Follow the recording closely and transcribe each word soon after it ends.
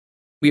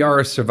We are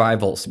a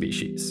survival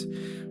species.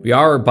 We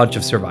are a bunch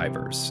of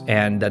survivors,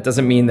 and that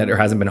doesn't mean that there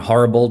hasn't been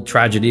horrible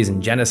tragedies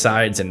and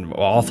genocides and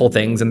awful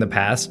things in the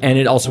past. And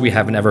we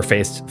haven't ever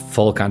faced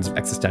full kinds of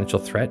existential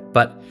threat.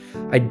 But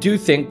I do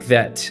think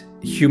that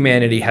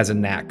humanity has a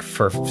knack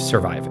for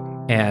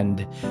surviving, and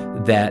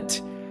that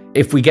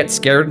if we get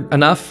scared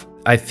enough,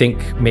 I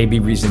think maybe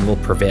reason will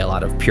prevail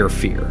out of pure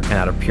fear and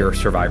out of pure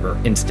survivor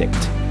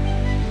instinct.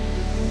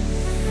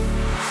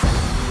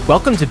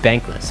 Welcome to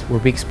Bankless, where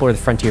we explore the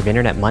frontier of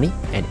internet money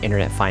and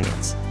internet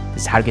finance.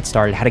 This is how to get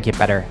started, how to get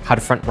better, how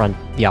to front run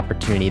the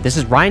opportunity. This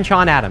is Ryan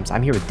Sean Adams.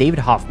 I'm here with David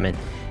Hoffman,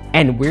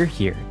 and we're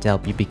here to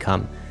help you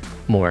become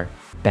more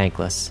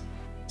bankless.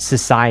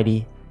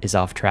 Society is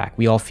off track.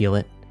 We all feel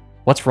it.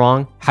 What's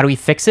wrong? How do we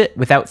fix it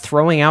without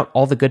throwing out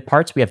all the good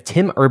parts? We have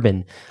Tim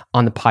Urban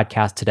on the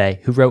podcast today,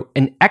 who wrote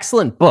an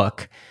excellent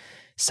book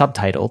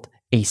subtitled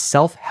A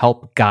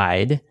Self-Help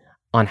Guide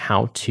on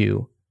How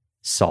to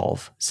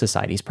Solve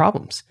Society's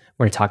Problems.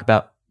 We're going to talk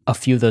about a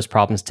few of those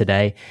problems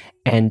today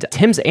and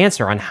Tim's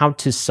answer on how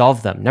to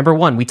solve them. Number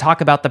one, we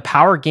talk about the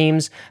power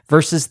games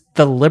versus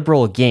the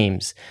liberal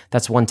games.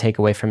 That's one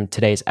takeaway from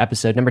today's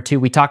episode. Number two,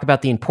 we talk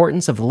about the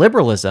importance of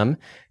liberalism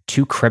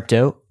to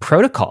crypto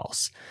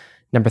protocols.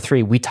 Number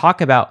three, we talk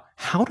about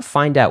how to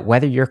find out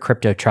whether your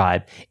crypto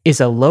tribe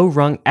is a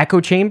low-rung echo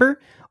chamber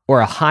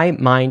or a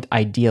high-mind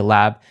idea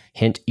lab.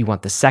 Hint, you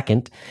want the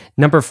second.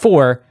 Number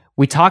four,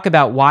 we talk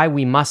about why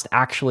we must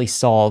actually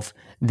solve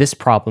this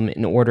problem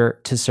in order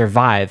to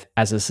survive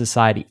as a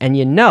society. And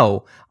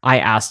I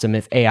asked him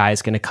if AI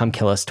is going to come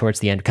kill us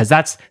towards the end, because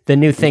that's the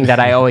new thing that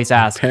I always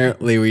ask.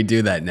 Apparently we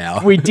do that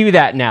now. We do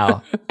that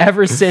now,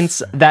 ever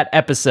since that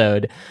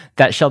episode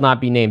that shall not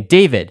be named.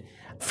 David,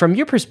 from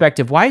your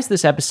perspective, why is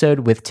this episode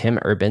with Tim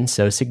Urban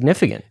so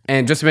significant?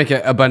 And just to make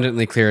it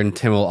abundantly clear, and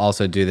Tim will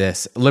also do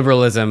this,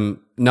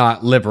 liberalism,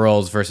 not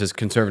liberals versus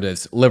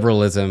conservatives,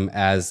 liberalism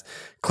as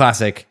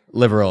classic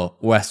liberal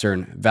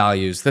Western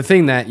values. The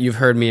thing that you've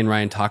heard me and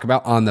Ryan talk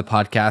about on the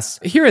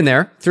podcast here and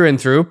there, through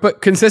and through,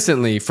 but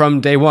consistently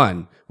from day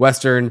one,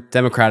 Western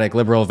democratic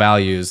liberal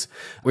values.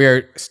 We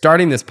are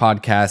starting this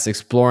podcast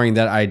exploring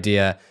that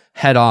idea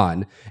head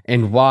on,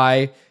 and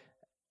why,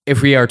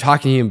 if we are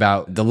talking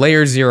about the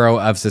layer zero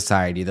of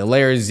society, the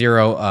layer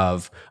zero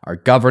of our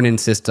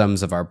governance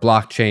systems, of our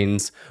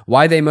blockchains,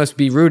 why they must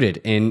be rooted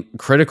in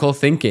critical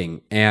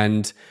thinking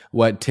and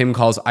what Tim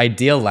calls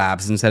ideal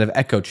labs instead of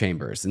echo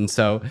chambers. And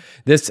so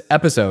this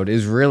episode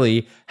is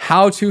really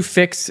how to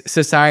fix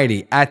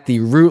society at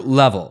the root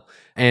level,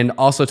 and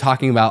also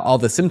talking about all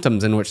the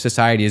symptoms in which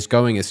society is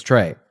going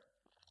astray.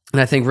 And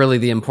I think really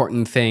the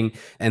important thing,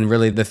 and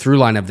really the through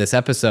line of this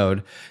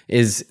episode,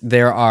 is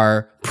there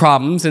are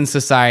problems in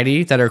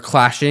society that are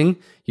clashing.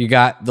 You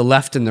got the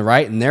left and the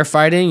right, and they're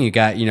fighting. You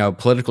got,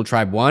 political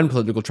tribe 1,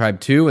 political tribe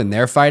 2, and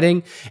they're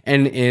fighting.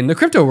 And in the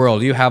crypto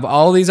world, you have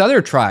all these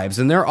other tribes,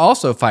 and they're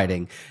also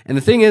fighting. And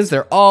the thing is,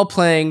 they're all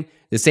playing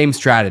the same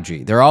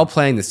strategy. They're all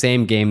playing the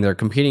same game. They're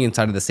competing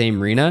inside of the same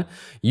arena,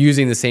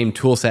 using the same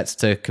tool sets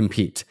to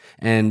compete.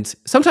 And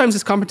sometimes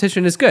this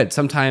competition is good.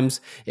 Sometimes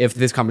if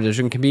this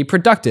competition can be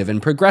productive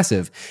and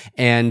progressive,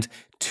 and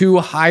two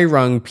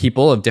high-rung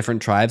people of different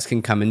tribes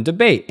can come and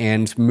debate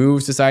and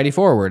move society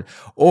forward,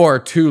 or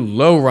two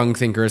low-rung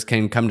thinkers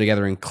can come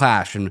together and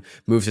clash and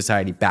move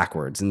society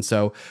backwards. And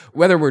so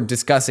whether we're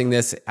discussing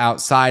this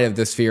outside of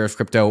the sphere of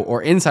crypto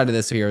or inside of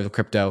the sphere of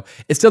crypto,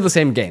 it's still the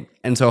same game.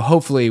 And so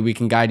hopefully we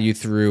can guide you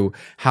through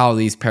how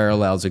these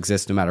parallels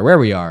exist no matter where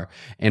we are,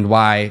 and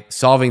why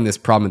solving this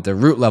problem at the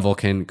root level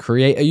can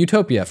create a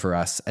utopia for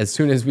us as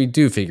soon as we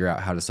do figure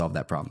out how to solve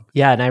that problem.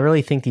 Yeah, and I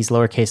really think these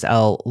lowercase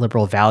l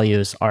liberal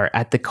values are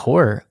at the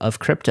core of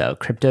crypto.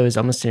 Crypto is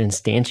almost an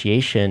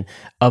instantiation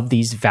of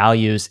these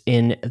values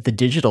in the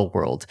digital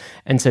world.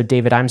 And so,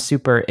 David, I'm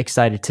super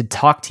excited to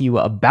talk to you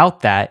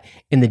about that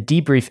in the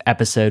debrief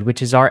episode,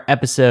 which is our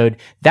episode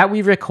that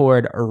we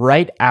record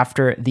right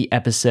after the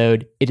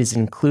episode. It is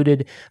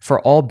included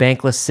for all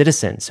Bankless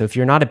citizens. So if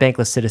you're not a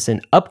Bankless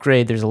citizen,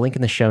 upgrade. There's a link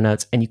in the show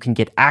notes, and you can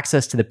get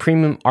access to the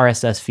premium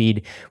RSS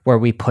feed where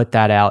we put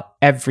that out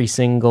every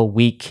single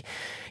week.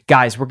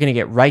 Guys, we're going to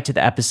get right to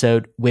the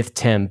episode with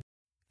Tim.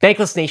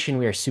 Bankless Nation,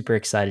 we are super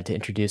excited to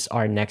introduce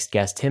our next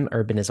guest. Tim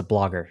Urban is a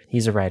blogger.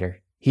 He's a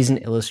writer. He's an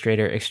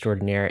illustrator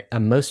extraordinaire,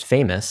 most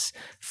famous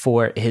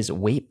for his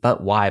Wait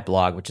But Why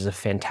blog, which is a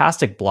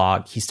fantastic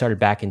blog. He started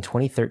back in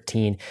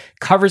 2013,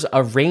 covers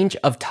a range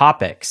of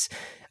topics,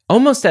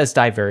 almost as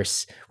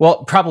diverse,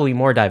 well, probably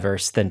more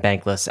diverse than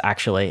Bankless,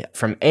 actually,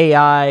 from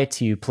AI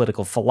to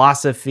political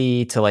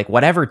philosophy to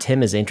whatever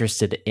Tim is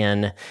interested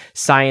in,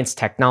 science,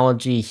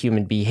 technology,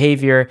 human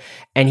behavior.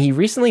 And he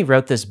recently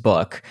wrote this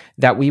book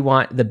that we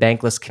want the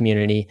Bankless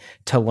community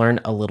to learn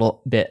a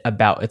little bit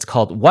about. It's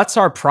called What's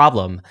Our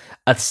Problem?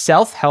 A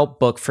Self-Help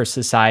Book for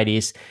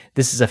Societies.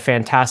 This is a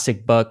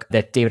fantastic book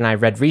that David and I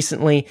read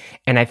recently,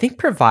 and I think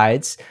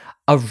provides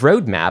a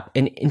roadmap,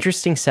 an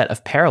interesting set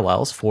of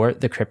parallels for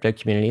the crypto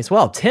community as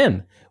well.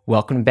 Tim,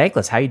 welcome to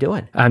Bankless. How you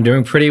doing? I'm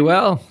doing pretty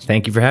well.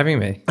 Thank you for having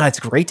me. It's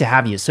great to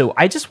have you. So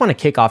I just want to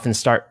kick off and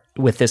start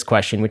with this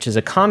question, which is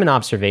a common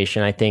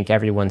observation I think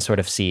everyone sort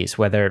of sees,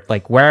 whether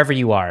like wherever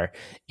you are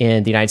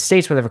in the United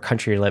States, whatever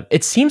country you live,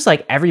 it seems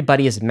like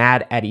everybody is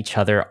mad at each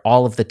other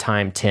all of the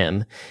time,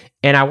 Tim.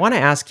 And I want to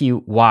ask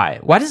you why.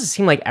 Why does it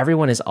seem like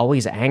everyone is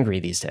always angry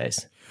these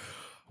days?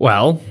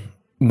 Well,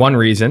 one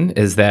reason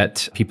is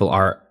that people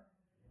are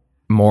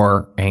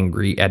more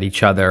angry at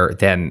each other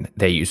than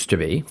they used to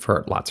be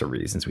for lots of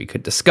reasons we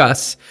could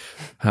discuss,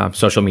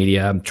 social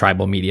media,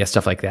 tribal media,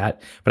 stuff like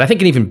that. But I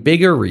think an even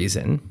bigger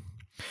reason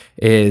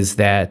is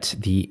that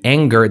the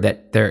anger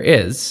that there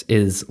is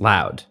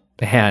loud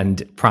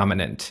and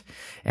prominent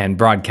and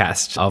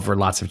broadcast over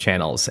lots of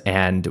channels.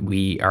 And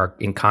we are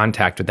in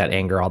contact with that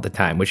anger all the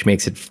time, which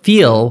makes it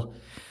feel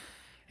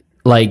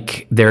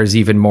like there's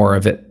even more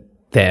of it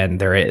than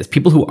there is.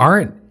 People who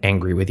aren't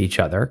angry with each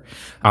other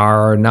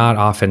are not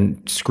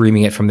often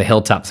screaming it from the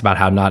hilltops about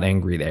how not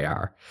angry they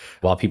are,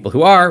 while people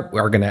who are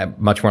going to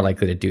much more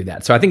likely to do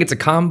that. So I think it's a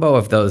combo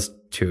of those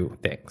two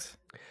things.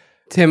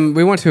 Tim,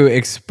 we want to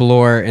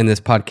explore in this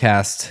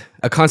podcast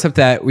a concept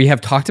that we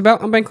have talked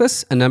about on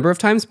Bankless a number of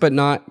times, but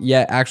not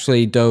yet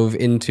actually dove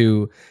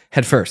into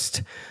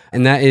headfirst.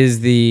 And that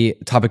is the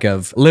topic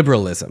of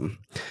liberalism.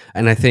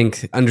 And I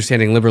think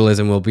understanding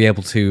liberalism will be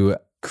able to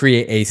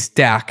create a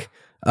stack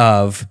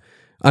of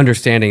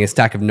understanding, a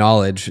stack of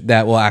knowledge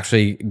that will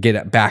actually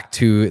get back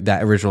to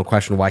that original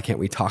question, why can't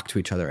we talk to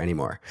each other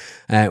anymore?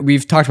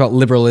 We've talked about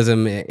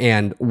liberalism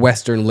and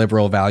Western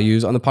liberal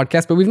values on the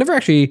podcast, but we've never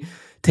actually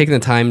taken the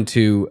time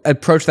to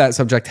approach that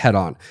subject head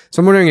on. So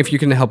I'm wondering if you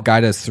can help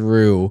guide us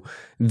through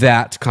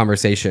that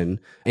conversation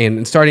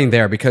and starting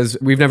there, because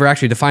we've never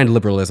actually defined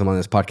liberalism on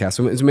this podcast.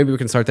 So maybe we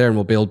can start there and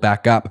we'll build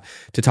back up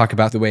to talk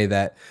about the way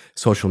that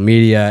social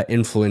media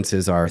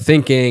influences our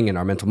thinking and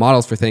our mental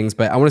models for things.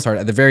 But I want to start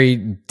at the very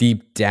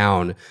deep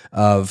down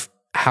of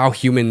how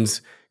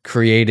humans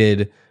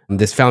created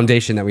this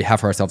foundation that we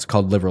have for ourselves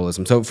called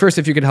liberalism. So first,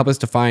 if you could help us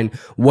define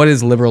what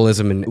is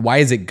liberalism and why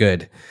is it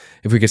good?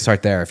 If we could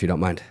start there, if you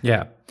don't mind.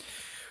 Yeah.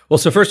 Well,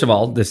 so first of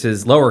all, this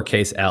is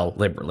lowercase l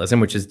liberalism,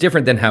 which is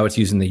different than how it's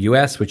used in the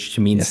US, which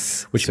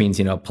means,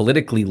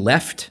 politically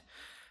left.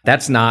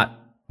 That's not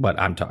what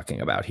I'm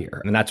talking about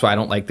here. And that's why I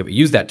don't like that we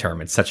use that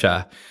term. It's such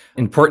a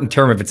important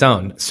term of its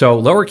own.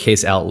 So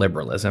lowercase l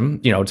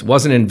liberalism, it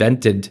wasn't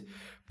invented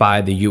by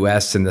the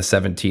US in the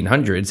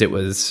 1700s. It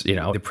was,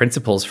 the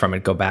principles from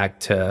it go back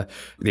to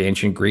the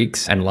ancient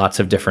Greeks, and lots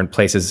of different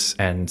places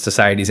and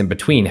societies in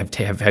between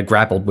have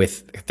grappled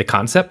with the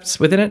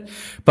concepts within it.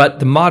 But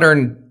the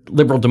modern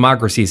liberal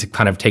democracies have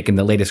kind of taken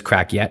the latest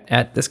crack yet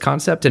at this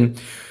concept. And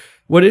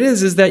what it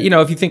is that,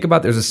 if you think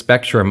about, there's a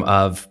spectrum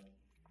of,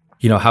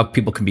 how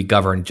people can be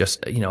governed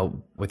just,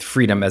 with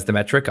freedom as the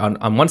metric.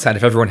 On one side,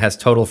 if everyone has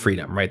total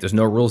freedom, right? There's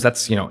no rules,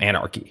 that's,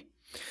 anarchy.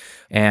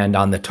 And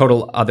on the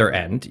total other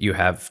end, you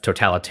have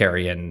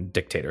totalitarian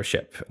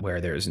dictatorship,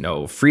 where there's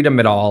no freedom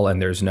at all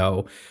and there's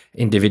no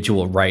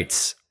individual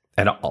rights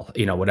at all.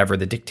 Whatever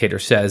the dictator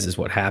says is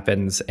what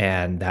happens,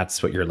 and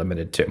that's what you're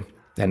limited to.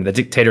 And the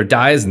dictator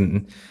dies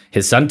and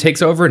his son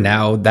takes over.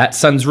 Now that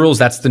son's rules,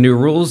 that's the new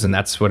rules, and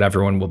that's what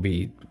everyone will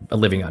be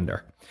living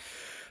under.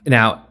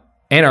 Now,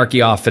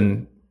 anarchy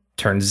often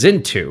turns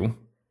into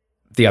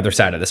the other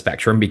side of the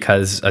spectrum,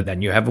 because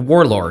then you have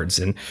warlords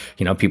and,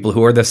 people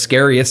who are the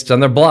scariest on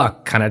their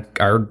block kind of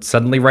are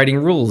suddenly writing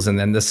rules. And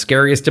then the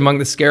scariest among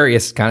the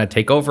scariest kind of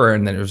take over.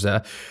 And then there's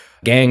a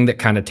gang that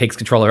kind of takes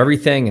control of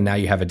everything. And now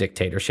you have a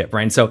dictatorship,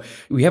 right? And so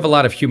we have a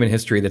lot of human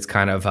history that's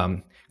kind of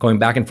going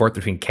back and forth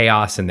between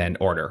chaos and then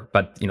order.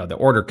 But, the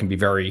order can be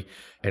very,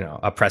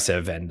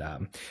 oppressive.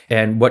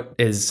 And what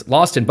is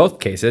lost in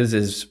both cases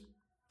is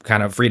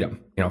kind of freedom,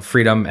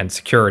 freedom and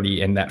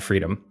security in that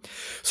freedom.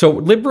 So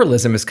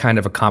liberalism is kind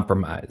of a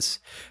compromise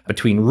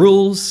between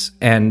rules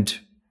and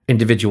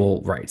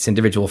individual rights,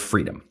 individual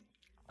freedom.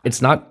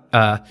 It's not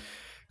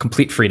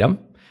complete freedom.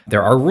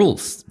 There are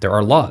rules, there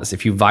are laws.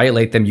 If you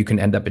violate them, you can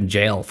end up in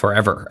jail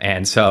forever.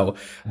 And so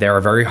there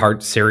are very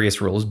hard,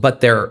 serious rules, but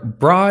they're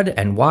broad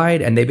and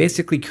wide, and they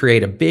basically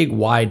create a big,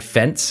 wide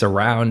fence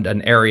around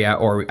an area,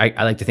 or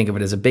I like to think of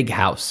it as a big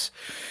house.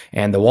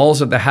 And the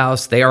walls of the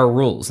house, they are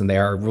rules, and they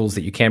are rules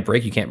that you can't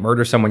break. You can't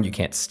murder someone, you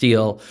can't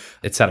steal,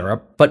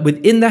 etc. But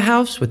within the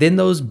house, within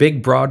those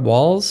big, broad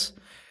walls,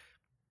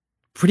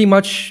 pretty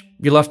much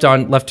you're left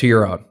to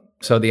your own.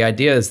 So the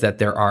idea is that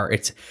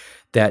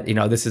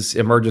this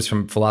emerges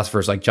from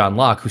philosophers like John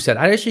Locke, who said,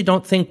 I actually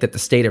don't think that the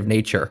state of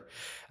nature,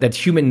 that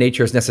human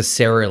nature is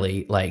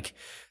necessarily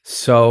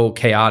so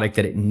chaotic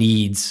that it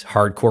needs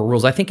hardcore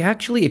rules. I think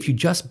actually, if you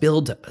just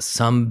build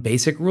some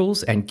basic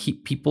rules and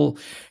keep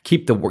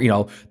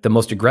the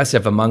most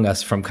aggressive among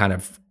us from kind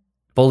of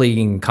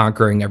bullying and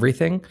conquering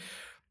everything,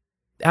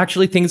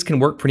 actually things can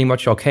work pretty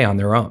much okay on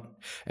their own.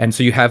 And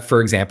so you have, for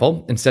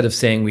example, instead of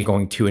saying we're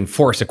going to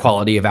enforce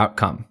equality of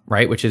outcome,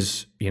 right? Which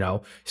is,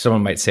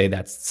 someone might say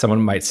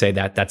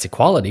that that's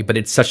equality, but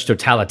it's such a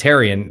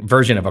totalitarian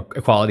version of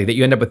equality that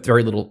you end up with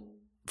very little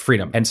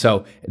freedom. And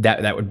so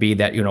that would be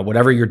that,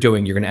 whatever you're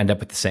doing, you're going to end up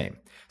with the same.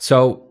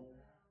 So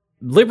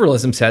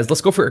liberalism says,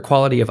 let's go for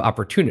equality of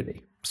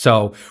opportunity.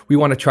 So we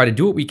want to try to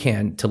do what we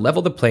can to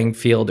level the playing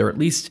field, or at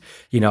least,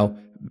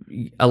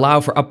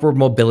 allow for upward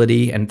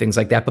mobility and things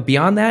like that. But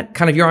beyond that,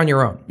 kind of you're on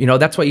your own.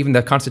 That's why even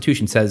the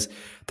Constitution says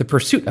the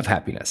pursuit of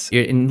happiness.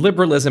 In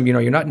liberalism,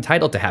 you're not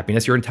entitled to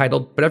happiness.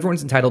 But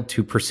everyone's entitled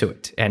to pursue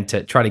it and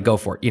to try to go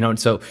for it. And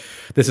so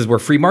this is where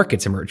free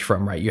markets emerge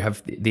from, right? You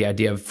have the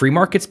idea of free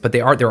markets, but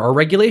there are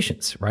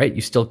regulations, right?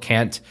 You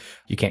can't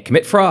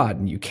commit fraud,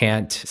 and you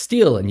can't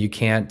steal, and you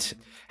can't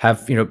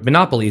have,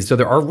 monopolies. So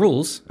there are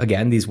rules,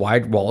 again, these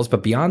wide walls,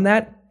 but beyond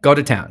that, go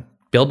to town.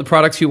 Build the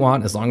products you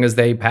want. As long as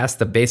they pass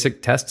the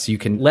basic tests, you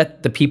can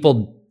let the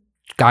people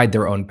guide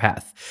their own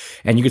path.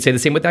 And you could say the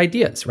same with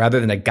ideas, rather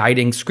than a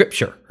guiding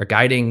scripture or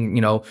guiding,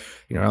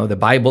 the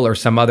Bible or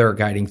some other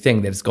guiding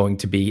thing that's going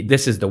to be,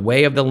 this is the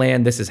way of the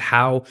land. This is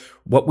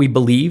what we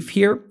believe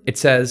here. It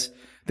says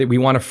that we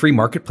want a free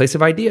marketplace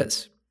of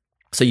ideas.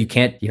 So you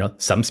can't,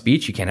 some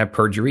speech, you can't have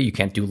perjury, you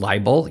can't do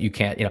libel, you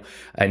can't,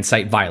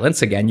 incite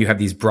violence. Again, you have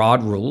these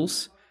broad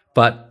rules.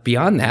 But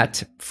beyond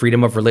that,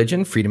 freedom of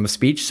religion, freedom of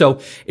speech.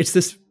 So it's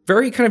this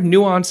very kind of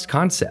nuanced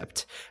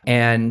concept,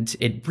 and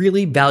it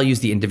really values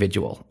the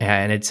individual.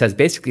 And it says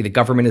basically the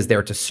government is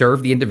there to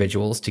serve the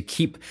individuals, to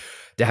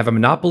have a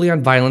monopoly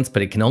on violence,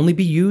 but it can only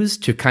be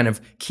used to kind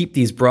of keep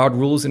these broad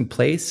rules in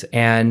place.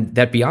 And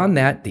that beyond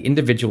that, the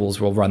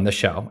individuals will run the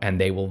show, and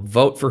they will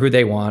vote for who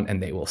they want,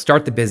 and they will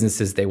start the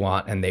businesses they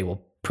want, and they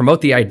will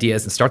promote the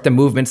ideas and start the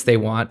movements they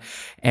want,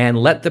 and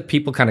let the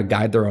people kind of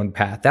guide their own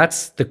path.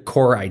 That's the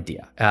core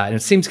idea. And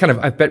it seems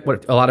I bet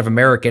what a lot of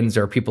Americans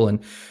or people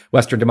in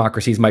Western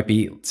democracies might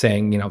be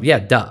saying, yeah,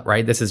 duh,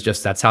 right?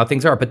 That's how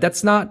things are. But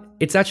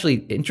it's actually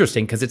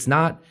interesting because that's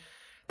not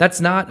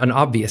an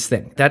obvious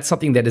thing. That's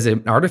something that is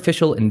an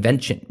artificial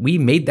invention. We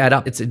made that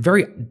up. It's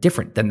very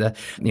different than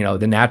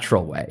the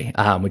natural way,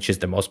 which is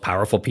the most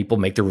powerful people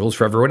make the rules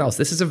for everyone else.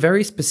 This is a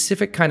very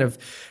specific kind of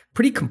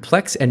pretty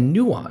complex and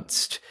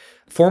nuanced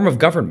form of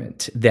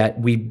government that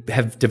we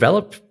have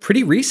developed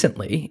pretty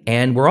recently,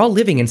 and we're all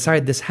living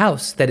inside this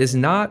house that is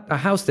not a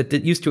house that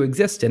used to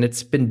exist, and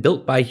it's been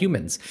built by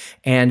humans,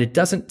 and it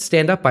doesn't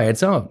stand up by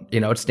its own.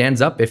 It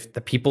stands up if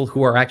the people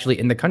who are actually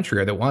in the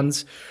country are the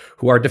ones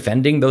who are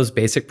defending those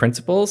basic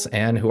principles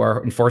and who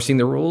are enforcing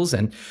the rules.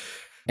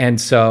 And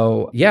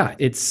so, yeah,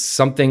 it's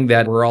something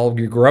that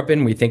we grew up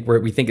in, we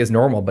think is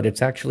normal, but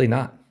it's actually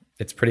not.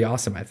 It's pretty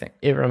awesome, I think.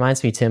 It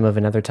reminds me, Tim, of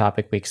another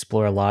topic we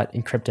explore a lot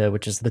in crypto,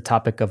 which is the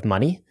topic of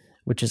money,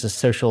 which is a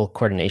social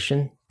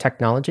coordination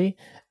technology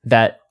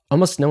that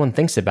almost no one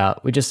thinks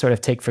about. We just sort of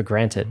take for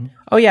granted. Mm-hmm.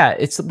 Oh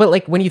yeah, but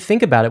like when you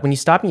think about it, when you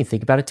stop and you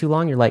think about it too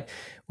long, you're like,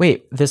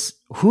 wait,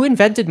 who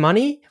invented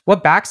money?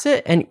 What backs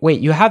it? And wait,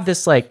 you have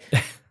this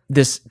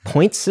this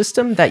point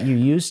system that you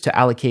use to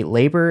allocate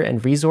labor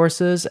and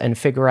resources and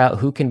figure out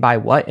who can buy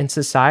what in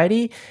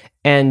society,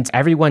 and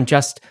everyone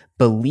just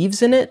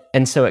believes in it,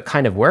 and so it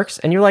kind of works,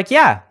 and you're like,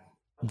 yeah,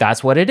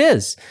 that's what it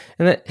is.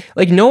 And that,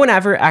 no one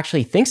ever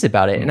actually thinks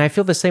about it. And I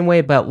feel the same way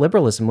about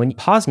liberalism. When you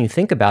pause and you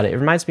think about it, it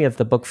reminds me of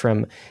the book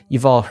from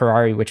Yuval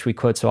Harari, which we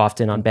quote so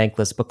often on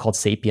Bankless, a book called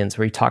Sapiens,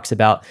 where he talks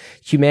about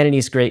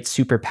humanity's great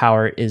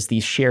superpower is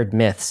these shared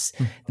myths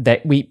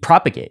that we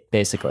propagate,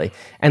 basically.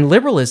 And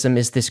liberalism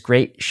is this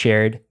great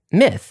shared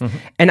myth. Mm-hmm.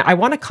 And I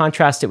want to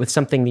contrast it with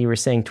something that you were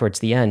saying towards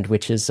the end,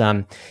 which is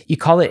you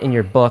call it in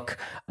your book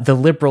the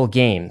liberal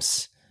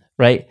games,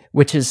 right?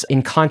 Which is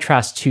in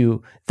contrast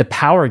to the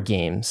power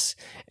games.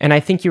 And I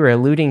think you were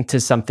alluding to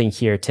something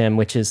here, Tim,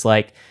 which is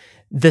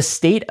the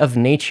state of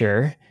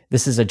nature,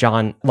 this is a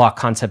John Locke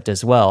concept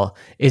as well,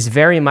 is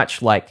very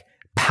much like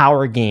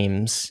power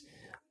games,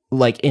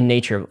 in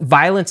nature.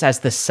 Violence as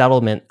the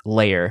settlement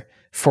layer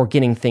for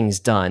getting things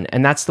done.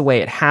 And that's the way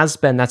it has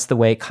been. That's the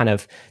way kind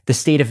of the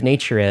state of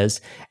nature is.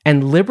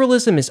 And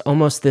liberalism is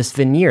almost this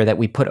veneer that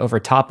we put over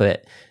top of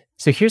it.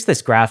 So here's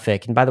this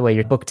graphic. And by the way,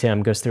 your book,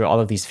 Tim, goes through all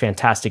of these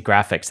fantastic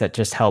graphics that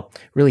just help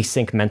really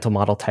sync mental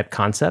model type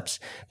concepts.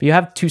 But you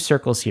have two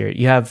circles here.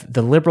 You have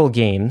the liberal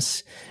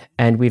games,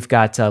 and we've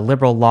got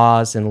liberal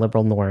laws and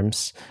liberal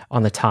norms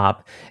on the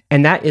top.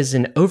 And that is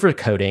an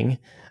overcoating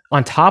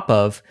on top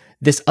of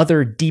this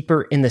other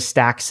deeper in the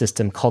stack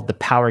system called the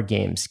power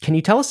games. Can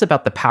you tell us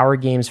about the power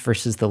games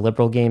versus the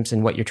liberal games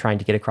and what you're trying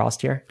to get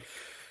across here?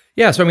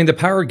 Yeah, so the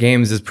power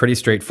games is pretty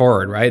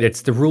straightforward, right?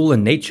 It's the rule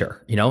in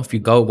nature. If you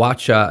go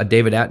watch a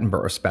David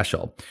Attenborough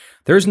special,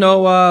 there's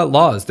no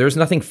laws. There's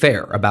nothing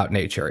fair about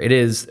nature. It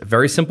is a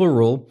very simple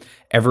rule.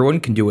 Everyone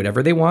can do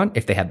whatever they want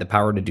if they have the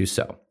power to do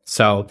so.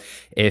 So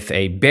if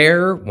a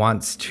bear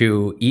wants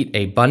to eat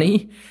a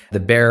bunny, the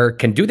bear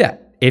can do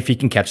that. If he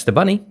can catch the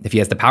bunny, if he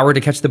has the power to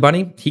catch the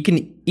bunny, he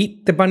can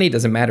eat the bunny. It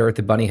doesn't matter if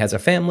the bunny has a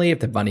family, if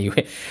the bunny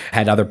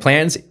had other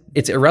plans.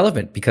 It's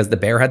irrelevant because the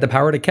bear had the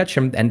power to catch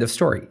him. End of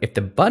story. If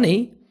the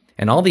bunny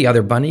and all the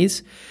other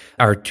bunnies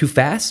are too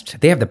fast,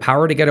 they have the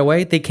power to get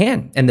away, they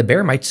can. And the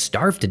bear might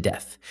starve to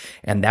death.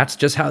 And that's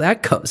just how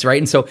that goes,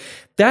 right? And so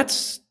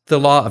that's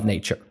the law of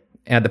nature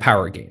and the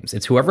power games.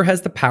 It's whoever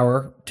has the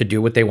power to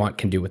do what they want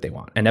can do what they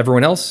want. And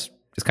everyone else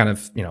is kind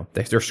of,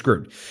 they're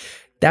screwed.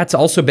 That's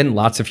also been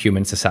lots of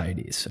human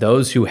societies.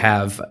 Those who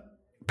have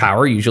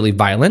power, usually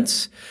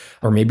violence,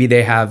 or maybe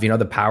they have,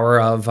 the power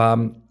of,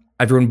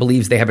 everyone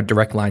believes they have a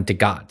direct line to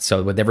God.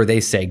 So whatever they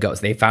say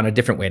goes. They found a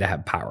different way to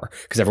have power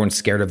because everyone's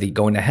scared of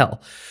going to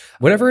hell.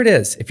 Whatever it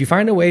is, if you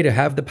find a way to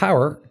have the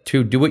power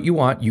to do what you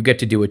want, you get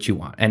to do what you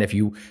want. And if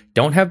you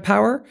don't have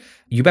power,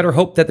 you better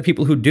hope that the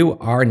people who do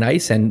are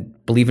nice and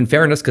believe in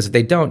fairness, because if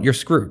they don't, you're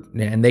screwed.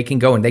 And they can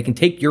go and they can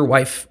take your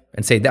wife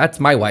and say, that's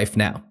my wife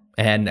now.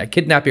 And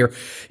kidnap your,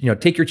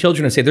 take your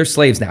children and say they're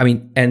slaves now. I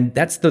mean, and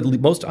that's the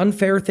most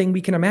unfair thing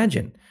we can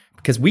imagine,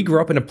 because we grew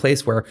up in a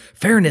place where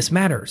fairness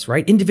matters,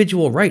 right?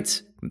 Individual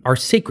rights are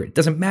sacred. It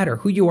doesn't matter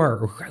who you are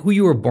or who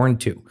you were born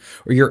to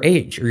or your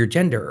age or your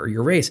gender or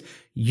your race.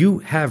 You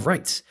have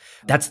rights.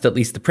 That's at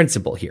least the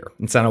principle here.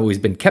 It's not always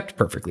been kept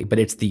perfectly, but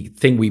it's the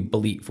thing we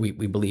believe. We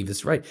believe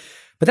is right.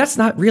 But that's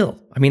not real.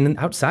 I mean,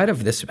 outside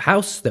of this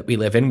house that we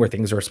live in where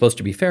things are supposed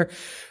to be fair,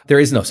 there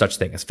is no such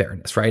thing as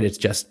fairness, right? It's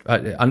just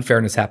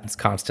unfairness happens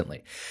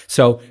constantly.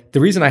 So the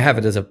reason I have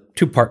it as a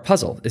two-part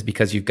puzzle is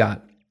because you've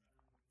got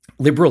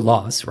liberal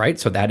laws, right?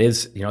 So that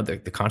is,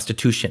 the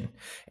Constitution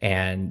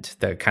and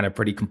the kind of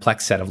pretty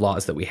complex set of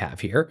laws that we have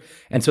here.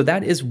 And so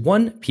that is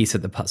one piece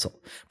of the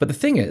puzzle. But the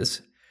thing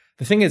is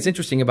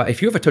interesting about,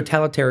 if you have a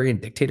totalitarian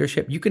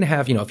dictatorship, you can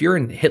have, if you're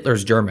in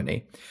Hitler's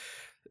Germany,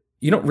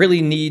 you don't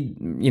really need,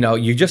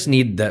 you just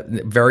need the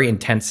very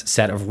intense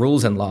set of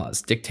rules and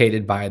laws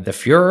dictated by the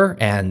Fuhrer,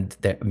 and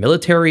the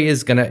military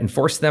is going to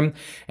enforce them,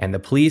 and the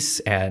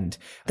police, and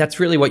that's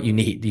really what you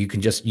need. You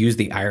can just use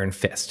the iron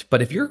fist.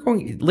 But if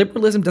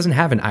liberalism doesn't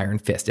have an iron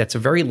fist. It's a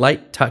very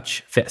light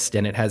touch fist,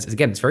 and it has,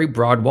 again, it's very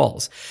broad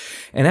walls.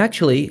 And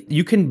actually,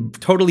 you can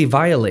totally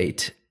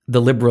violate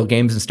the liberal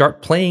games and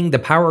start playing the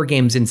power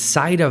games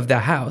inside of the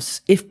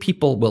house if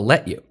people will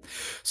let you.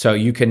 So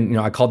you can,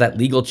 I call that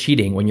legal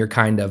cheating, when you're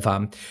kind of,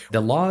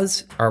 the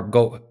laws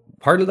go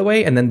part of the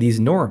way, and then these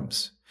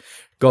norms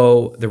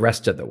go the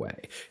rest of the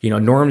way.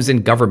 Norms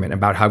in government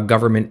about how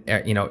government,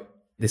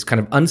 this kind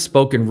of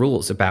unspoken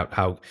rules about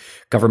how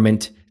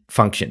government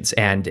functions.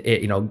 And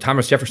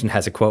Thomas Jefferson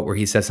has a quote where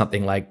he says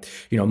something like,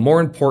 more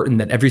important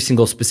than every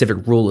single specific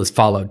rule is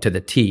followed to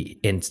the T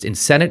in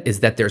Senate is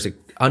that there's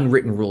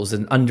unwritten rules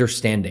and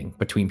understanding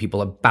between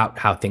people about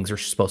how things are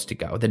supposed to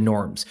go, the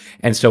norms.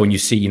 And so when you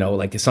see,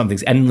 like if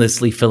something's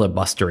endlessly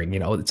filibustering,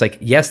 it's like,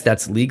 yes,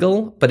 that's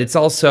legal, but it's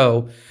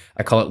also,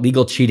 I call it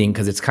legal cheating,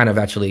 because it's kind of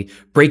actually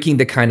breaking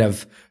the kind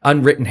of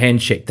unwritten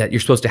handshake that you're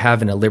supposed to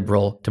have in a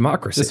liberal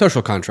democracy. The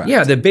social contract.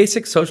 Yeah, the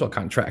basic social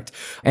contract.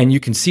 And you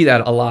can see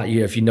that a lot.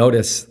 If you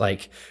notice,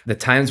 like the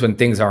times when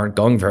things aren't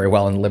going very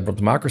well in liberal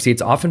democracy,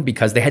 it's often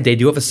because they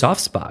do have a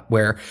soft spot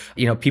where,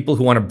 people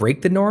who want to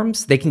break the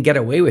norms, they can get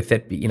away with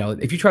it.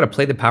 If you try to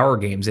play the power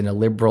games in a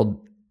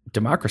liberal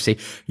democracy,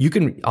 you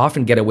can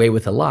often get away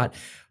with a lot,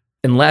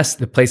 unless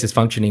the place is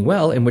functioning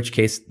well, in which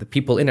case the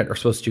people in it are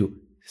supposed to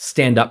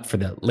stand up for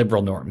the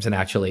liberal norms and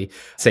actually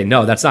say,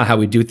 no, that's not how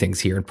we do things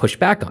here, and push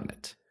back on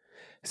it.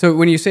 So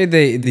when you say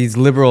these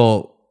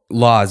liberal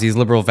laws, these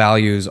liberal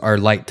values are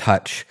light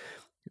touch,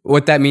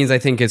 what that means, I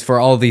think, is for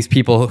all of these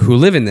people who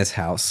live in this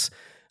house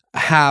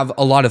have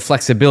a lot of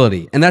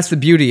flexibility. And that's the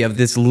beauty of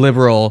this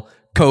liberal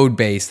code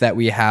base that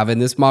we have in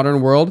this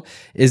modern world,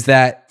 is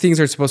that things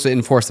are supposed to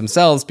enforce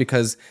themselves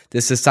because the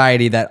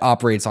society that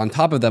operates on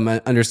top of them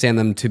understand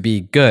them to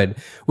be good,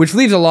 which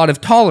leaves a lot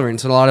of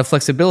tolerance and a lot of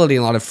flexibility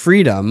and a lot of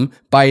freedom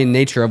by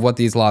nature of what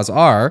these laws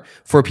are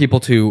for people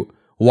to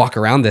walk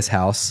around this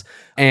house.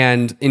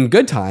 And in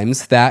good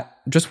times, that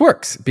just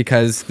works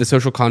because the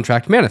social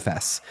contract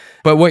manifests.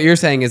 But what you're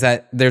saying is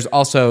that there's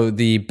also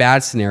the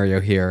bad scenario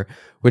here,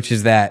 which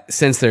is that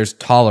since there's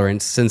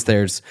tolerance, since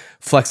there's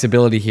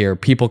flexibility here,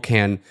 people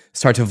can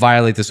start to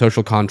violate the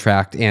social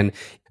contract and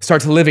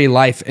start to live a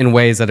life in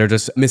ways that are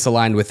just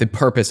misaligned with the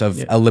purpose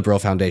of a liberal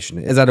foundation.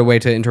 Is that a way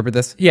to interpret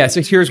this? Yeah,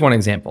 so here's one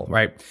example,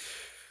 right?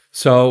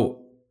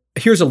 So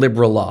here's a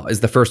liberal law, is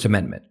the First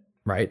Amendment,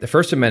 right? The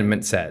First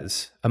Amendment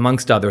says,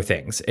 amongst other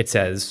things, it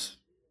says,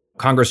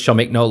 Congress shall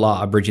make no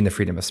law abridging the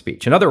freedom of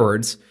speech. In other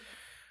words,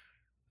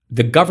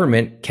 the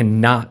government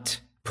cannot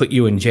put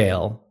you in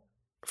jail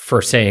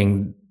for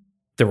saying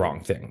the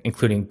wrong thing,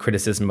 including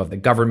criticism of the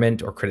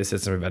government or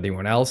criticism of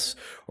anyone else,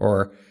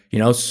 or,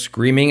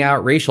 screaming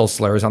out racial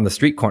slurs on the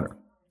street corner.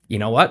 You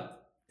know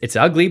what? It's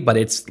ugly, but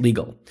it's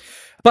legal.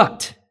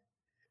 But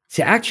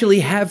to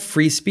actually have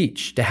free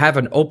speech, to have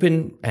an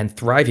open and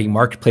thriving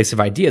marketplace of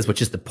ideas,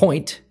 which is the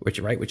point,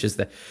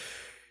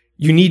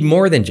 you need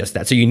more than just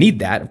that. So you need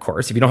that, of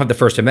course. If you don't have the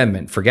First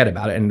Amendment, forget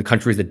about it. And the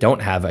countries that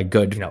don't have a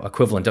good,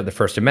 equivalent of the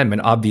First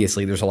Amendment,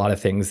 obviously there's a lot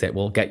of things that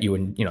will get you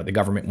and, the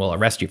government will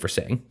arrest you for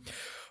saying.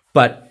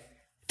 But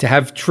to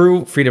have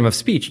true freedom of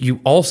speech,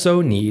 you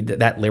also need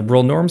that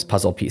liberal norms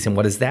puzzle piece. And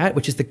what is that?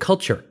 Which is the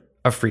culture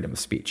of freedom of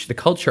speech. The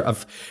culture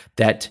of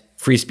that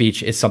free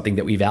speech is something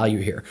that we value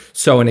here.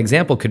 So an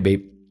example could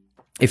be,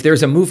 if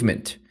there's a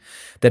movement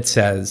that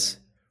says,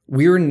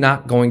 we're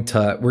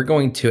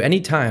going to,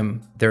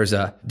 anytime there's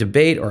a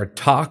debate or a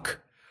talk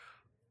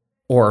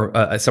or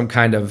some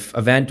kind of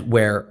event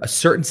where a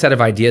certain set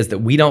of ideas that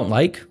we don't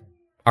like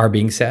are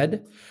being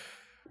said,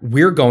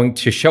 we're going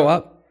to show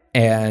up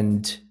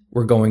and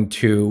We're going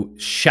to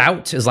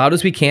shout as loud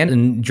as we can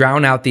and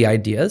drown out the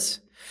ideas.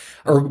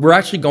 Or we're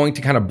actually going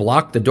to kind of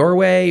block the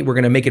doorway. We're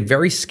going to make it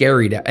very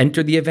scary to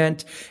enter the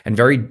event and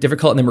very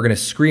difficult. And then we're going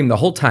to scream the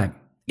whole time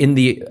in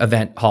the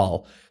event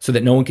hall so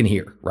that no one can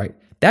hear, right?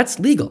 That's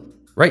legal,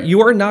 right?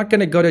 You are not going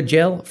to go to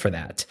jail for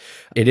that.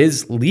 It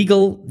is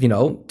legal,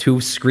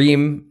 to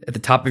scream at the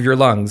top of your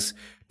lungs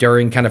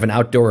during kind of an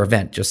outdoor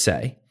event, just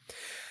say.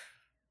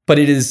 But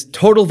it is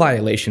total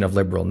violation of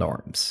liberal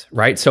norms,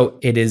 right? So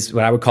it is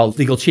what I would call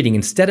legal cheating.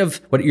 Instead of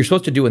what you're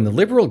supposed to do in the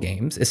liberal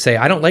games is say,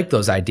 I don't like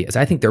those ideas.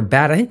 I think they're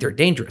bad. I think they're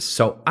dangerous.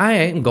 So I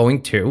am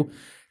going to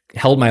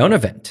hold my own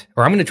event,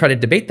 or I'm going to try to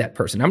debate that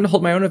person. I'm going to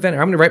hold my own event,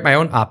 or I'm going to write my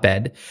own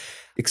op-ed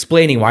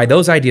explaining why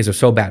those ideas are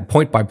so bad,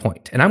 point by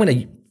point. And I'm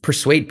going to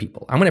persuade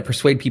people. I'm going to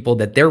persuade people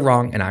that they're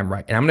wrong and I'm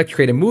right. And I'm going to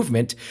create a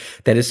movement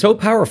that is so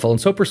powerful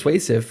and so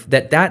persuasive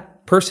that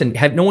person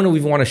no one will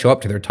even want to show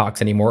up to their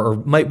talks anymore, or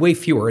might way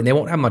fewer, and they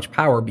won't have much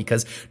power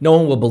because no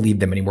one will believe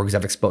them anymore because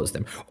I've exposed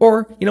them.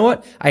 Or, you know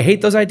what? I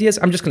hate those ideas.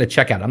 I'm just going to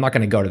check out. I'm not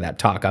going to go to that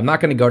talk. I'm not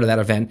going to go to that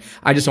event.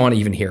 I just don't want to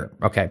even hear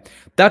it. Okay.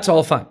 That's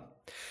all fine.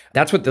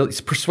 That's what it's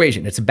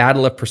persuasion. It's a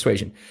battle of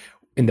persuasion.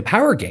 In the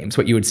power games,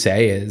 what you would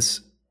say is,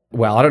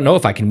 well, I don't know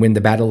if I can win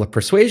the battle of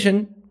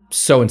persuasion.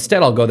 So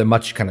instead I'll go the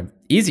much kind of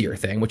easier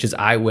thing, which is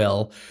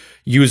I'll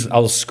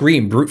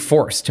scream brute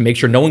force to make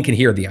sure no one can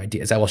hear the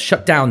ideas. I will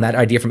shut down that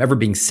idea from ever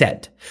being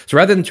said. So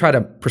rather than try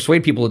to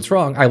persuade people it's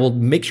wrong, I will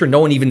make sure no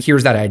one even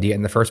hears that idea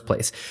in the first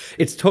place.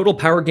 It's total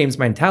power games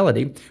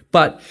mentality,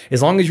 but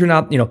as long as you're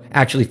not,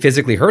 actually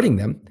physically hurting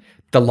them,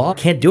 the law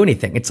can't do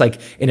anything. It's like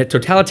in a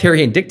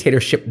totalitarian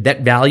dictatorship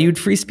that valued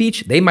free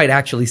speech, they might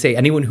actually say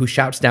anyone who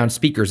shouts down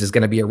speakers is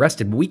going to be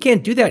arrested. But we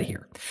can't do that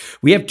here.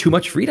 We have too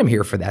much freedom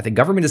here for that. The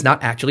government is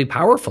not actually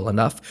powerful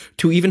enough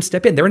to even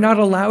step in. They're not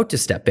allowed to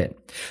step in.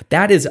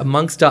 That is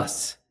amongst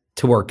us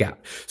to work out.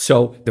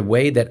 So the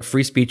way that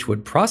free speech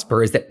would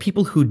prosper is that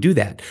people who do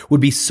that would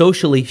be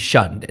socially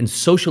shunned and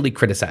socially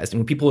criticized.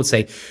 And when people would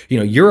say,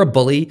 you're a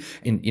bully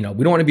and, we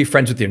don't want to be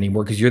friends with you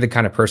anymore because you're the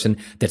kind of person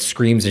that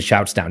screams and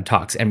shouts down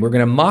talks and we're going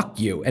to mock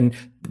you. And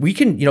we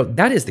can,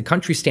 that is the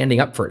country standing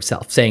up for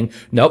itself saying,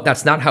 nope,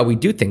 that's not how we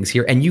do things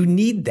here. And you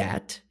need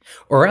that.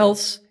 Or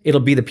else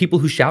it'll be the people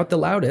who shout the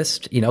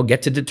loudest,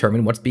 get to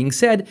determine what's being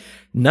said.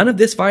 None of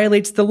this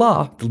violates the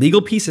law. The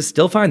legal piece is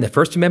still fine. The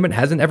First Amendment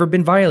hasn't ever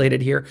been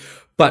violated here,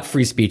 but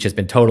free speech has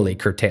been totally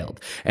curtailed.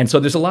 And so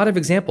there's a lot of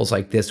examples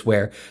like this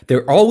where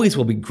there always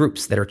will be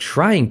groups that are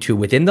trying to,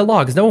 within the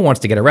law, because no one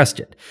wants to get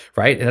arrested,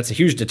 right? And that's a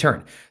huge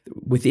deterrent.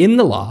 Within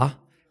the law,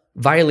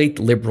 violate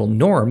the liberal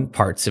norm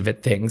parts of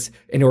it, things,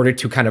 in order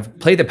to kind of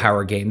play the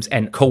power games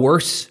and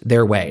coerce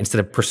their way. Instead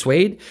of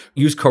persuade,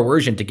 use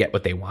coercion to get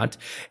what they want.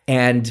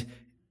 And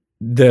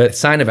the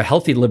sign of a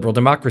healthy liberal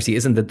democracy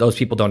isn't that those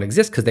people don't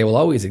exist, because they will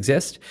always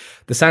exist.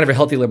 The sign of a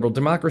healthy liberal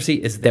democracy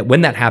is that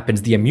when that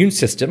happens, the immune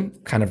system,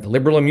 kind of the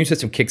liberal immune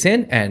system, kicks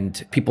in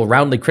and people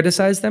roundly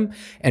criticize them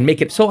and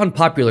make it so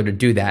unpopular to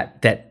do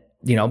that,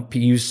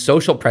 use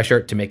social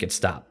pressure to make it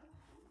stop.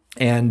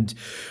 And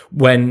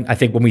when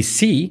we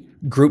see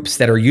groups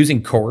that are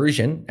using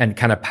coercion and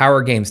kind of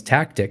power games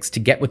tactics to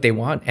get what they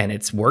want and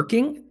it's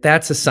working,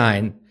 that's a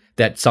sign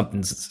that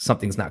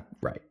something's not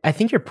right. I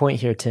think your point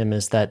here, Tim,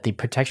 is that the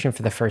protection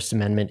for the First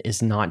Amendment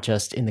is not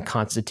just in the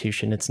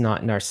Constitution. It's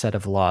not in our set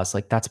of laws.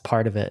 Like, that's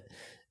part of it.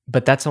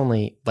 But that's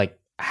only like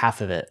half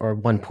of it or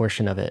one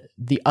portion of it.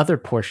 The other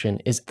portion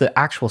is the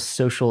actual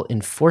social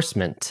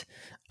enforcement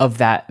of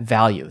that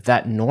value,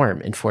 that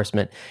norm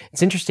enforcement.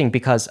 It's interesting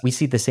because we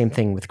see the same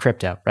thing with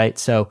crypto, right?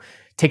 So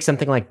take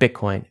something like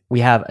Bitcoin. We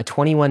have a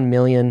 21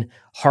 million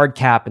hard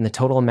cap in the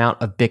total amount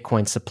of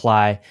Bitcoin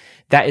supply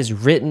that is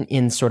written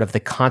in sort of the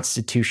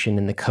constitution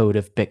and the code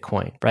of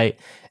Bitcoin, right?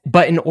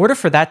 But in order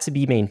for that to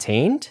be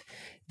maintained,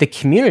 the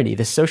community,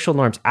 the social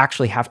norms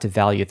actually have to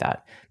value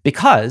that.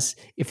 Because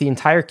if the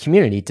entire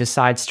community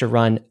decides to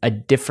run a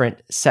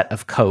different set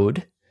of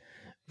code,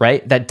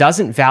 right, that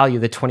doesn't value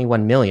the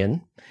 21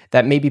 million,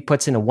 that maybe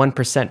puts in a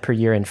 1% per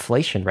year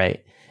inflation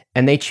rate,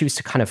 and they choose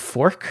to kind of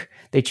fork,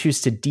 they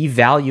choose to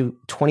devalue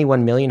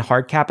 21 million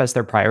hard cap as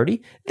their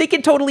priority, they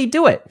can totally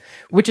do it,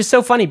 which is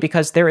so funny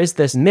because there is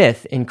this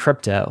myth in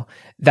crypto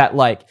that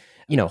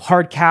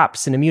hard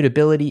caps and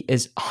immutability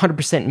is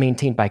 100%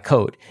 maintained by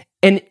code.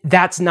 And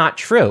that's not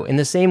true. In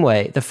the same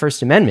way, the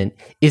First Amendment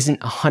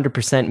isn't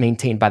 100%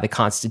 maintained by the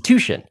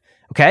Constitution,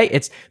 okay?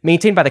 It's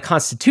maintained by the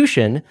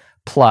Constitution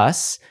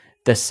plus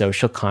the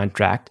social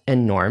contract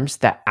and norms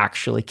that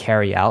actually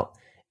carry out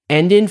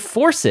and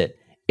enforce it.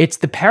 It's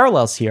the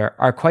parallels here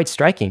are quite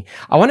striking.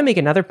 I want to make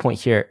another point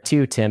here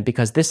too, Tim,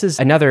 because this is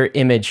another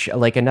image,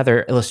 like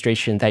another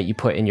illustration that you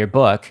put in your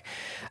book,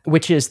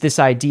 which is this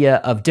idea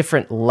of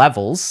different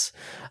levels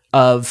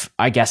of,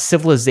 I guess,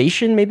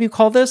 civilization, maybe you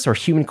call this, or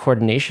human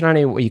coordination. I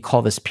don't know what you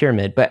call this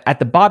pyramid, but at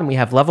the bottom we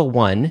have level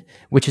 1,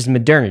 which is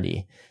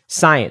modernity.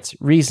 Science,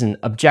 reason,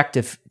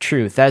 objective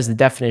truth. That is the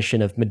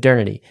definition of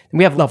modernity. And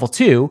we have level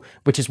 2,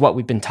 which is what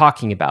we've been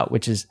talking about,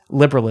 which is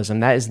liberalism.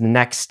 That is the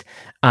next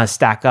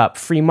stack up.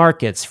 Free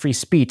markets, free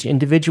speech,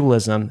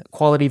 individualism,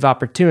 equality of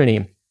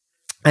opportunity.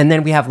 And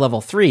then we have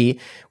level 3,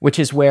 which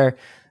is where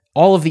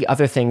all of the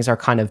other things are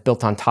kind of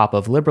built on top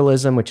of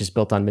liberalism, which is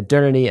built on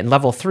modernity. And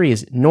level 3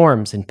 is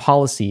norms and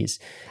policies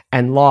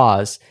and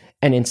laws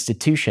and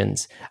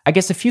institutions. I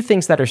guess a few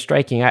things that are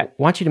striking, I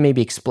want you to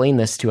maybe explain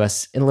this to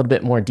us in a little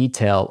bit more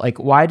detail. Like,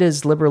 why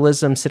does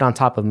liberalism sit on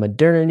top of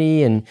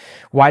modernity? And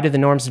why do the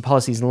norms and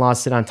policies and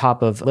laws sit on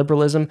top of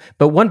liberalism?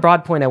 But one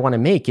broad point I want to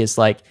make is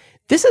like,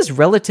 this is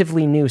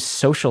relatively new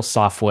social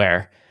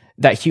software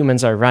that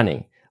humans are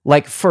running.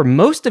 Like for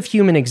most of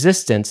human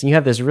existence, and you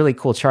have this really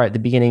cool chart at the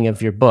beginning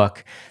of your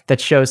book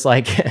that shows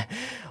like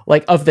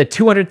of the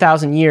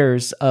 200,000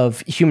 years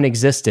of human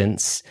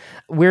existence,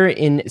 we're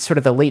in sort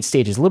of the late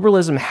stages.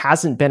 Liberalism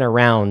hasn't been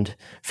around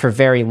for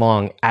very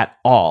long at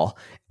all.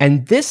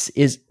 And this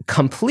is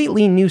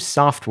completely new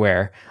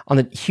software on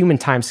the human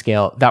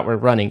timescale that we're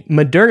running.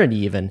 Modernity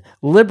even,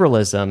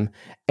 liberalism,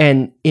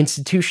 and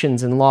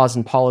institutions and laws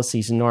and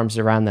policies and norms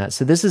around that.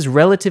 So this is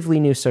relatively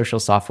new social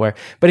software.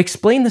 But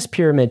explain this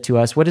pyramid to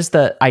us. What is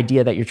the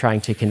idea that you're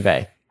trying to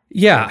convey?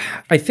 Yeah,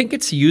 I think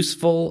it's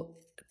useful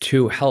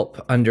to help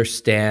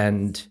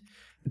understand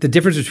the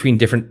difference between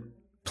different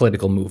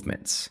political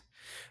movements.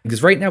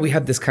 Because right now we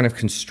have this kind of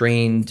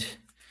constrained,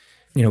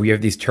 we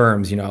have these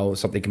terms,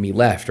 something can be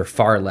left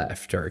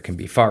or it can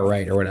be far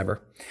right or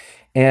whatever.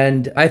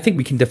 And I think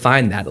we can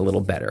define that a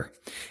little better.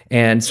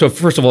 And so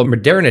first of all,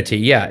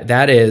 modernity,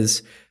 that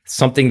is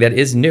something that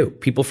is new.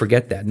 People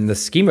forget that. In the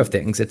scheme of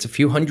things, it's a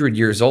few hundred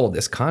years old,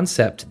 this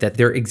concept that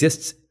there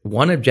exists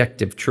one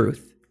objective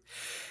truth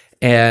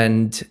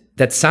and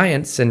that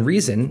science and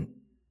reason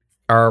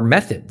are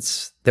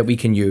methods that we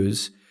can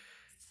use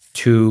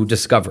to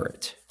discover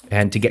it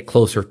and to get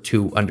closer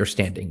to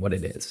understanding what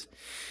it is.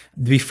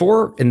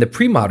 Before, in the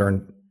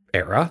pre-modern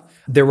era,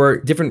 there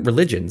were different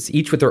religions,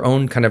 each with their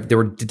own there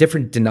were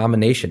different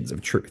denominations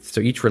of truth.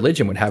 So each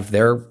religion would have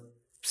their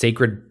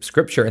sacred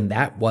scripture, and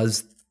that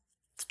was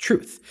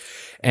truth.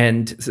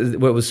 And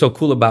what was so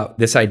cool about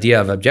this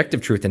idea of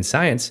objective truth in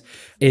science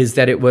is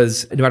that it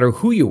was no matter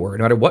who you were,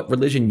 no matter what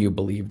religion you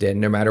believed in,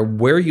 no matter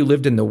where you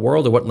lived in the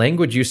world or what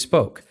language you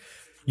spoke,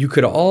 you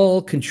could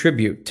all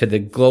contribute to the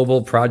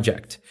global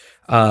project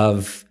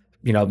of,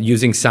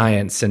 using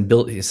science and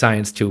building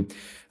science to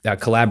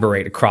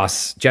collaborate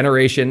across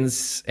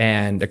generations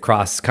and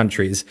across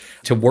countries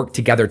to work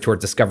together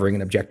towards discovering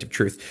an objective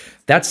truth.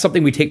 That's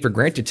something we take for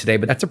granted today,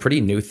 but that's a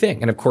pretty new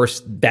thing. And of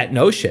course, that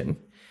notion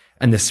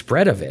and the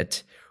spread of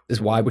it is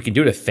why we can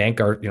do to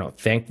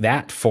thank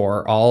that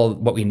for all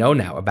what we know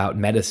now about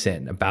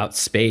medicine, about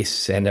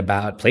space, and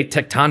about plate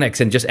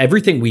tectonics, and just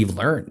everything we've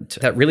learned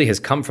that really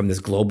has come from this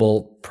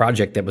global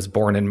project that was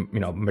born in,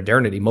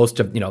 modernity. Most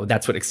of,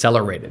 that's what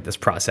accelerated this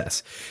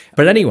process.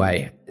 But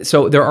anyway,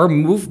 so there are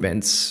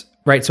movements,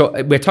 right?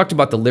 So we talked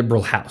about the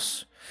liberal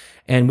house.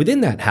 And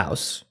within that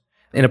house,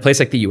 in a place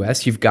like the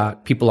US, you've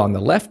got people on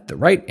the left, the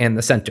right, and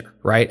the center,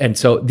 right? And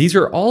so these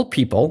are all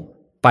people.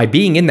 By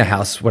being in the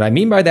house, what I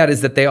mean by that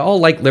is that they all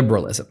like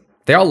liberalism.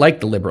 They all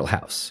like the liberal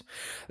house.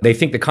 They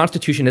think the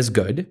Constitution is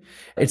good.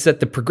 It's that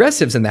the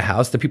progressives in the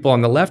house, the people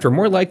on the left, are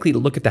more likely to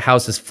look at the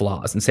house's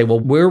flaws and say, well,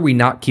 where are we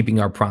not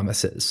keeping our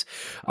promises,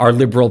 our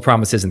liberal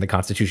promises in the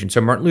Constitution? So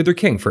Martin Luther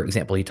King, for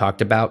example, he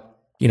talked about,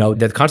 that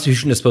the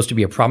Constitution is supposed to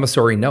be a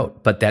promissory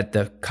note, but that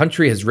the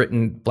country has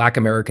written Black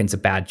Americans a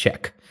bad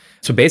check.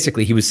 So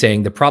basically, he was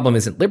saying the problem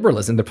isn't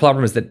liberalism. The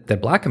problem is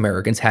that Black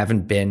Americans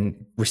haven't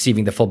been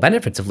receiving the full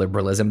benefits of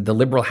liberalism. The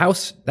liberal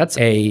house, that's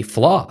a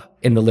flaw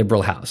in the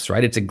liberal house,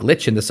 right? It's a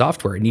glitch in the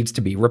software. It needs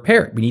to be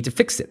repaired. We need to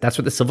fix it. That's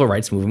what the civil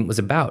rights movement was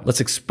about.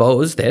 Let's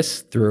expose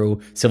this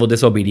through civil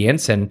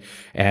disobedience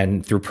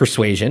and through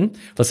persuasion.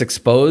 Let's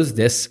expose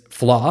this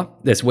flaw,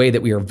 this way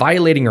that we are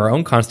violating our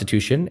own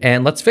Constitution,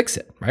 and let's fix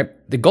it, right?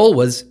 The goal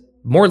was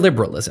more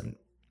liberalism.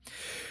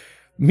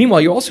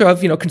 Meanwhile, you also have,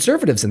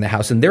 conservatives in the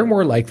House, and they're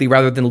more likely,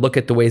 rather than look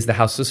at the ways the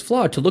House is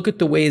flawed, to look at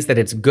the ways that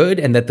it's good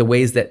and that the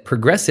ways that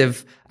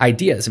progressive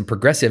ideas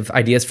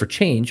for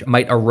change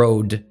might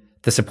erode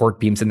the support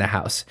beams in the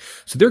House.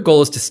 So their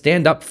goal is to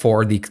stand up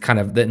for the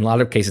in a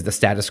lot of cases, the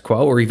status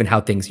quo, or even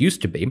how things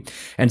used to be,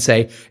 and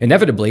say,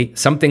 inevitably,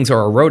 some things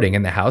are eroding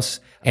in the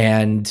House,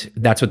 and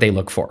that's what they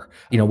look for.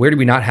 Where do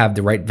we not have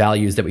the right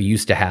values that we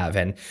used to have?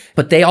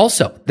 But they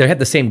have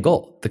the same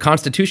goal. The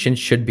Constitution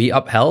should be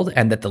upheld,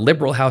 and that the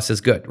liberal House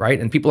is good,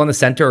 right? And people on the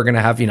center are going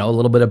to have, a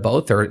little bit of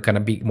both, or going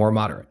to be more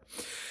moderate.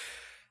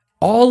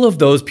 All of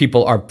those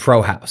people are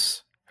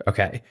pro-House,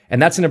 okay? And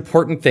that's an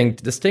important thing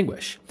to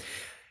distinguish.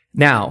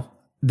 Now,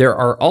 there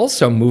are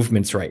also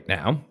movements right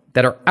now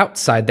that are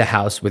outside the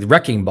House with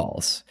wrecking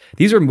balls.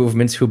 These are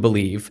movements who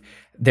believe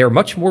they're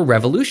much more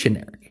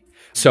revolutionary.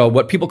 So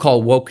what people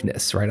call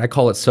wokeness, right? I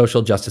call it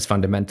social justice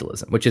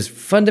fundamentalism, which is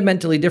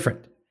fundamentally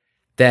different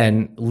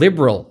than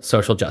liberal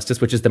social justice,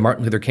 which is the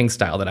Martin Luther King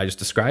style that I just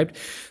described.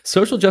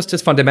 Social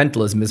justice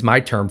fundamentalism is my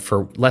term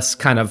for less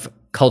kind of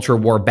culture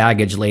war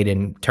baggage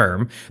laden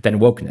term than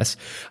wokeness.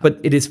 But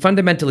it is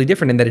fundamentally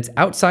different in that it's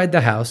outside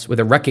the House with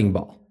a wrecking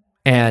ball.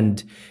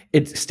 And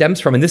it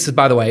stems from, and this is,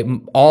 by the way,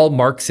 all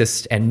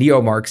Marxist and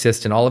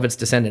neo-Marxist and all of its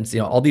descendants,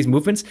 all these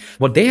movements,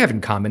 what they have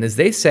in common is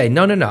they say,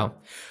 no.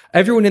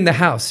 Everyone in the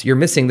house, you're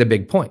missing the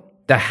big point.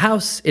 The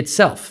house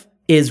itself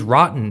is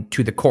rotten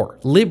to the core.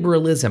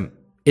 Liberalism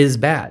is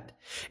bad.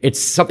 It's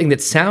something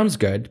that sounds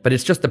good, but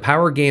it's just the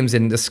power games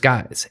in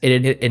disguise.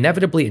 It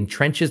inevitably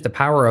entrenches the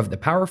power of the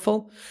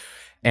powerful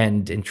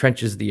and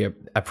entrenches the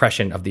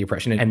oppression of the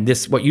oppression. And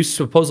this, what you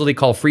supposedly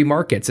call free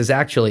markets, is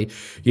actually,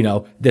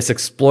 this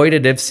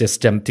exploitative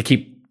system to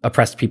keep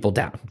oppressed people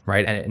down,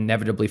 right? And it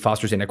inevitably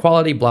fosters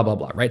inequality, blah, blah,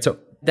 blah, right? So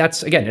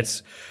that's, again,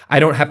 I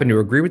don't happen to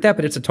agree with that,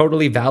 but it's a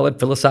totally valid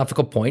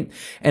philosophical point.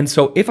 And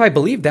so if I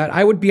believe that,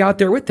 I would be out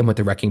there with them with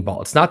the wrecking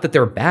ball. It's not that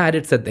they're bad,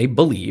 it's that they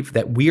believe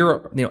that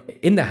we're,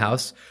 in the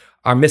house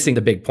are missing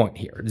the big point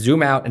here.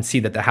 Zoom out and see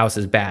that the house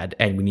is bad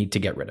and we need to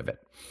get rid of it.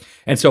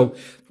 And so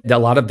a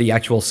lot of the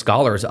actual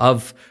scholars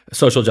of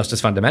social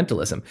justice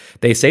fundamentalism,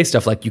 they say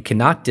stuff like you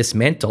cannot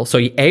dismantle. So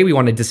we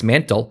want to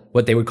dismantle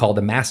what they would call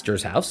the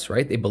master's house,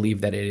 right? They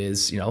believe that it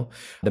is,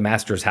 the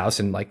master's house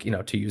and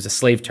to use a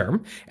slave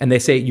term. And they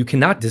say you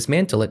cannot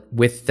dismantle it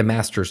with the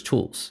master's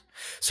tools.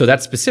 So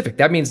that's specific.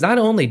 That means not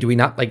only do we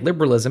not like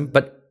liberalism,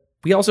 but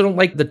we also don't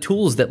like the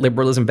tools that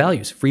liberalism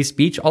values. Free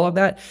speech, all of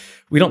that.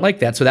 We don't like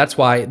that. So that's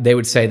why they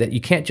would say that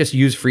you can't just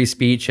use free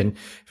speech and,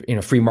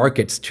 free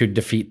markets to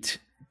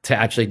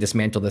actually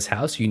dismantle this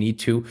house. You need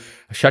to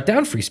shut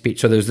down free speech.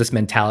 So there's this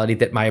mentality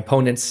that my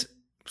opponent's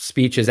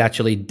speech is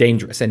actually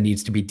dangerous and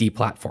needs to be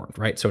deplatformed,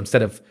 right? So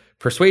instead of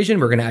persuasion,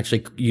 we're going to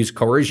actually use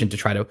coercion to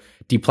try to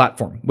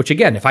deplatform, which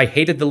again, if I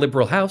hated the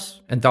liberal house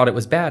and thought it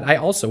was bad, I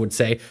also would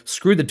say,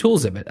 screw the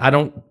tools of it. I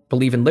don't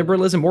believe in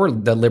liberalism or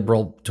the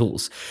liberal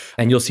tools.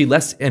 And you'll see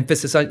less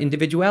emphasis on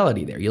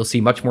individuality there. You'll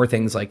see much more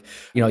things like,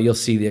 you'll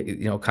see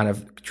the, kind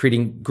of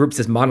treating groups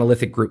as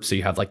monolithic groups. So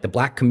you have like the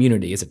black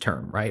community is a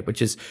term, right?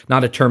 Which is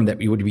not a term that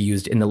would be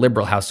used in the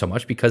liberal house so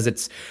much because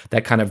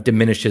that kind of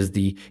diminishes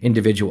the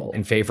individual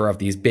in favor of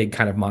these big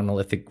kind of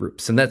monolithic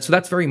groups. And so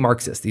that's very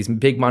Marxist, these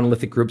big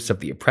monolithic groups of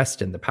the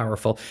oppressed and the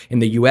powerful. In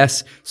the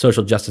US,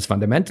 social justice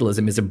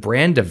fundamentalism is a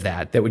brand of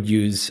that would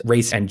use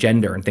race and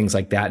gender and things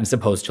like that, as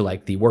opposed to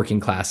like the working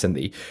class and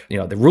the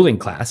ruling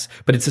class.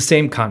 But it's the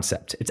same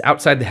concept. It's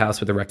outside the house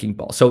with a wrecking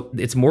ball. So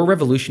it's more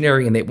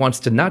revolutionary, and it wants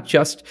to not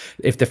just,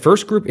 if the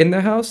first group in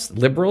the house,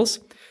 liberals,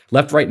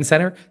 left, right, and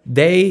center,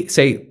 they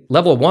say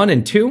level 1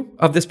 and 2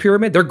 of this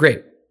pyramid, they're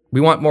great.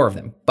 We want more of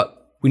them. But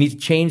we need to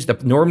change the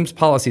norms,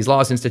 policies,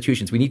 laws,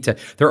 institutions.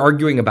 They're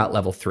arguing about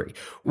level 3.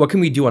 What can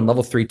we do on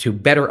level 3 to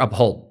better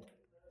uphold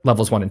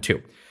levels 1 and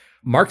 2?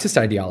 Marxist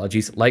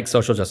ideologies like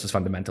social justice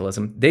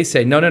fundamentalism, they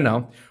say,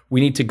 no,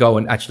 we need to go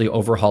and actually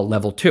overhaul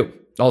level 2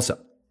 also.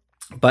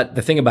 But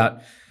the thing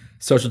about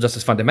social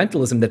justice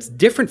fundamentalism that's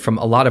different from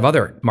a lot of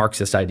other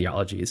Marxist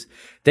ideologies,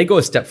 they go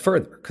a step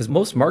further, because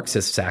most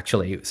Marxists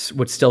actually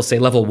would still say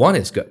level 1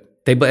 is good.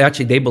 They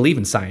believe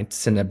in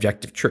science and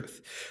objective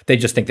truth. They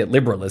just think that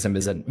liberalism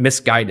is a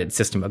misguided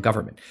system of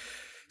government.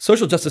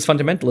 Social justice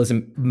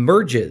fundamentalism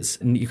merges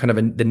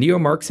the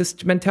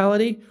neo-Marxist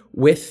mentality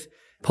with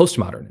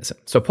postmodernism.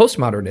 So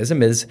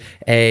postmodernism is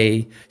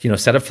a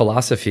set of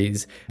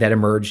philosophies that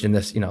emerged in the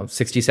 60s,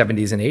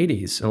 70s, and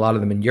 80s. A lot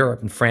of them in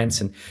Europe and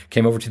France, and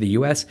came over to the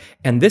US.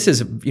 And this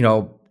is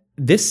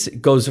this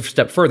goes a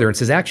step further and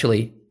says,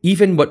 actually,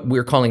 even what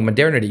we're calling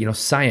modernity,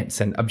 science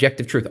and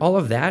objective truth, all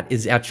of that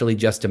is actually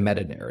just a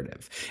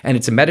meta-narrative. And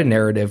it's a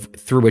meta-narrative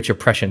through which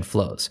oppression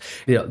flows.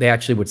 They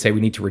actually would say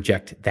we need to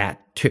reject that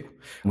too.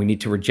 We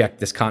need to reject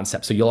this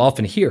concept. So you'll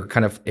often hear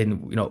kind of in,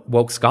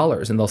 woke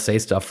scholars, and they'll say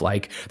stuff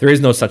like, there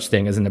is no such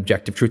thing as an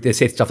objective truth. They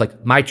say stuff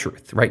like my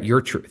truth, right?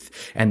 Your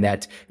truth. And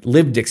that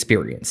lived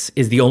experience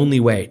is the only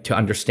way to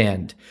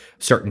understand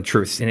certain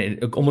truths. And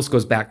it almost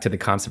goes back to the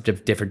concept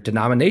of different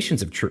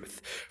denominations of truth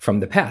from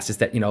the past, is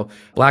that,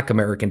 Black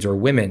Americans or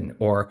women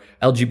or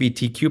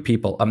LGBTQ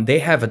people, they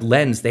have a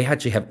lens, they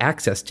actually have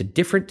access to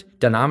different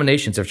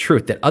denominations of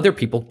truth that other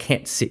people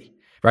can't see.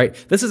 Right?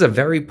 This is a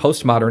very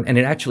postmodern and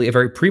actually a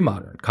very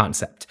pre-modern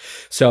concept.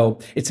 So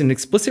it's an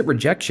explicit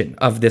rejection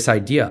of this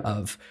idea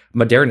of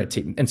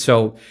modernity. And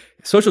so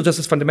social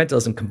justice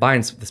fundamentalism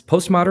combines this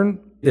postmodern,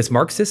 this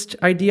Marxist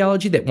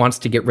ideology that wants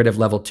to get rid of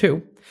level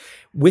 2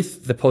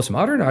 with the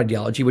postmodern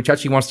ideology, which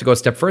actually wants to go a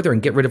step further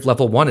and get rid of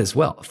level 1 as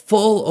well.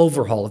 Full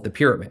overhaul of the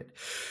pyramid.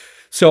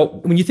 So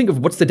when you think of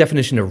what's the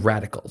definition of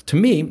radical, to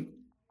me,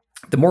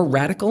 the more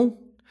radical,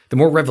 the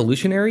more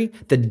revolutionary,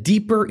 the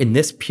deeper in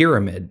this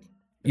pyramid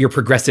your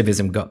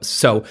progressivism goes.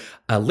 So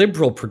a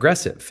liberal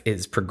progressive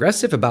is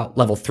progressive about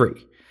level 3.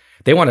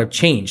 They want to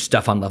change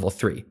stuff on level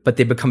 3, but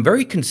they become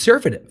very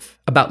conservative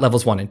about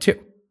levels 1 and 2.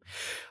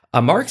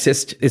 A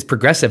Marxist is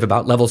progressive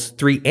about levels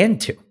 3 and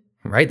 2,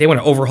 right? They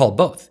want to overhaul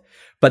both,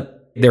 but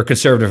they're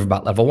conservative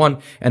about level 1.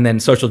 And then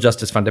social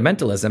justice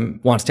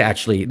fundamentalism wants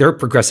to they're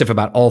progressive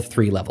about all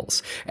 3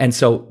 levels. And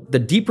so the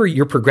deeper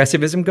your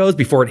progressivism goes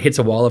before it hits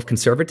a wall of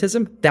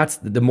conservatism, that's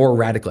the more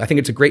radical. I think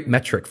it's a great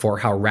metric for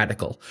how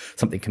radical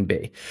something can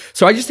be.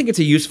 So I just think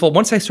it's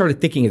once I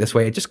started thinking this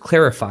way, it just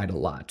clarified a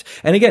lot.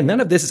 And again,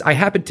 none of this is, I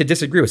happen to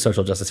disagree with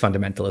social justice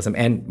fundamentalism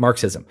and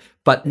Marxism,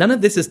 but none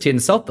of this is to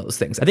insult those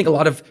things. I think a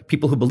lot of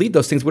people who believe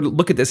those things would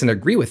look at this and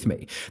agree with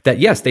me that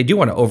yes, they do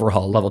want to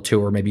overhaul level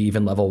 2 or maybe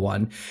even level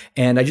 1.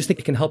 And I just think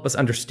it can help us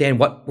understand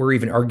what we're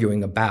even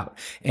arguing about.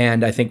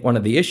 And I think one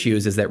of the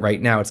issues is that right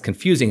now it's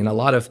confusing. And a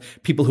lot of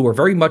people who are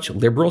very much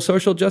liberal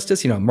social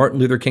justice, Martin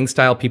Luther King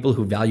style people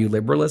who value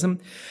liberalism,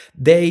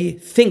 they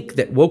think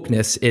that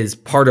wokeness is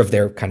part of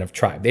their kind of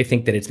tribe. They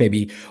think that it's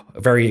maybe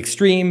very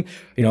extreme,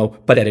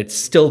 but that it's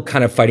still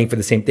kind of fighting for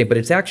the same thing. But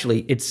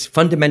it's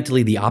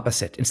fundamentally the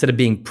opposite. Instead of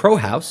being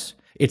pro-house,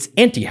 it's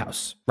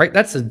anti-house, right?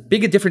 That's as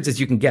big a difference as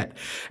you can get.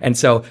 And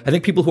so I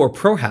think people who are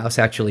pro-house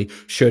actually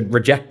should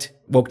reject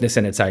wokeness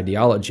and its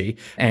ideology.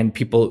 And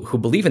people who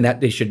believe in that,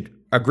 they should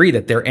agree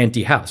that they're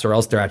anti-house, or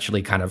else they're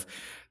actually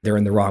they're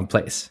in the wrong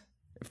place,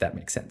 if that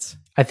makes sense.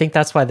 I think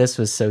that's why this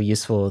was so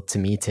useful to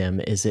me, Tim,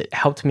 is it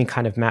helped me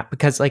kind of map,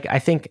 because I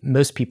think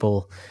most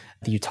people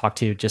that you talk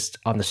to just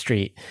on the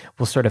street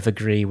will sort of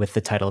agree with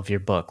the title of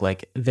your book.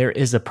 There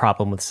is a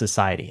problem with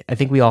society. I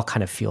think we all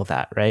kind of feel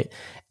that, right?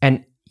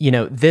 And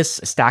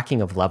this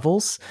stacking of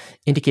levels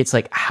indicates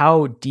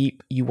how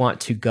deep you want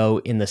to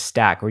go in the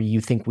stack, or you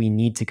think we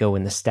need to go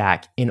in the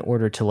stack in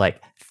order to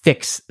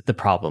fix the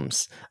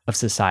problems of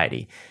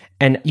society.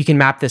 And you can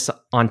map this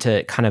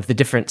onto kind of the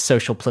different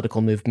social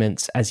political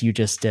movements as you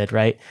just did,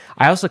 right?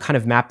 I also kind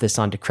of map this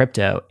onto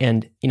crypto.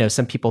 And,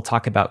 some people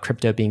talk about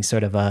crypto being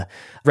sort of a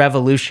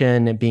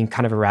revolution and being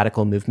kind of a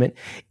radical movement.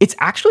 It's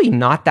actually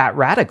not that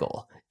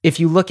radical if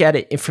you look at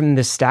it from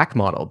the stack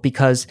model,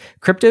 because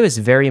crypto is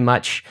very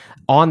much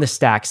on the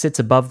stack, sits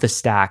above the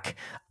stack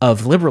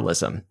of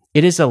liberalism.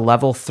 It is a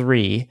level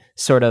 3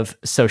 sort of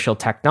social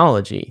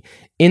technology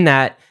in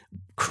that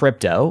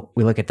crypto,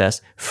 we look at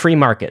this, free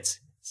markets.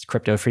 Is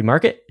crypto a free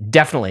market?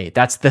 Definitely.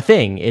 That's the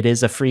thing. It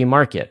is a free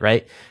market,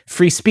 right?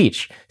 Free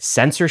speech,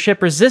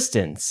 censorship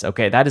resistance.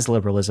 Okay, that is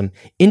liberalism.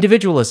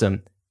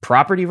 Individualism,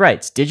 property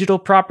rights, digital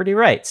property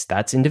rights.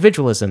 That's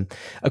individualism.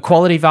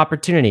 Equality of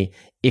opportunity.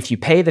 If you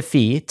pay the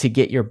fee to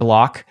get your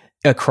block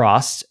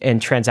across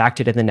and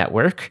transacted in the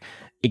network,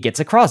 it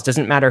gets across.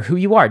 Doesn't matter who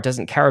you are. It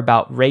doesn't care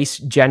about race,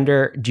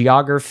 gender,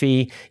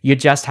 geography. You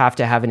just have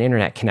to have an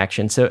internet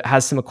connection. So it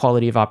has some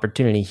equality of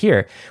opportunity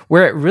here.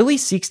 Where it really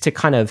seeks to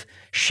kind of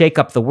shake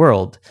up the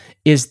world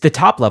is the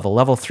top level,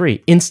 level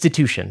 3,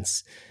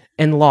 institutions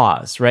and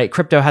laws, right?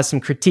 Crypto has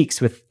some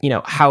critiques with,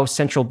 how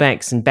central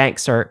banks and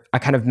banks are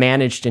kind of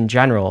managed in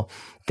general.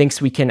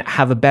 Thinks we can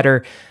have a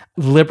better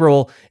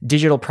liberal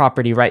digital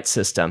property rights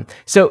system.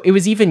 So it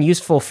was even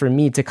useful for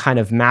me to kind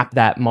of map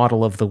that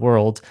model of the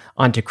world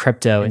onto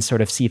crypto and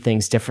sort of see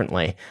things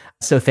differently.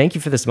 So thank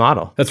you for this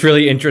model. That's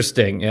really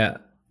interesting. Yeah.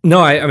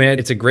 No, I mean,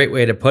 it's a great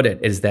way to put it,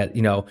 is that,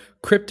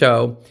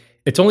 crypto,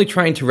 it's only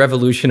trying to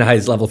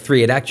revolutionize level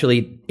 3. It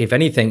actually, if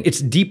anything,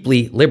 it's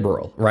deeply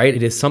liberal, right?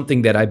 It is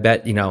something that I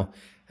bet,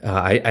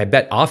 I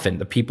bet often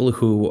the people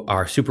who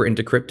are super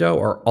into crypto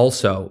are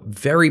also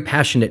very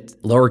passionate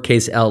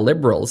lowercase l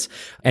liberals.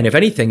 And if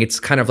anything, it's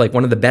kind of like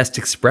one of the best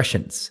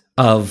expressions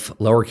of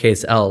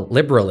lowercase l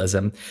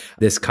liberalism,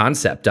 this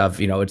concept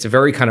of, it's a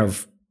very kind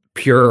of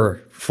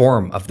pure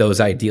form of those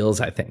ideals,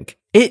 I think.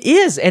 It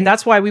is. And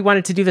that's why we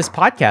wanted to do this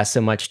podcast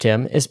so much,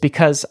 Tim, is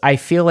because I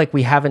feel like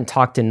we haven't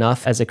talked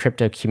enough as a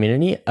crypto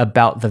community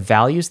about the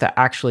values that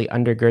actually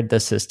undergird the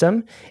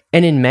system.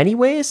 And in many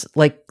ways,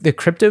 the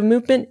crypto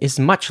movement is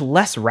much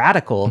less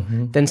radical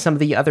than some of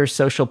the other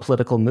social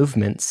political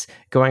movements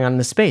going on in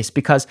the space.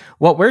 Because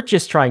what we're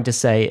just trying to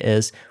say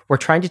is we're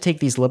trying to take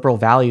these liberal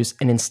values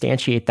and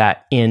instantiate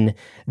that in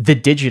the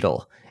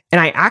digital.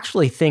 And I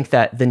actually think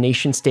that the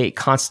nation state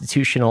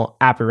constitutional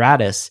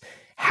apparatus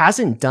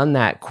hasn't done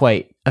that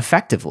quite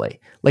effectively.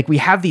 We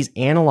have these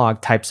analog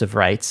types of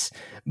rights,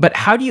 but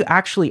how do you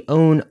actually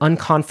own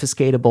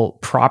unconfiscatable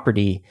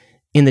property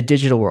in the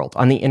digital world,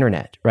 on the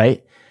internet,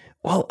 right?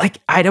 Well,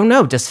 I don't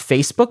know. Does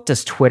Facebook,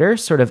 does Twitter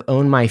sort of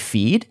own my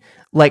feed?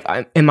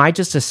 Am I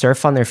just a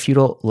serf on their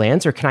feudal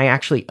lands, or can I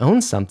actually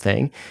own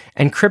something?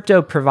 And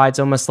crypto provides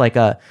almost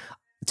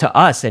to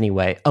us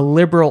anyway, a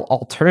liberal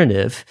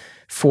alternative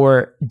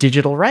for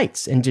digital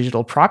rights and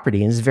digital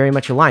property, and is very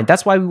much aligned.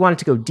 That's why we wanted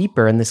to go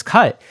deeper in this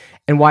cut,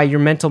 and why your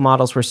mental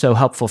models were so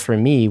helpful for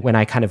me when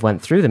I kind of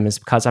went through them, is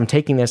because I'm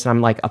taking this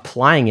and I'm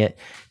applying it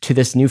to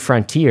this new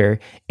frontier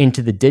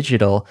into the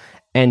digital.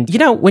 And,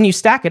 when you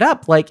stack it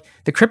up,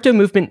 the crypto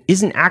movement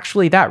isn't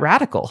actually that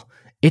radical.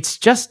 It's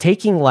just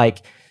taking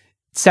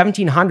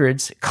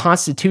 1700s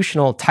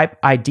constitutional type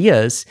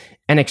ideas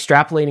and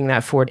extrapolating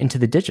that forward into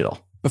the digital.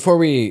 Before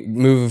we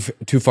move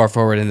too far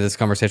forward into this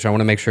conversation, I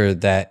want to make sure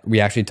that we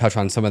actually touch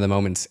on some of the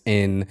moments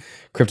in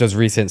crypto's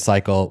recent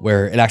cycle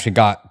where it actually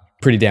got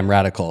pretty damn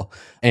radical.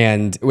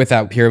 And with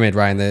that pyramid,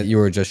 Ryan, that you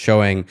were just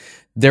showing,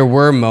 there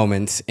were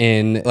moments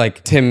in,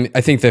 Tim,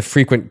 I think the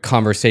frequent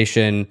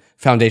conversation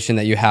foundation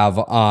that you have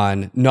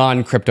on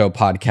non-crypto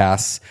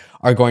podcasts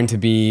are going to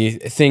be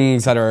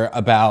things that are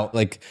about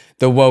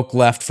the woke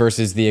left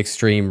versus the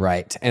extreme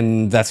right.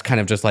 And that's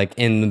kind of just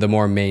in the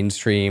more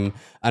mainstream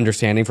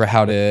understanding for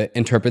how to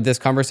interpret this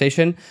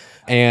conversation.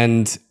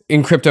 And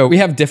in crypto, we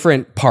have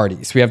different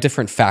parties, we have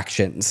different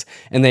factions,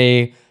 and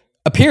they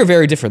appear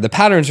very different. The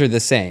patterns are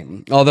the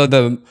same, although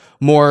the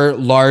more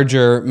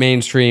larger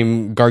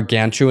mainstream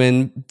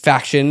gargantuan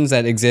factions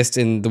that exist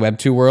in the Web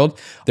 2 world,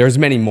 there's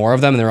many more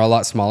of them and they're a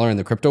lot smaller in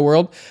the crypto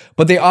world,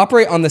 but they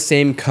operate on the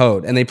same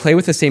code and they play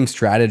with the same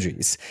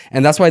strategies.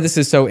 And that's why this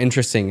is so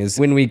interesting, is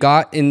when we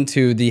got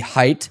into the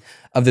height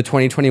of the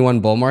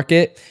 2021 bull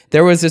market,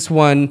 there was this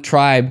one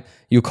tribe,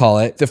 you call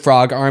it, the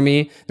Frog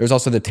Army. There's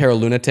also the Terra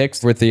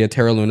Lunatics with the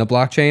Terra Luna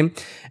blockchain.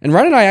 And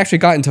Ryan and I actually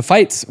got into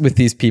fights with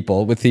these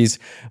people, with these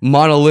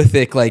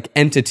monolithic like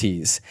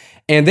entities.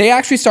 And they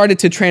actually started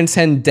to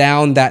transcend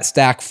down that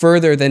stack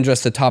further than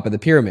just the top of the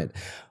pyramid.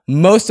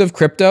 Most of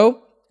crypto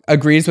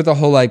agrees with the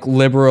whole like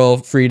liberal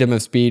freedom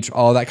of speech,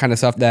 all that kind of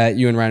stuff that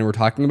you and Ryan were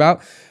talking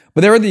about.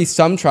 But there were these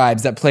some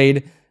tribes that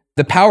played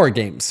the power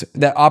games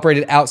that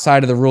operated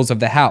outside of the rules of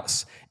the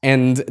house.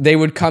 And they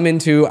would come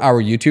into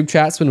our YouTube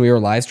chats when we were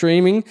live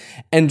streaming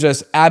and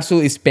just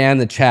absolutely spam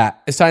the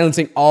chat,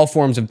 silencing all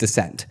forms of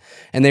dissent.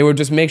 And they would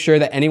just make sure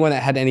that anyone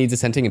that had any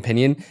dissenting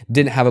opinion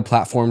didn't have a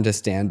platform to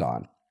stand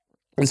on.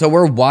 And so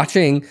we're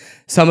watching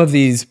some of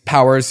these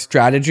power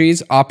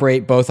strategies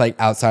operate both like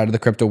outside of the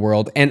crypto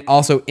world and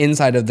also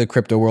inside of the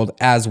crypto world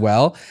as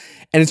well.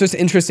 And it's just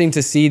interesting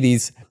to see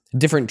these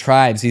different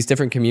tribes, these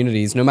different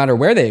communities, no matter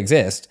where they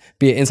exist,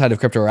 be it inside of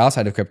crypto or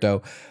outside of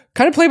crypto,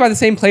 kind of play by the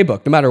same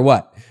playbook, no matter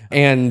what.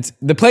 And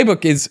the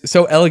playbook is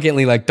so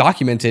elegantly like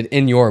documented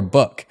in your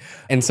book.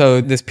 And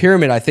so this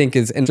pyramid, I think,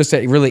 is, and just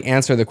to really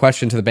answer the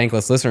question to the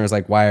Bankless listeners,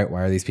 like why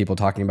are these people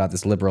talking about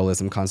this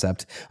liberalism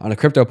concept on a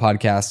crypto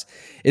podcast,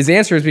 is the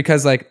answer is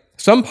because like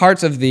some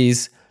parts of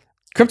these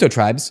crypto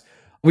tribes,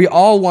 we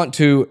all want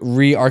to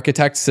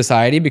re-architect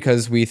society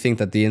because we think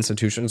that the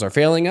institutions are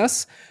failing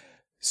us.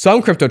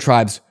 Some crypto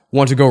tribes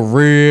want to go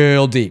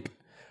real deep.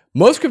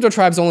 Most crypto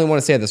tribes only want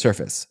to stay at the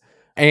surface.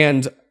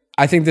 And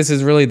I think this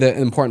is really the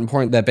important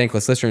point that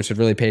Bankless listeners should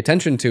really pay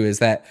attention to, is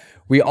that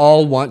we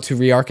all want to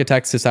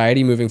re-architect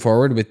society moving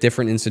forward with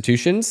different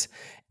institutions.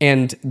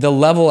 And the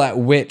level at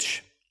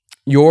which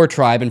your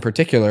tribe in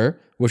particular,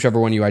 whichever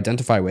one you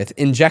identify with,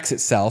 injects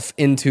itself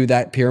into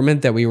that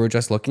pyramid that we were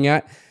just looking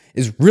at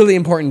is really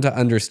important to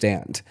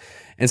understand.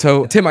 And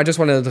so, Tim, I just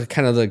wanted to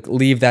kind of like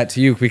leave that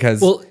to you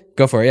because...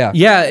 Go for it, yeah.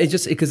 Yeah, it's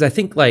just because I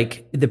think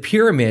like the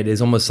pyramid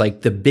is almost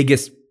like the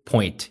biggest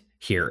point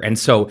here. And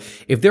so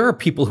if there are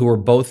people who are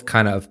both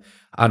kind of,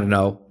 I don't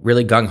know,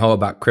 really gung-ho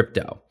about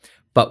crypto,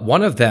 but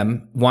one of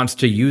them wants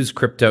to use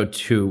crypto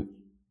to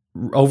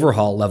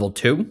overhaul level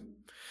 2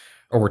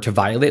 or to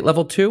violate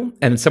level 2,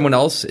 and someone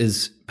else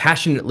is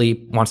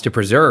passionately wants to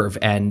preserve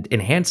and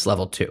enhance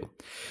level 2.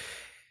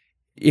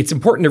 It's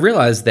important to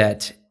realize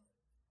that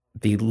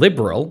the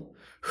liberal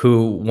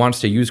who wants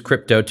to use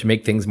crypto to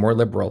make things more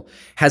liberal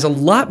has a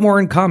lot more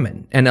in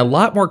common and a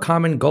lot more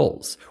common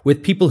goals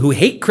with people who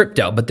hate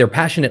crypto, but they're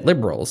passionate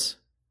liberals,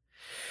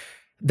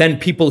 than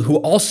people who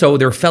also,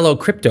 they're fellow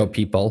crypto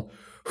people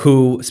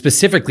who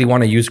specifically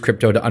want to use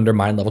crypto to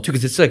undermine level 2.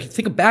 Because it's like,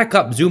 think back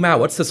up, zoom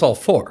out, what's this all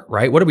for,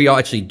 right? What are we all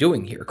actually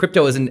doing here?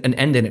 Crypto isn't an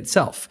end in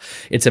itself.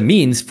 It's a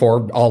means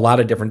for a lot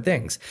of different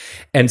things.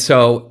 And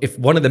so if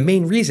one of the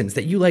main reasons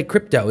that you like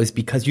crypto is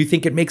because you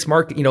think it makes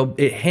market,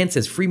 it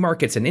enhances free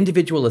markets and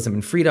individualism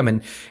and freedom,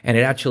 and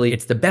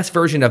it's the best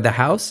version of the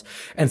house,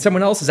 and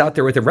someone else is out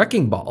there with a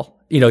wrecking ball,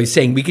 he's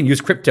saying we can use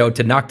crypto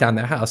to knock down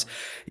the house.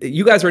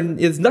 You guys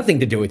is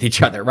nothing to do with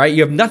each other, right?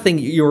 You have nothing,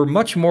 you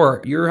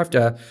have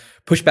to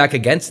push back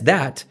against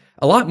that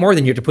a lot more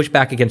than you have to push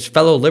back against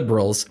fellow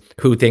liberals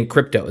who think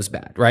crypto is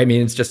bad, right? I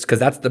mean, it's just because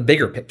that's the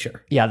bigger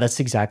picture. Yeah,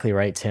 that's exactly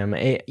right, Tim.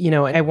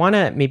 I want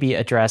to maybe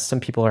address, some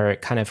people are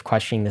kind of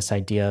questioning this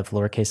idea of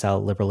lowercase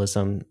L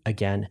liberalism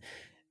again.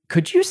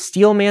 Could you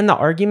steelman the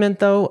argument,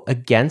 though,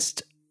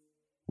 against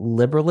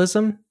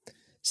liberalism?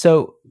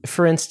 So,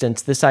 for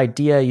instance, this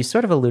idea, you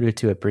sort of alluded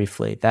to it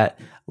briefly, that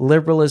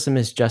liberalism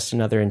is just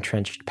another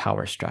entrenched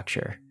power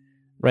structure,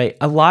 right?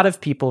 A lot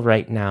of people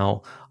right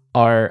now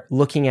are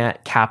looking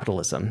at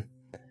capitalism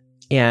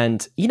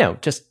and,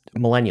 just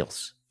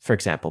millennials, for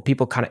example,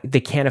 people they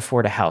can't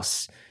afford a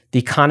house. The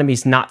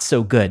economy's not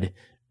so good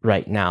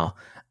right now.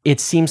 It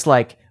seems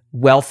like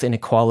wealth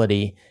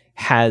inequality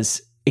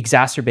has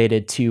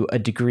exacerbated to a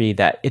degree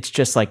that it's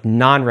just like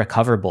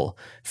non-recoverable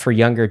for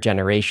younger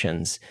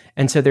generations.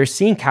 And so they're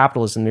seeing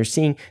capitalism, they're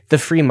seeing the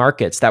free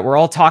markets that we're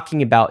all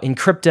talking about in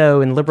crypto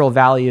and liberal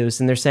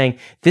values, and they're saying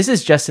this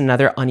is just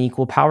another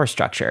unequal power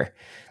structure.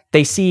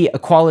 They see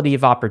equality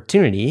of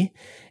opportunity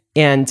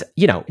and,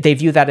 they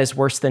view that as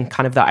worse than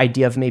kind of the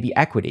idea of maybe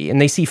equity.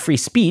 And they see free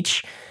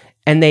speech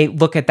and they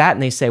look at that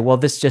and they say, well,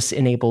 this just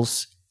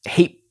enables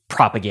hate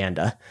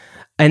propaganda.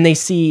 And they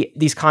see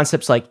these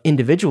concepts like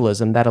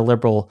individualism that a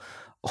liberal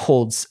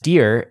holds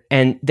dear,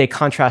 and they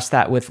contrast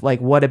that with like,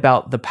 what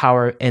about the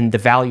power and the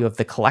value of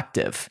the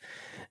collective?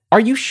 Are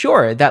you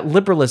sure that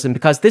liberalism,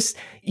 because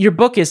your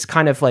book is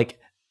kind of like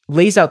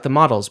lays out the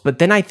models, but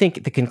then I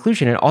think the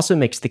conclusion, it also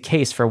makes the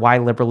case for why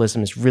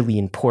liberalism is really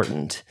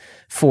important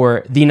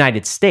for the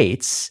United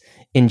States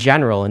in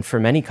general and for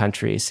many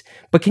countries.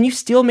 But can you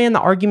steelman the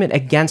argument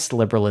against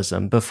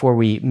liberalism before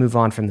we move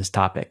on from this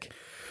topic?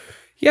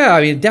 Yeah,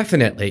 I mean,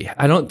 definitely.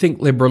 I don't think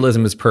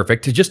liberalism is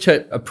perfect. Just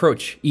to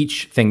approach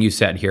each thing you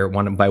said here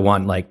one by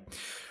one, like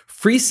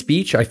free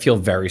speech, I feel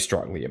very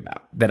strongly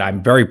about, that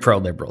I'm very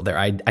pro-liberal there.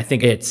 I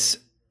think it's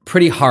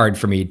pretty hard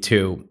for me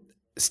to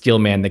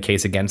steelman the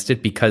case against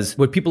it, because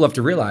what people have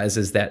to realize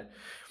is that,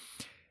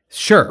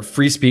 sure,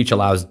 free speech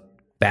allows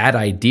bad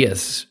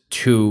ideas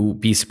to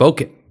be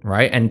spoken,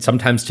 right? And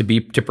sometimes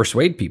to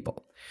persuade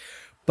people.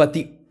 But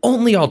the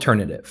only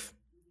alternative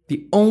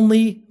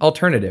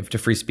to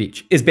free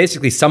speech is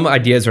basically some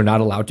ideas are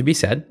not allowed to be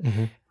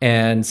said,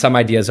 and some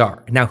ideas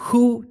are. Now,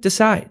 who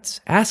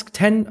decides? Ask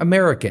 10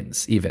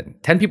 Americans, even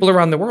 10 people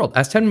around the world.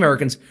 Ask 10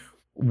 Americans,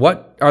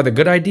 what are the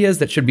good ideas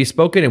that should be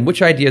spoken and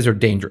which ideas are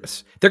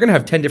dangerous? They're going to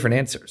have 10 different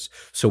answers.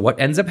 So what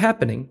ends up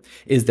happening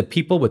is the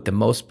people with the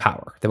most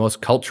power, the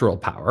most cultural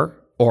power,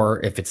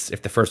 or if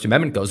the First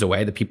Amendment goes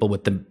away, the people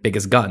with the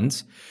biggest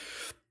guns,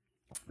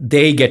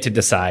 they get to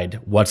decide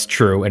what's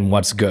true and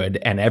what's good,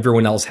 and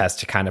everyone else has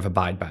to kind of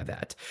abide by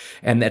that.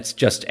 And that's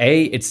just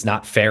A, it's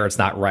not fair, it's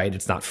not right,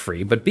 it's not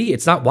free, but B,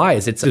 it's not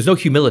wise. There's no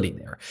humility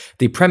there.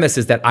 The premise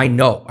is that I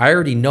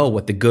already know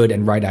what the good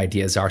and right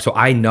ideas are, so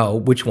I know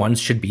which ones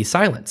should be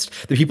silenced.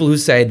 The people who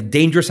say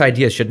dangerous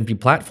ideas shouldn't be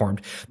platformed,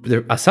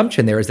 the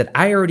assumption there is that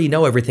I already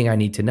know everything I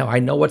need to know. I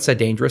know what's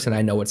dangerous and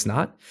I know what's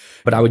not.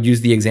 But I would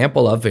use the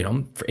example of, for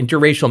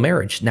interracial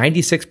marriage,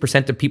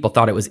 96% of people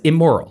thought it was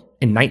immoral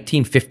in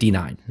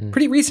 1959.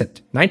 Pretty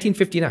recent,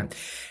 1959.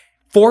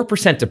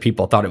 4% of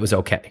people thought it was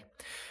okay.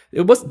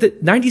 It was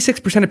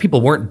 96% of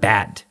people weren't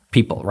bad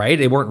people, right?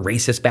 They weren't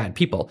racist bad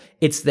people.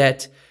 It's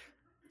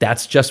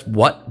that's just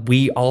what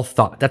we all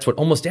thought. That's what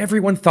almost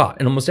everyone thought.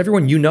 And almost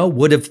everyone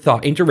would have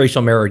thought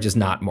interracial marriage is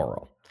not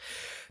moral.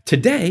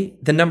 Today,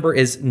 the number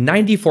is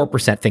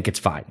 94% think it's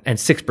fine and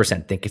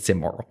 6% think it's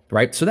immoral,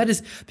 right? So that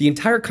is, the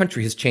entire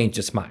country has changed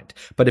its mind.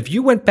 But if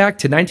you went back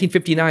to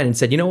 1959 and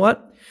said, you know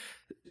what?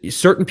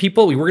 Certain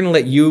people, we're going to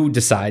let you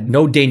decide,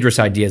 no dangerous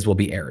ideas will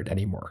be aired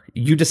anymore.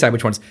 You decide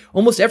which ones.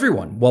 Almost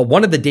everyone, well,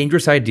 one of the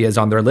dangerous ideas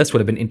on their list would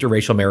have been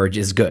interracial marriage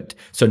is good.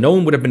 So no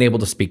one would have been able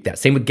to speak that.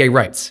 Same with gay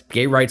rights.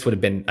 Gay rights would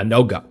have been a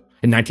no-go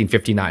in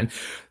 1959.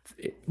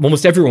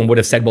 Almost everyone would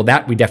have said, well,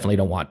 that we definitely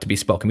don't want to be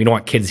spoken. We don't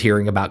want kids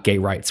hearing about gay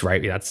rights,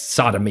 right? That's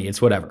sodomy,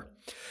 it's whatever.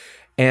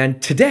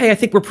 And today, I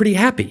think we're pretty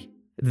happy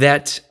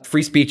that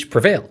free speech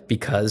prevailed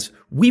because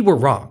we were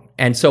wrong.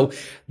 And so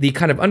the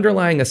kind of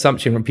underlying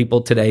assumption when people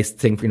today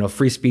think,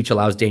 free speech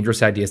allows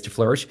dangerous ideas to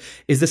flourish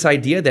is this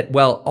idea that,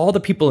 well, all the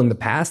people in the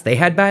past, they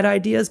had bad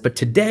ideas, but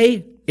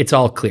today it's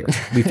all clear.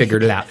 We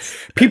figured it out.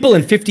 People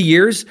in 50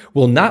 years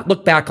will not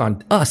look back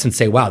on us and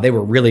say, wow, they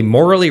were really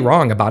morally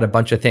wrong about a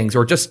bunch of things,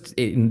 or just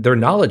their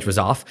knowledge was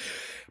off.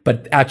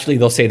 But actually,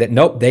 they'll say that,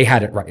 nope, they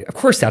had it right. Of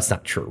course, that's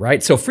not true,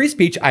 right? So free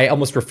speech, I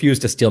almost refuse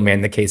to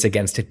steelman the case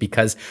against it,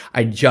 because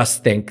I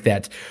just think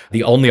that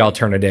the only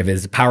alternative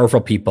is powerful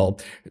people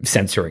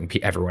censoring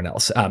everyone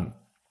else. And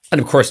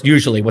of course,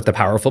 usually what the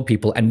powerful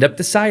people end up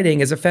deciding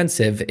is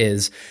offensive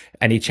is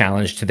any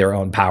challenge to their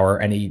own power,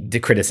 any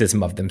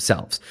criticism of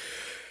themselves.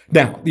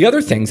 Now, the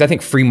other things, I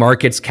think free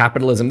markets,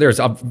 capitalism, there's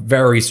a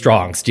very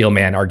strong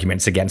steelman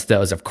arguments against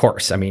those, of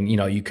course. I mean,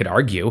 you could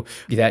argue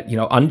that,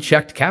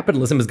 unchecked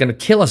capitalism is going to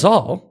kill us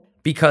all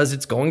because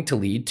it's going to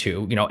lead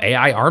to,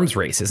 AI arms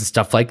races and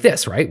stuff like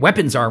this, right?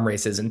 Weapons arm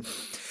races.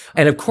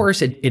 And of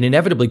course, it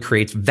inevitably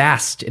creates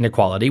vast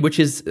inequality, which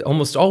is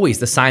almost always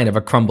the sign of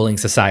a crumbling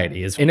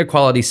society. As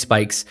inequality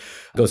spikes,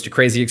 goes to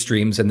crazy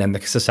extremes, and then the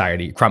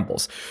society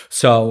crumbles.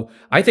 So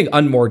I think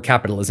unmoored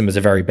capitalism is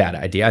a very bad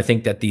idea. I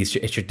think that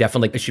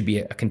it should be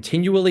a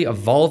continually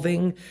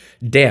evolving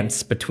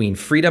dance between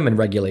freedom and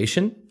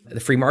regulation.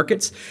 The free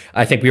markets.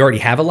 I think we already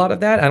have a lot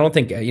of that. I don't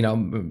think,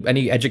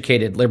 any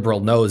educated liberal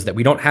knows that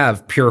we don't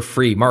have pure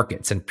free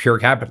markets and pure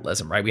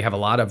capitalism, right? We have a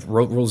lot of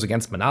rules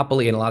against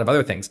monopoly and a lot of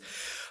other things.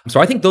 So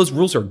I think those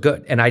rules are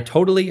good. And I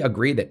totally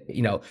agree that,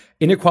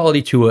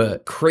 inequality to a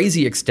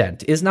crazy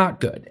extent is not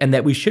good, and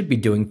that we should be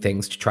doing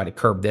things to try to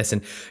curb this.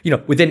 And,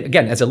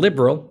 again, as a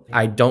liberal,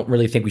 I don't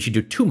really think we should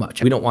do too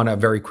much. We don't want to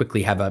very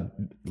quickly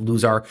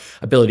lose our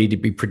ability to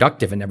be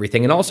productive and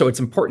everything. And also, it's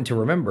important to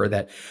remember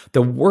that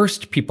the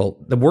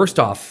worst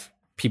off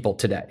people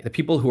today, the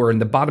people who are in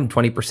the bottom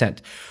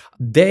 20%,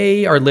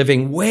 they are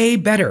living way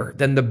better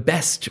than the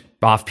best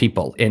off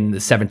people in the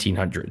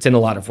 1700s, in a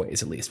lot of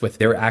ways, at least, with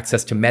their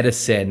access to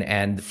medicine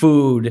and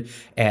food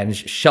and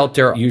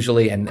shelter,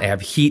 usually, and they have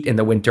heat in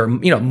the winter.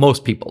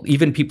 Most people,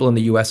 even people in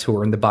the US who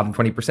are in the bottom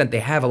 20%, they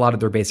have a lot of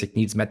their basic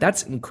needs met.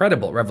 That's an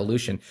incredible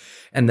revolution.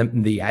 And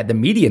the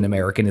median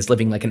American is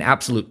living like an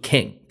absolute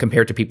king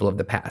compared to people of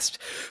the past.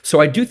 So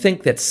I do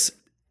think that's,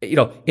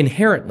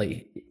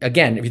 inherently,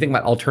 again, if you think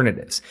about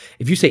alternatives,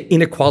 if you say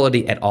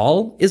inequality at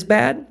all is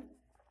bad,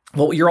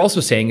 well, what you're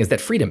also saying is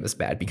that freedom is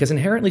bad, because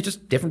inherently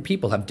just different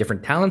people have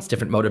different talents,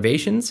 different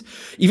motivations.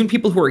 Even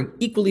people who are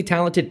equally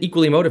talented,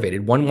 equally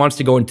motivated. One wants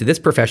to go into this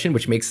profession,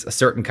 which makes a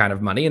certain kind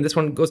of money, and this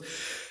one goes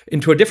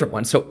into a different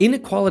one. So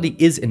inequality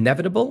is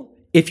inevitable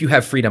if you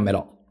have freedom at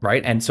all,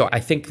 right? And so I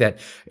think that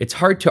it's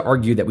hard to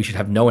argue that we should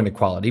have no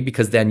inequality,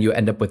 because then you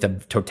end up with a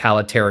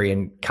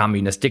totalitarian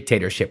communist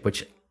dictatorship,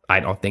 which I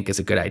don't think is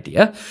a good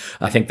idea.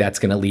 I think that's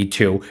going to lead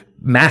to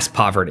mass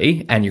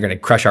poverty, and you're going to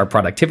crush our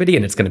productivity,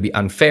 and it's going to be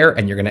unfair,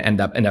 and you're going to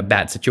end up in a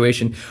bad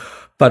situation.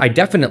 But I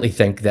definitely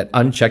think that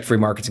unchecked free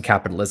markets and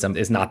capitalism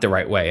is not the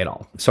right way at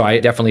all. So I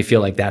definitely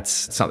feel like that's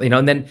something,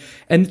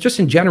 and just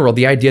in general,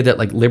 the idea that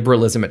like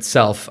liberalism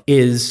itself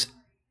is,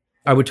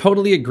 I would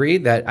totally agree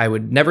that I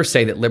would never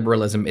say that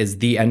liberalism is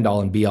the end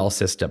all and be all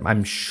system.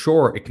 I'm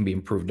sure it can be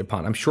improved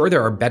upon. I'm sure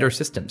there are better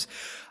systems.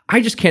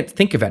 I just can't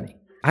think of any.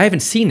 I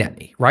haven't seen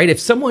any, right? If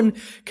someone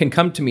can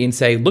come to me and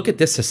say, look at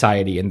this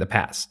society in the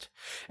past,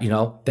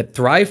 that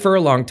thrived for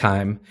a long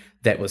time,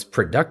 that was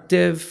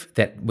productive,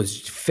 that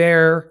was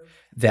fair,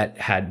 that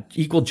had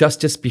equal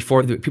justice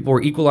before people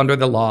were equal under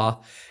the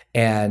law,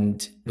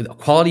 and the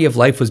quality of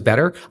life was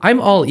better, I'm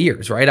all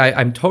ears, right?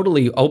 I'm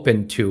totally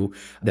open to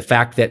the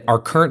fact that our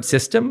current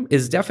system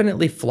is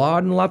definitely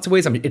flawed in lots of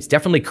ways. I mean, it's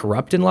definitely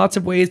corrupt in lots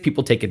of ways.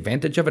 People take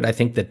advantage of it. I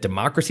think that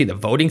democracy, the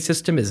voting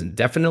system, is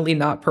definitely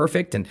not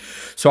perfect. And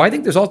so I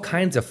think there's all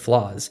kinds of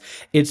flaws.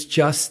 It's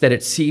just that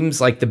it seems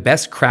like the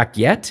best crack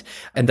yet,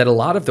 and that a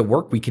lot of the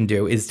work we can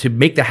do is to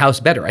make the house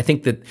better. I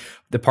think that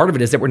the part of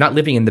it is that we're not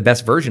living in the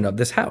best version of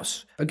this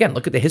house. Again,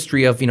 look at the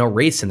history of,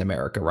 race in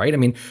America, right? I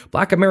mean,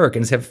 Black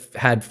Americans have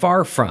had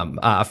far from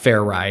a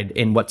fair ride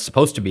in what's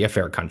supposed to be a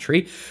fair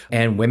country,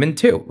 and women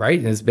too,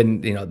 right? There's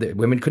been, the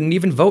women couldn't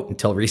even vote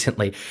until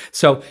recently.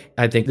 So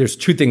I think there's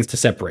two things to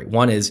separate.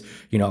 One is,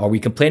 are we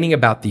complaining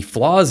about the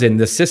flaws in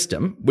the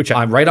system, which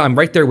I'm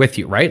right there with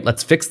you, right?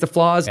 Let's fix the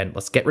flaws and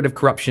let's get rid of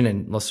corruption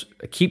and let's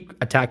keep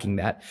attacking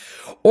that,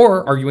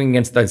 or arguing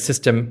against the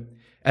system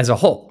as a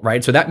whole,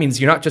 right? So that means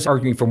you're not just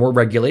arguing for more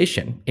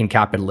regulation in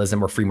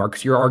capitalism or free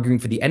markets, you're arguing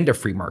for the end of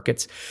free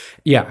markets.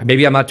 Yeah,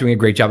 maybe I'm not doing a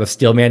great job of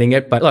steelmanning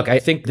it, but look, I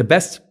think the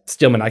best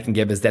steelman I can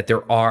give is that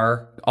there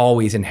are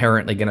always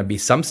inherently going to be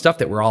some stuff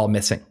that we're all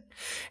missing.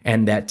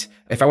 And that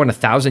if I went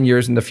 1,000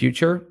 years in the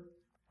future,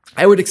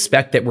 I would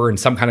expect that we're in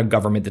some kind of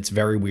government that's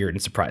very weird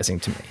and surprising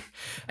to me,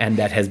 and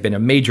that has been a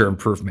major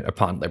improvement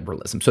upon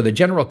liberalism. So the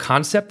general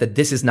concept that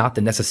this is not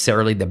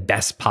necessarily the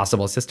best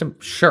possible system,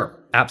 sure,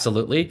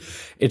 absolutely.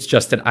 It's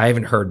just that I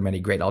haven't heard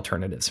many great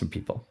alternatives from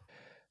people.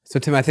 So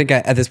Tim, I think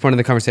at this point in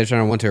the conversation,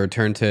 I want to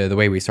return to the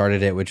way we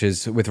started it, which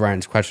is with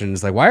Ryan's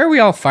questions, like, why are we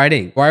all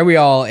fighting? Why are we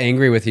all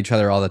angry with each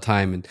other all the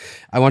time? And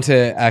I want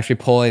to actually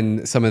pull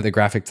in some of the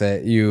graphics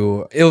that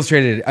you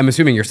illustrated, I'm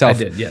assuming yourself. I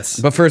did, yes.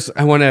 But first,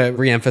 I want to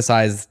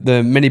reemphasize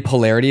the many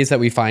polarities that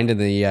we find in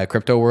the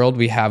crypto world.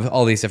 We have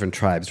all these different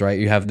tribes, right?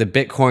 You have the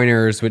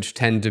Bitcoiners, which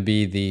tend to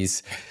be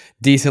these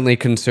decently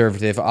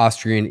conservative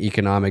Austrian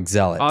economic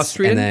zealots.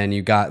 Austrian? And then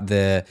you got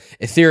the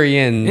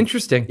Ethereum.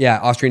 Interesting. Yeah,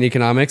 Austrian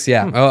economics.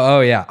 Yeah.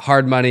 Oh, yeah.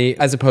 Hard money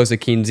as opposed to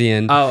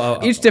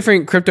Keynesian. Each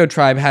different crypto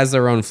tribe has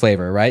their own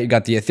flavor, right? You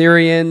got the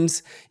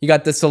Ethereans, you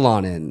got the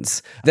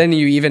Solanans. Then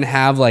you even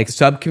have like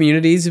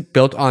sub-communities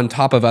built on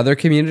top of other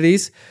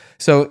communities.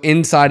 So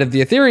inside of the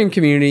Ethereum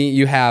community,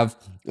 you have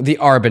the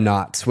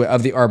Arbonauts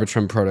of the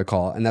Arbitrum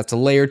protocol, and that's a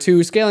layer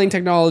 2 scaling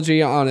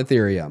technology on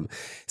Ethereum.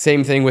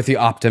 Same thing with the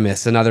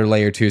Optimus, another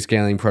layer 2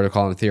 scaling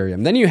protocol on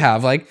Ethereum. Then you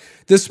have like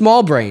the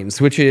Small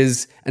Brains, which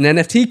is an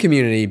NFT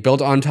community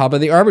built on top of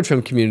the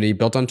Arbitrum community,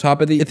 built on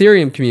top of the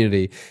Ethereum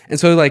community. And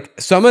so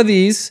like some of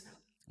these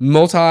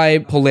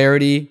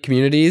multi-polarity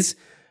communities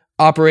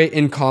operate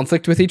in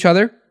conflict with each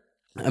other.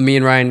 Me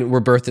and Ryan were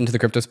birthed into the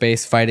crypto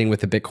space fighting with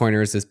the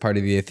Bitcoiners as part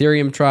of the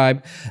Ethereum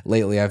tribe.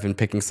 Lately, I've been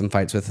picking some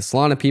fights with the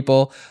Solana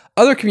people.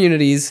 Other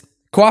communities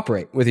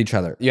cooperate with each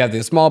other. You have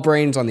the Small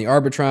Brains on the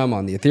Arbitrum,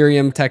 on the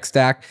Ethereum tech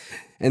stack,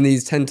 and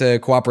these tend to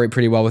cooperate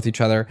pretty well with each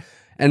other.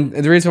 And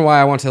the reason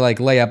why I want to like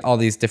lay up all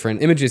these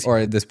different images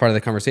or this part of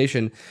the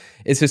conversation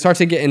is to start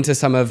to get into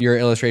some of your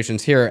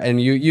illustrations here.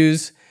 And you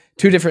use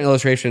two different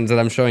illustrations that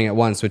I'm showing at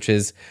once, which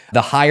is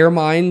the higher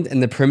mind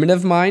and the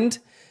primitive mind.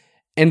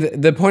 And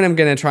the point I'm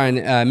going to try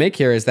and make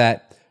here is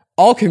that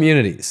all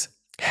communities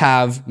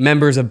have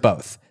members of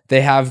both.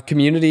 They have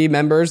community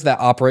members that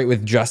operate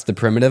with just the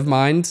primitive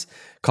minds,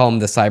 call them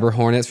the cyber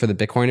hornets for the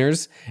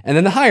Bitcoiners. And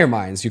then the higher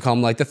minds, you call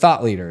them like the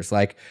thought leaders,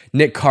 like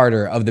Nick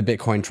Carter of the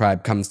Bitcoin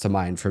tribe comes to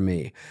mind for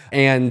me.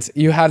 And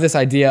you have this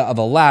idea of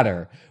a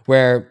ladder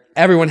where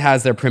everyone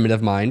has their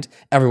primitive mind,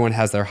 everyone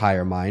has their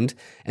higher mind.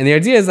 And the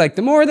idea is like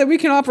the more that we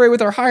can operate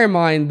with our higher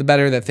mind, the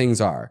better that things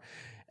are.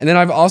 And then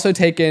I've also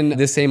taken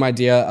this same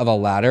idea of a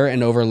ladder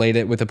and overlaid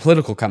it with a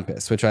political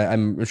compass, which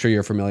I'm sure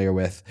you're familiar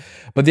with.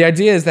 But the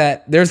idea is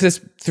that there's this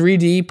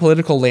 3D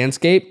political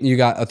landscape. You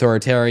got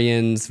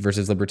authoritarians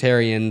versus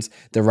libertarians,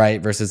 the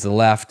right versus the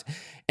left.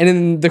 And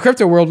in the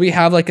crypto world, we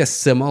have like a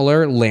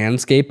similar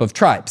landscape of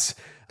tribes.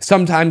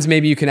 Sometimes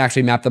maybe you can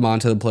actually map them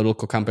onto the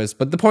political compass.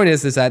 But the point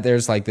is that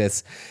there's like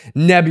this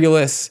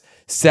nebulous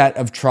set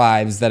of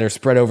tribes that are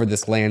spread over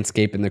this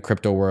landscape in the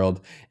crypto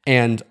world.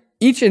 And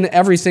each and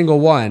every single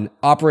one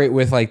operate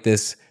with like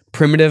this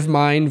primitive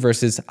mind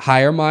versus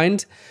higher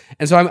mind.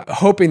 And so I'm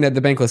hoping that the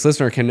Bankless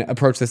listener can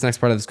approach this next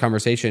part of this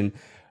conversation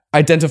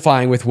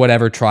identifying with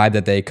whatever tribe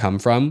that they come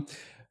from.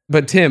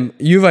 But Tim,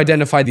 you've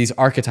identified these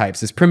archetypes,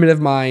 this primitive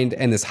mind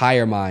and this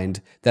higher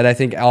mind that I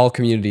think all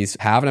communities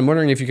have. And I'm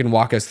wondering if you can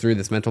walk us through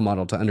this mental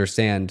model to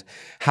understand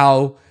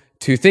how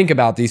to think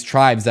about these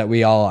tribes that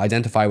we all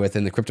identify with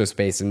in the crypto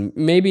space and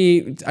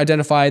maybe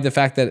identify the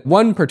fact that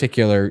one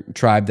particular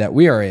tribe that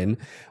we are in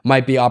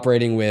might be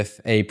operating with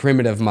a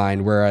primitive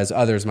mind, whereas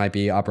others might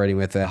be operating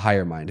with a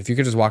higher mind. If you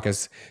could just walk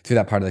us through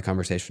that part of the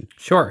conversation.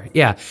 Sure.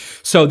 Yeah.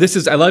 So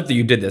I love that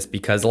you did this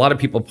because a lot of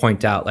people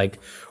point out like,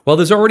 well,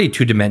 there's already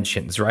two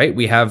dimensions, right?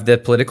 We have the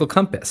political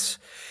compass.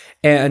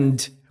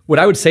 And what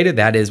I would say to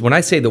that is when I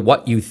say the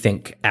what you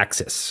think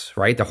axis,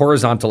 right? The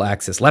horizontal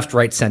axis, left,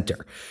 right,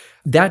 center,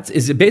 that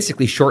is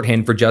basically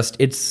shorthand for just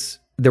it's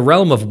the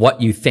realm of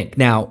what you think.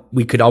 Now,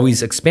 we could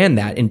always expand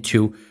that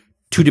into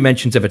two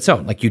dimensions of its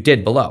own, like you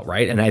did below,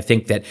 right? And I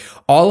think that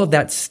all of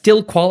that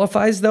still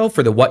qualifies, though,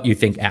 for the what you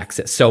think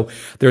axis. So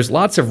there's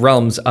lots of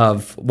realms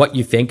of what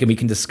you think, and we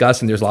can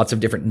discuss, and there's lots of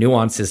different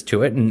nuances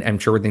to it. And I'm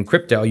sure within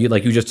crypto,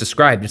 like you just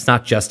described, it's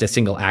not just a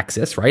single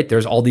axis, right?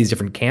 There's all these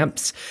different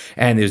camps,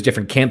 and there's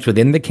different camps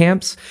within the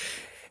camps.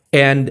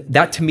 And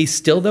that to me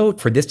still, though,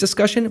 for this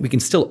discussion, we can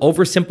still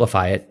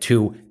oversimplify it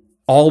to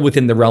all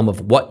within the realm of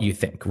what you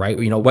think, right?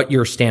 What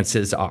your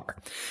stances are.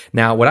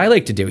 Now, what I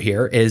like to do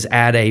here is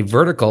add a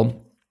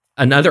vertical,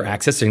 another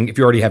axis. And if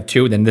you already have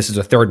two, then this is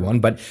a third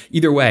one. But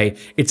either way,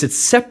 it's a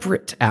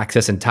separate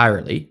axis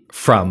entirely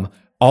from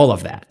all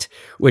of that,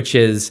 which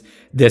is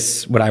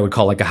this, what I would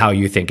call like a how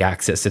you think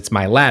axis. It's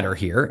my ladder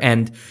here.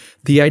 And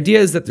the idea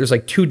is that there's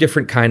like two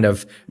different kind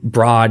of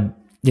broad,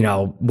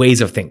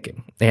 ways of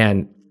thinking.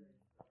 And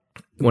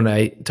when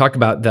I talk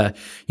about the,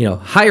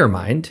 higher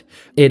mind,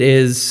 it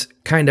is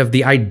kind of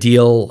the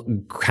ideal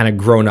kind of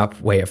grown up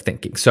way of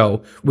thinking.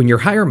 So when your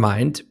higher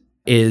mind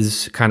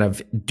is kind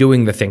of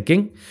doing the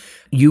thinking,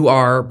 you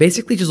are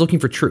basically just looking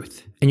for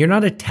truth and you're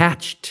not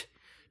attached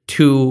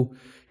to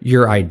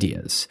your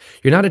ideas.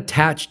 You're not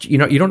attached, you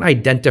don't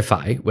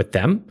identify with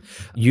them.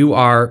 You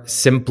are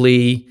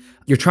simply,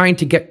 you're trying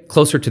to get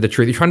closer to the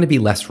truth. You're trying to be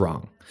less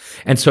wrong.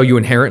 And so you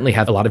inherently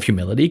have a lot of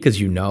humility because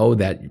you know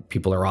that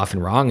people are often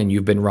wrong and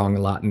you've been wrong a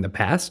lot in the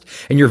past.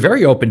 And you're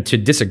very open to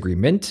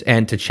disagreement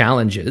and to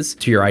challenges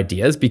to your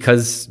ideas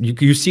because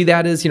you see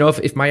that as,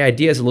 if my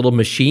idea is a little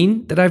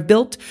machine that I've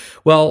built,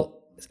 well,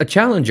 a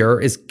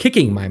challenger is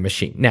kicking my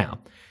machine. Now,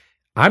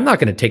 I'm not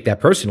going to take that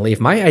personally. If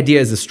my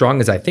idea is as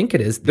strong as I think it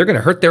is, they're going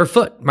to hurt their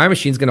foot. My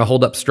machine's going to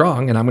hold up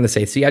strong. And I'm going to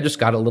say, see, I just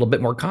got a little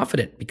bit more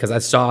confident because I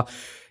saw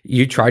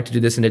you tried to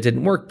do this and it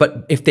didn't work.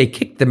 But if they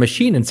kick the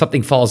machine and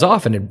something falls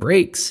off and it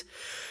breaks,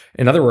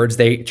 in other words,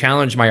 they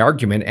challenge my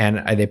argument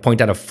and they point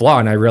out a flaw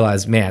and I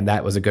realize, man,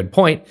 that was a good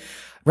point.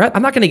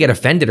 I'm not going to get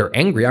offended or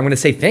angry. I'm going to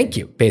say thank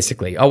you,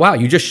 basically. Oh, wow,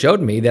 you just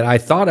showed me that I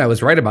thought I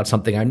was right about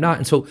something I'm not.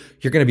 And so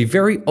you're going to be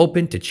very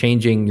open to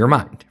changing your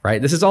mind,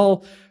 right? This is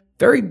all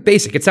very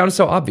basic. It sounds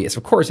so obvious.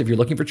 Of course, if you're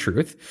looking for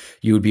truth,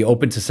 you would be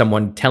open to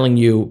someone telling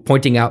you,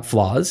 pointing out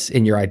flaws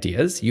in your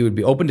ideas. You would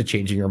be open to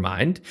changing your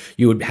mind.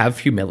 You would have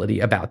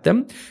humility about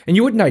them. And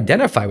you wouldn't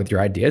identify with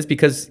your ideas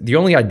because the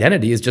only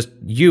identity is just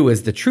you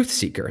as the truth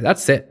seeker.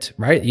 That's it,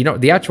 right?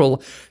 The actual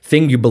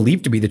thing you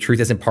believe to be the truth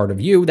isn't part of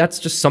you. That's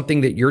just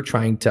something that you're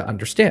trying to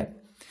understand.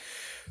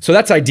 So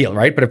that's ideal,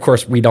 right? But of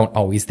course, we don't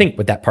always think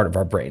with that part of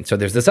our brain. So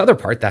there's this other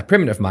part, that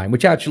primitive mind,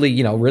 which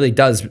actually, really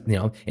does,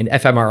 in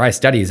fMRI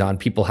studies on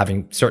people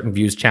having certain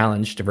views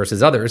challenged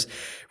versus others,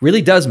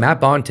 really does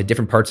map on to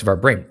different parts of our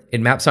brain.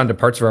 It maps onto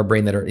parts of our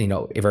brain that are,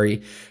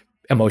 very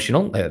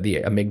emotional,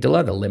 the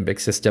amygdala, the limbic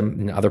system,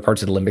 and other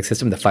parts of the limbic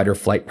system, the fight or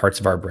flight parts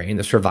of our brain,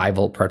 the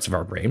survival parts of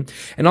our brain,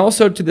 and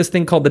also to this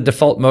thing called the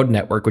default mode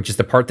network, which is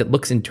the part that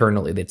looks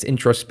internally, that's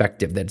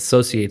introspective, that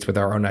associates with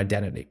our own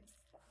identity.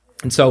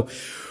 And so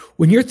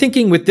when you're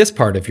thinking with this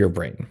part of your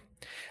brain,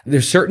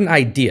 there's certain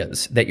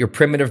ideas that your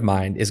primitive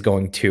mind is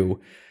going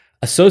to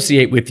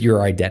associate with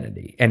your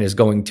identity and is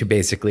going to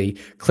basically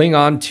cling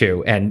on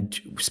to and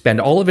spend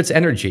all of its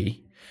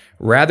energy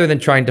rather than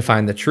trying to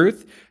find the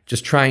truth,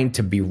 just trying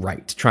to be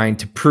right, trying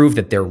to prove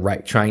that they're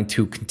right, trying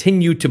to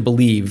continue to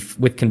believe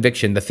with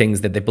conviction the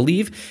things that they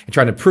believe and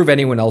trying to prove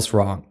anyone else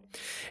wrong.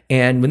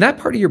 And when that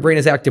part of your brain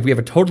is active, we have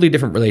a totally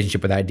different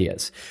relationship with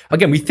ideas.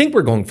 Again, we think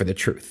we're going for the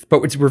truth,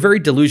 but we're very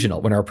delusional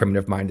when our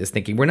primitive mind is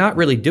thinking. We're not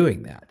really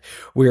doing that.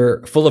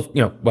 We're full of,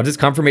 what is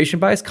confirmation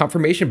bias?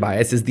 Confirmation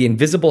bias is the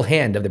invisible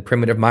hand of the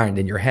primitive mind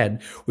in your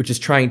head, which is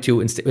trying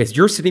to, as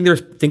you're sitting there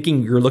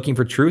thinking you're looking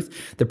for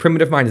truth, the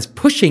primitive mind is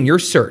pushing your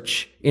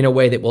search in a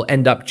way that will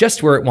end up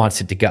just where it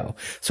wants it to go.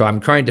 So I'm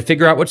trying to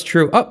figure out what's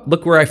true. Oh,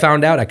 look where I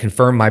found out. I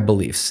confirm my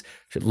beliefs.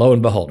 Lo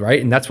and behold,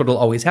 right? And that's what will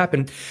always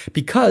happen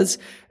because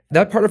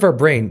that part of our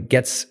brain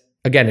gets,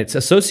 again, it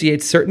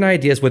associates certain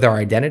ideas with our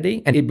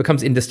identity and it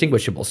becomes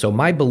indistinguishable. So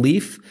my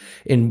belief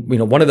in,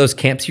 one of those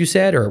camps you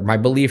said, or my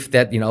belief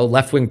that,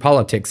 left-wing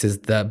politics is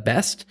the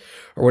best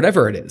or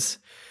whatever it is,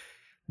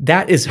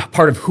 that is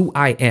part of who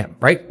I am,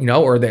 right?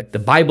 Or that the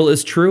Bible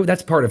is true.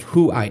 That's part of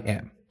who I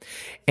am.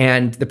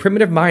 And the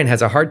primitive mind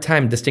has a hard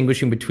time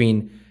distinguishing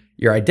between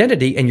your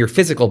identity and your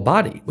physical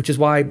body, which is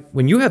why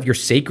when you have your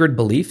sacred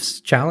beliefs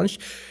challenged,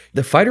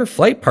 the fight or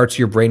flight parts of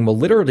your brain will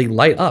literally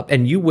light up,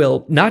 and you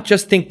will not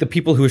just think the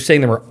people who are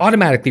saying them are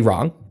automatically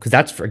wrong, because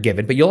that's a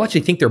given, but you'll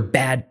actually think they're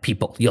bad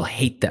people. You'll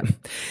hate them.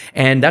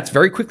 And that's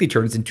very quickly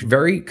turns into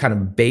very kind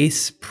of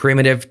base,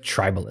 primitive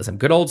tribalism,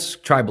 good old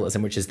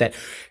tribalism, which is that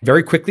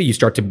very quickly you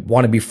start to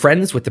want to be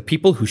friends with the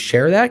people who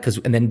share that,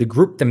 and then the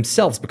group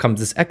themselves becomes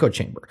this echo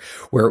chamber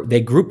where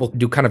group will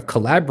do kind of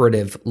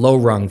collaborative, low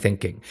rung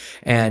thinking.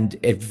 And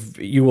if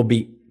you will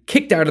be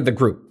kicked out of the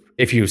group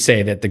if you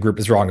say that the group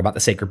is wrong about the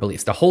sacred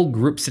beliefs. The whole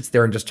group sits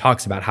there and just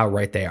talks about how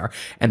right they are,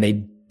 and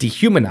they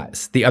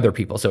dehumanize the other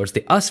people. So it's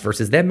the us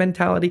versus them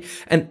mentality,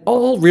 and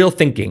all real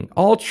thinking,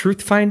 all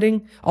truth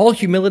finding, all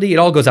humility, it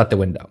all goes out the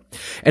window.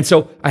 And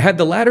so I had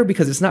the latter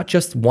because it's not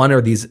just one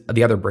or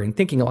the other brain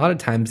thinking. A lot of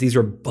times these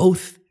are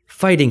both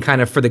fighting kind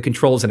of for the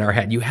controls in our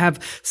head. You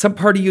have some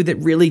part of you that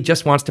really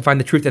just wants to find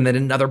the truth, and then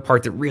another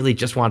part that really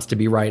just wants to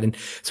be right. And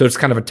so it's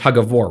kind of a tug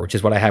of war, which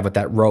is what I have with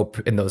that rope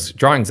in those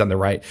drawings on the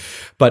right.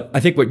 But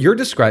I think what you're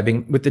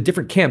describing with the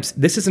different camps,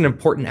 this is an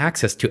important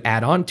axis to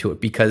add on to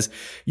it, because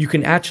you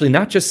can actually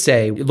not just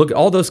say, look at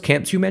all those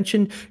camps you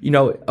mentioned,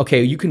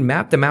 okay, you can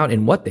map them out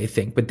in what they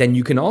think, but then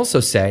you can also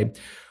say,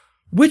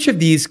 which of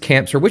these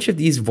camps or which of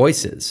these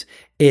voices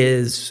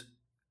is,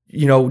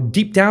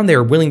 deep down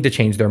they're willing to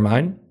change their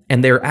mind,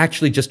 and they're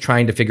actually just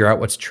trying to figure out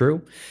what's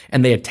true,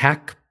 and they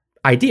attack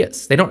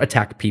ideas. They don't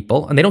attack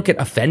people, and they don't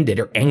get offended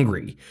or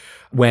angry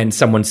when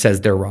someone says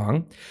they're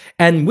wrong,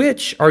 and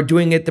which are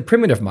doing it the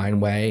primitive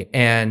mind way,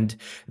 and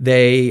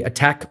they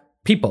attack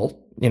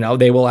people.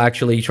 They will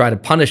actually try to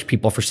punish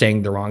people for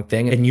saying the wrong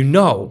thing. And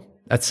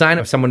a sign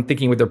of someone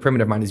thinking with their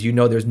primitive mind is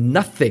there's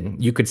nothing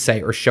you could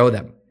say or show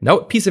them,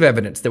 no piece of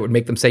evidence that would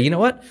make them say, you know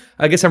what,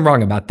 I guess I'm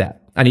wrong about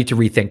that. I need to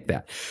rethink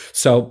that.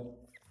 So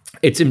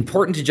it's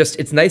important to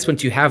it's nice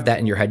once you have that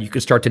in your head, you can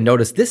start to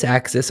notice this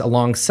axis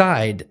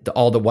alongside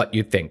all the what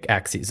you think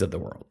axes of the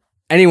world.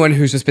 Anyone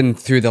who's just been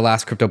through the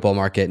last crypto bull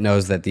market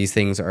knows that these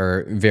things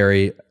are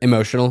very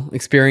emotional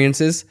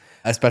experiences,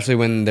 especially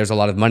when there's a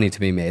lot of money to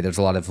be made. There's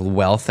a lot of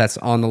wealth that's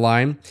on the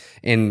line.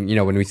 And,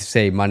 when we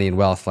say money and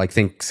wealth,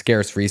 think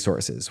scarce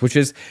resources, which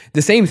is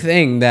the same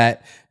thing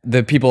that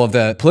the people of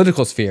the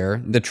political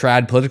sphere, the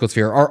trad political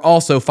sphere, are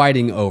also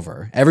fighting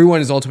over.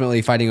 Everyone is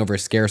ultimately fighting over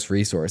scarce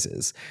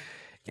resources.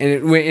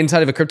 And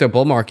inside of a crypto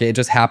bull market, it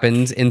just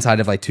happens inside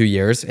of 2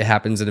 years. It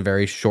happens in a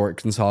very short,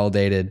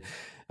 consolidated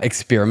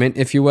experiment,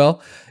 if you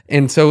will.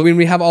 And so when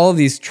we have all of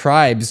these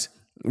tribes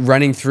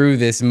running through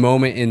this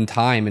moment in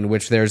time in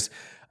which there's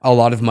a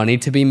lot of money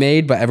to be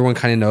made, but everyone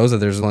kind of knows that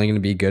there's only going to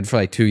be good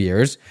for 2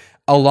 years,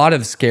 a lot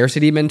of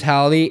scarcity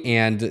mentality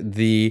and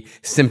the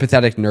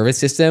sympathetic nervous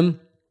system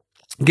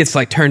gets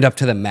turned up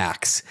to the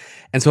max.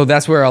 And so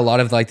that's where a lot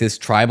of this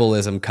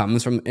tribalism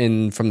comes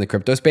from the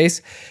crypto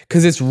space,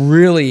 because it's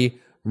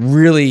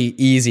really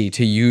easy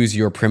to use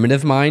your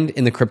primitive mind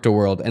in the crypto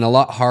world and a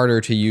lot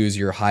harder to use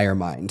your higher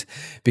mind,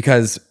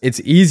 because it's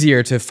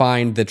easier to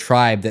find the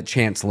tribe that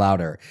chants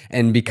louder.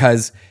 And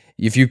because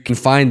if you can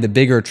find the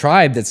bigger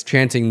tribe that's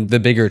chanting the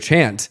bigger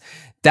chant,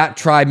 that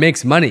tribe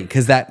makes money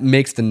because that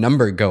makes the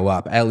number go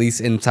up, at least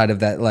inside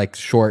of that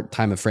short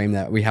time of frame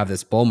that we have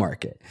this bull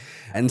market.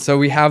 And so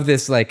we have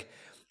this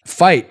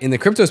fight in the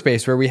crypto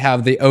space where we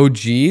have the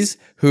OGs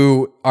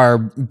who are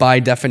by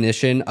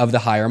definition of the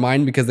higher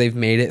mind because they've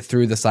made it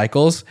through the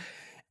cycles.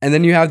 And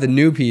then you have the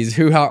newbies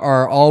who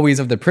are always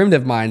of the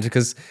primitive mind,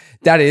 because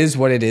that is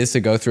what it is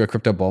to go through a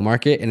crypto bull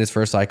market. In its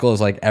first cycle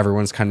is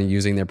everyone's kind of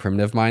using their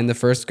primitive mind the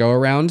first go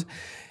around.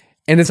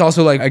 And it's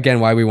also again,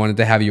 why we wanted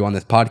to have you on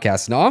this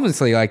podcast. And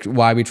obviously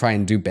why we try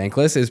and do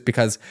Bankless is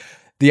because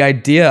the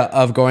idea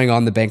of going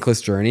on the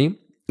Bankless journey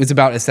is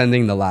about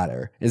ascending the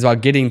ladder. It's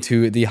about getting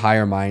to the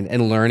higher mind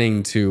and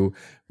learning to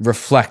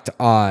reflect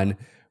on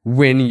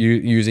when you're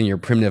using your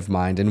primitive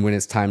mind and when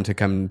it's time to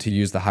come to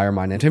use the higher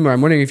mind. And Timur,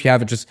 I'm wondering if you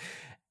have just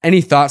any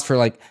thoughts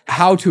for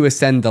how to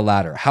ascend the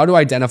ladder, how to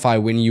identify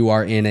when you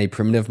are in a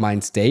primitive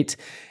mind state,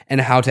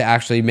 and how to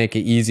actually make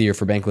it easier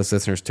for Bankless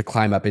listeners to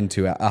climb up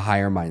into a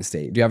higher mind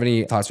state. Do you have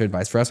any thoughts or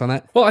advice for us on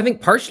that? Well, I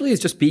think partially is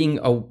just being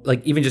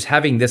even just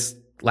having this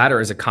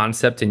ladder as a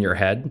concept in your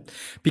head,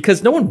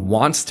 because no one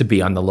wants to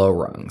be on the low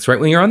rungs,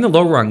 right? When you're on the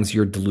low rungs,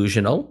 you're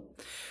delusional.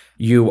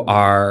 You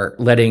are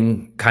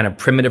letting kind of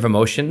primitive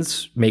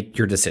emotions make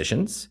your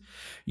decisions.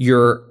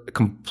 You're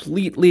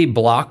completely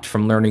blocked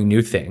from learning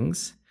new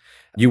things.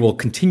 You will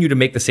continue to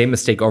make the same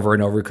mistake over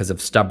and over because of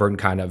stubborn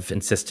kind of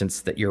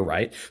insistence that you're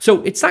right.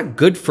 So it's not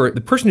good for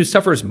the person who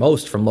suffers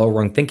most from low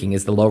rung thinking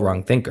is the low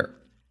rung thinker.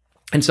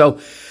 And so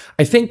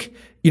I think,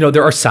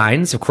 there are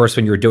signs, of course,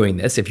 when you're doing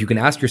this. If you can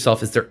ask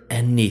yourself, is there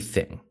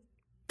anything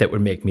that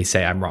would make me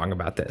say I'm wrong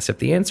about this? If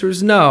the answer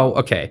is no,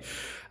 okay,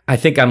 I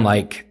think I'm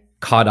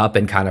caught up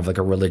in kind of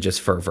a religious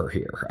fervor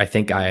here. I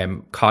think I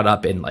am caught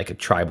up in a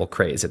tribal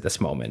craze at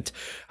this moment.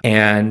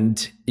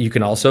 And you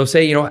can also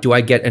say, do I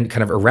get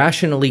kind of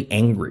irrationally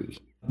angry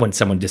when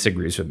someone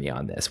disagrees with me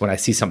on this? When I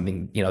see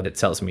something, that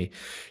tells me,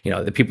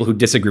 the people who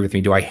disagree with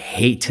me, do I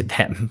hate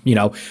them?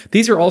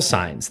 These are all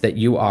signs that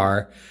you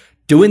are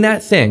doing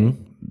that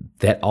thing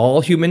that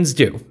all humans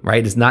do,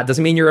 right?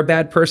 Doesn't mean you're a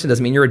bad person,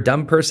 doesn't mean you're a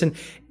dumb person.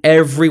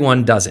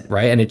 Everyone does it,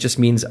 right? And it just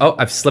means, oh,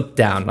 I've slipped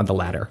down on the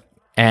ladder.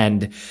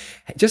 And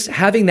just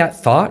having that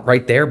thought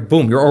right there,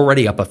 boom, you're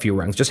already up a few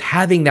rungs. Just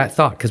having that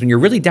thought, because when you're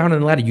really down on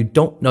the ladder, you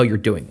don't know you're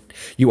doing it.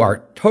 You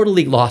are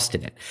totally lost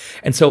in it.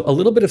 And so a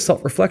little bit of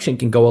self-reflection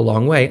can go a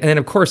long way. And then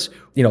of course,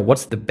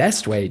 what's the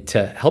best way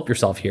to help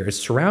yourself here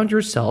is surround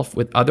yourself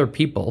with other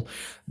people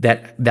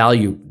that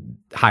value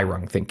high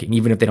rung thinking,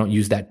 even if they don't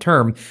use that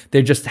term,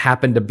 they just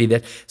happen to be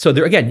that. So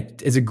there, again,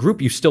 as a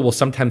group, you still will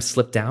sometimes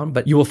slip down,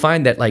 but you will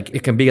find that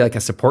it can be like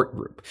a support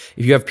group.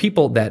 If you have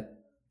people that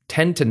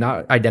tend to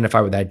not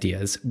identify with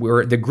ideas,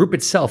 where the group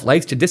itself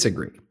likes to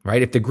disagree,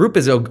 right? If the group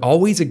is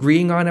always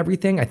agreeing on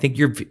everything, I think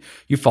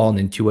you've fallen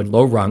into a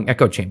low rung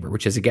echo chamber,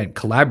 which is again,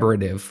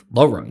 collaborative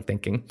low rung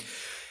thinking.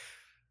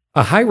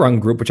 A high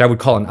rung group, which I would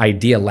call an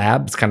idea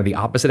lab, it's kind of the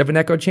opposite of an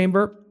echo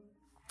chamber,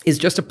 is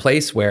just a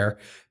place where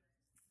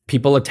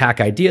people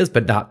attack ideas,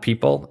 but not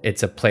people.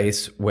 It's a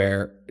place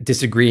where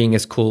disagreeing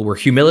is cool, where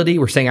humility,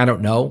 we're saying, I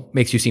don't know,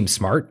 makes you seem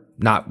smart,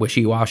 not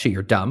wishy-washy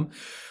or dumb,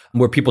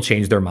 where people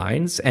change their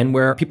minds, and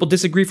where people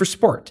disagree for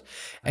sport.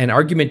 An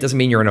argument doesn't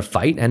mean you're in a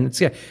fight. And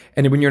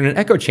when you're in an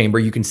echo chamber,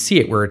 you can see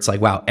it where it's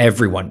like, wow,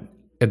 everyone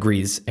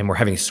agrees, and we're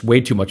having way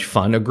too much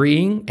fun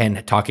agreeing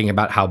and talking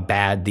about how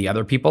bad the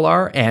other people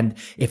are. And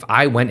if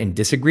I went and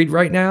disagreed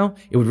right now,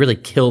 it would really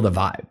kill the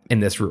vibe in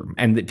this room,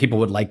 and that people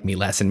would like me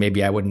less, and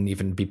maybe I wouldn't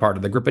even be part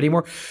of the group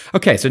anymore.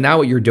 Okay, so now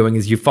what you're doing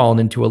is you've fallen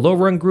into a low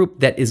rung group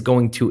that is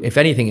going to, if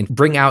anything,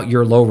 bring out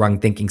your low rung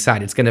thinking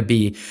side. It's going to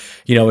be,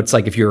 it's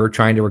like if you're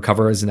trying to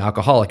recover as an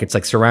alcoholic, it's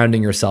like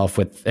surrounding yourself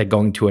with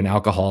going to an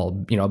alcohol,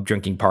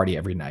 drinking party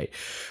every night.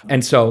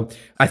 And so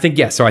I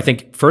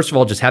think first of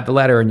all, just have the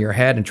ladder in your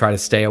head and try to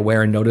stay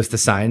aware and notice the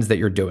signs that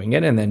you're doing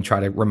it, and then try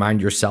to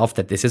remind yourself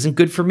that this isn't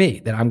good for me,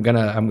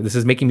 that this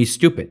is making me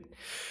stupid.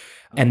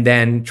 And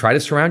then try to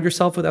surround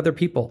yourself with other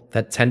people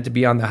that tend to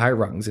be on the high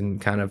rungs, and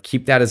kind of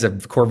keep that as a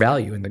core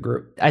value in the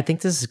group. I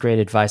think this is great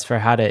advice for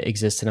how to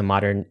exist in a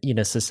modern,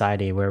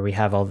 society where we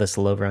have all this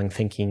low rung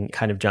thinking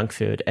kind of junk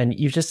food. And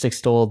you've just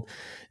extolled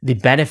the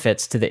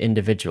benefits to the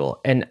individual.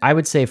 And I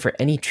would say for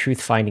any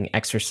truth finding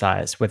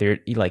exercise, whether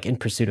you're in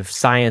pursuit of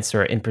science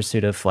or in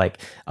pursuit of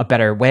a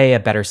better way, a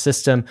better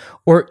system,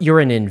 or you're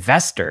an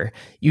investor,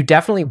 you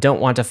definitely don't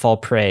want to fall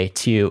prey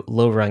to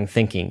low rung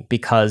thinking,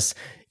 because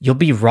you'll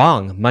be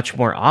wrong much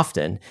more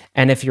often.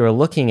 And if you're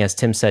looking, as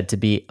Tim said, to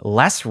be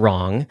less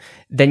wrong,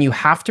 then you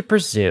have to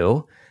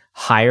pursue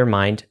higher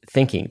mind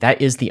thinking.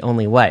 That is the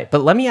only way.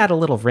 But let me add a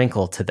little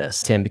wrinkle to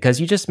this, Tim, because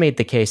you just made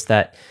the case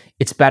that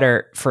it's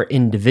better for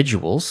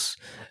individuals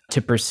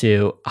to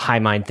pursue high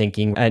mind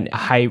thinking and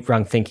high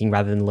rung thinking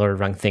rather than lower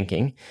rung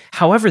thinking.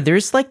 However,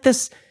 there's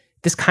this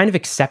kind of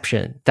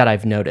exception that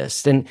I've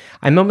noticed. And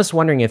I'm almost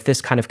wondering if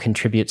this kind of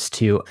contributes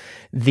to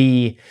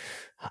the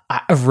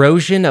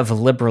erosion of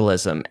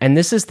liberalism. And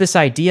this is this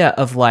idea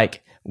of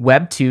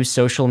Web 2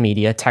 social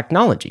media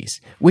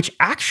technologies, which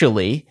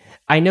actually,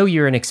 I know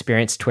you're an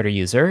experienced Twitter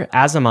user,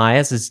 as am I,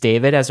 as is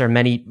David, as are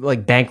many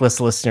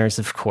Bankless listeners,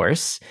 of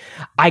course.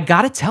 I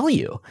gotta tell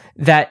you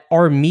that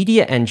our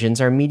media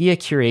engines, our media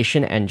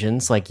curation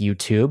engines like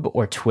YouTube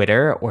or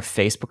Twitter or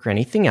Facebook or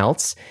anything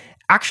else,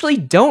 actually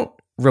don't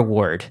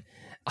reward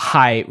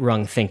high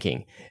rung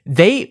thinking.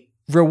 They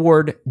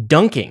reward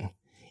dunking.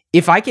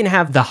 If I can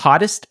have the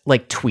hottest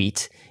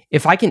tweet,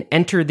 if I can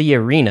enter the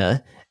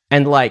arena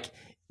and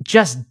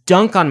just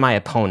dunk on my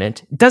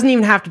opponent, it doesn't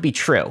even have to be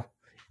true.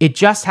 It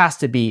just has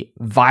to be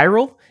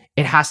viral.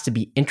 It has to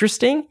be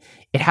interesting.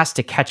 It has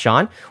to catch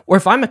on. Or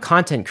if I'm a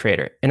content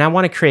creator and I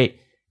want to create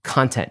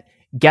content,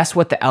 guess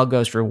what the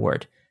algos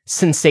reward?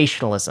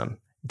 Sensationalism.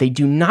 They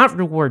do not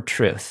reward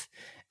truth.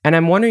 And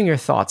I'm wondering your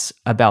thoughts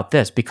about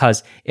this,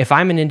 because if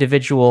I'm an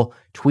individual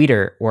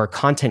tweeter or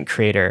content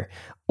creator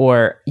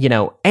or,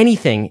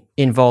 anything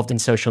involved in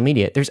social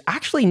media, there's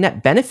actually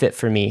net benefit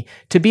for me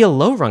to be a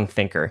low rung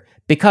thinker,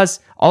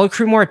 because I'll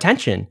accrue more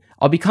attention.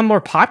 I'll become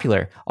more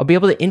popular. I'll be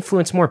able to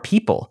influence more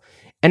people.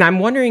 And I'm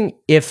wondering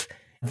if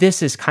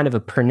this is kind of a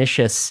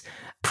pernicious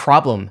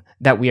problem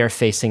that we are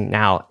facing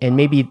now, and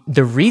maybe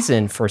the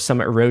reason for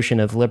some erosion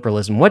of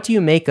liberalism. What do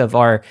you make of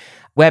our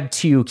Web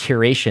 2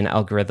 curation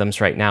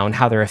algorithms right now and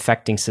how they're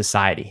affecting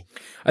society?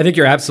 I think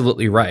you're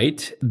absolutely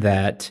right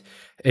that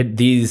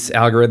these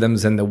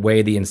algorithms and the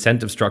way the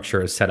incentive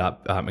structure is set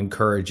up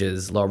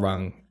encourages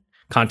low-rung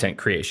content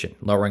creation,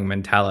 low-rung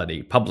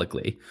mentality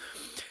publicly.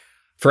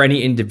 For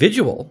any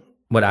individual,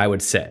 what I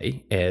would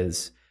say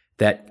is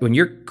that when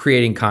you're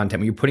creating content,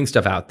 when you're putting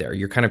stuff out there,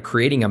 you're kind of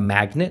creating a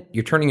magnet.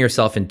 You're turning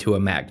yourself into a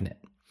magnet.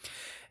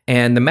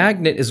 And the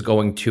magnet is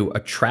going to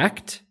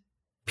attract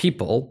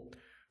people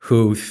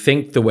who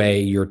think the way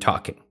you're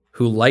talking,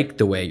 who like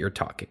the way you're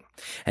talking.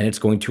 And it's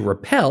going to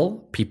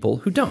repel people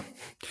who don't.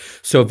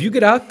 So if you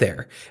get out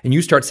there and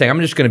you start saying, I'm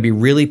just going to be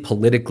really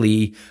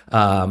politically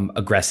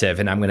aggressive,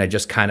 and I'm going to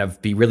just kind of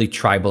be really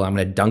tribal, I'm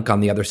going to dunk on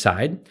the other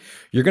side,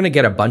 you're going to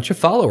get a bunch of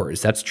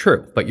followers. That's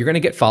true. But you're going to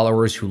get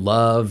followers who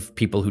love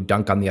people who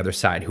dunk on the other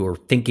side, who are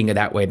thinking of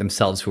that way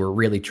themselves, who are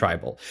really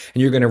tribal.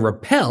 And you're going to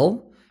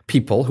repel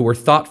people who are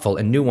thoughtful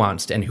and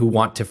nuanced and who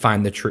want to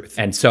find the truth.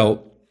 And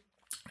so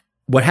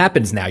what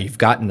happens now, you've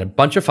gotten a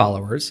bunch of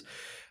followers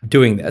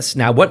doing this.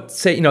 Now, but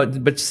say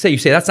you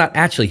say that's not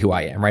actually who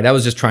I am, right? I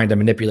was just trying to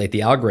manipulate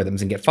the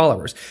algorithms and get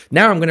followers.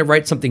 Now I'm going to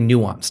write something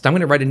nuanced. I'm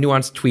going to write a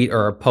nuanced tweet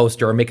or a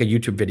post or make a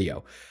YouTube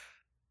video.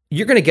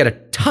 You're going to get a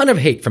ton of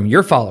hate from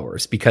your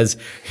followers because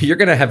you're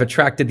going to have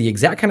attracted the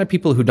exact kind of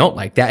people who don't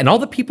like that. And all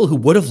the people who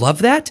would have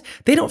loved that,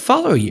 they don't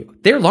follow you.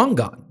 They're long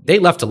gone. They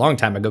left a long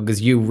time ago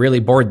because you really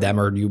bored them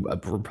or you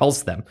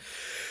repulsed them.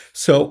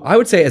 So I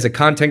would say as a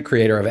content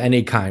creator of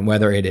any kind,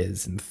 whether it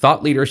is in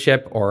thought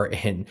leadership or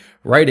in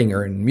writing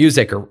or in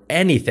music or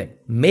anything,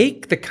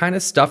 make the kind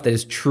of stuff that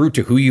is true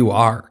to who you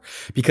are,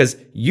 because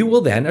you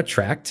will then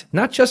attract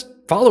not just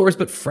followers,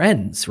 but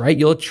friends, right?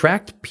 You'll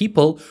attract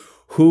people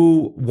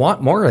who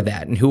want more of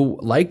that and who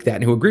like that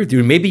and who agree with you.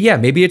 And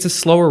maybe it's a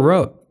slower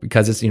road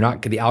because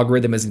the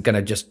algorithm isn't going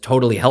to just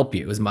totally help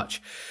you as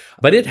much.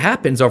 But it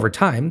happens over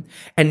time.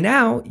 And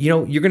now,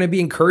 you're going to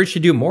be encouraged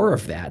to do more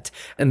of that.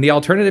 And the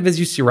alternative is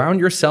you surround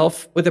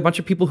yourself with a bunch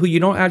of people who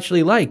you don't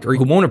actually like or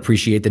who won't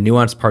appreciate the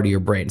nuanced part of your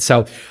brain.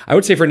 So I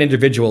would say for an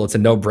individual, it's a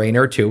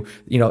no-brainer to,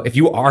 if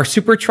you are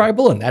super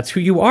tribal and that's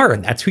who you are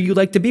and that's who you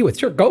like to be with,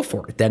 sure, go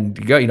for it. Then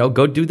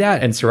go do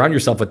that and surround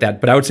yourself with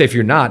that. But I would say if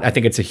you're not, I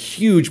think it's a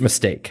huge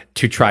mistake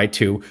to try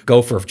to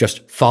go for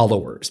just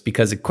followers,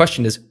 because the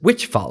question is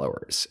which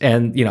followers?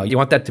 And, you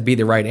want that to be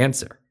the right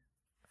answer.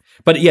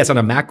 But yes, on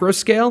a macro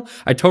scale,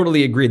 I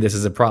totally agree this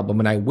is a problem.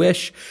 And I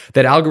wish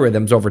that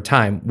algorithms over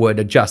time would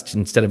adjust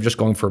instead of just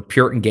going for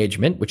pure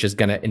engagement, which is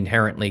going to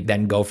inherently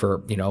then go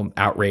for,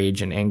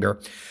 outrage and anger,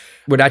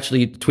 would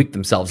actually tweak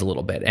themselves a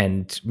little bit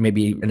and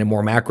maybe in a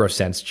more macro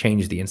sense,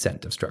 change the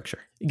incentive structure.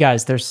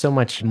 Guys, there's so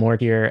much more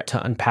here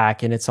to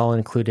unpack, and it's all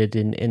included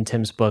in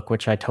Tim's book,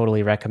 which I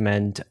totally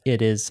recommend. It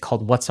is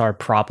called What's Our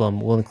Problem?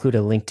 We'll include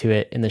a link to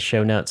it in the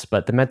show notes,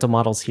 but the mental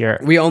models here.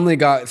 We only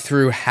got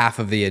through half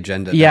of the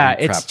agenda. Yeah,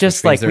 it's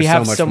just like we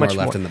have so much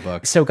more left in the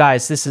book. So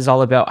guys, this is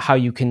all about how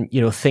you can,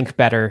 think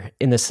better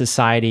in the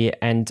society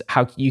and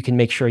how you can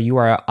make sure you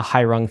are a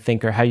high rung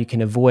thinker, how you can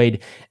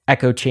avoid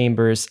echo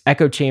chambers.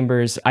 Echo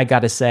chambers, I got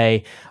to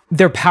say,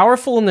 they're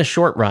powerful in the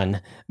short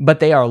run, but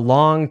they are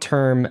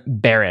long-term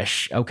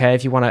bearish, okay,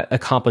 if you want to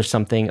accomplish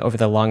something over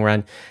the long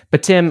run.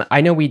 But Tim,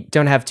 I know we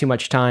don't have too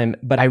much time,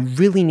 but I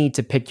really need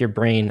to pick your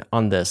brain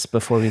on this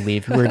before we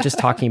leave. We were just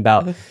talking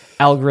about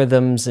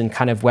algorithms and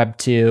kind of Web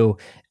 2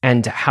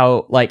 and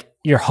how,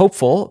 you're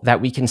hopeful that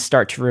we can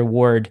start to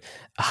reward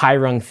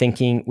high-rung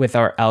thinking with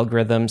our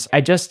algorithms.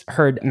 I just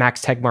heard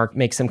Max Tegmark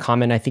make some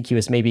comment, I think he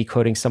was maybe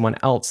quoting someone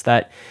else,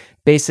 that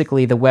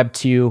basically the Web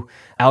 2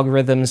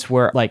 algorithms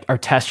were like our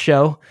test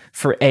show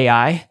for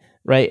AI,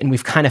 right? And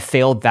we've kind of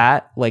failed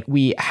that. Like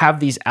we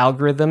have these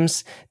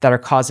algorithms that are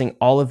causing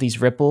all of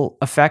these ripple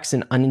effects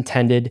and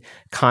unintended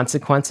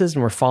consequences,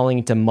 and we're falling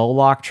into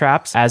Moloch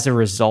traps as a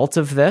result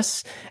of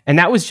this. And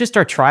that was just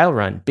our trial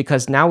run,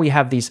 because now we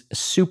have these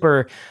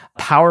super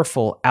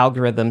powerful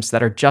algorithms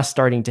that are just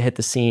starting to hit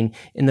the scene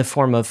in the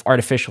form of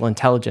artificial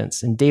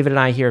intelligence. And David and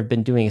I here have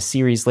been doing a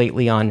series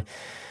lately on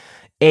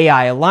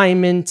AI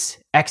alignment,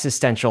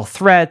 existential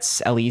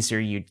threats, Eliezer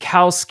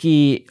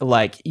Yudkowsky,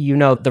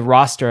 the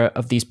roster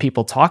of these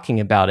people talking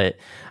about it.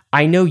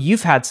 I know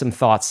you've had some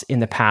thoughts in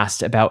the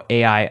past about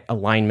AI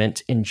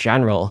alignment in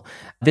general.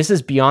 This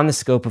is beyond the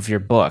scope of your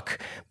book,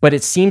 but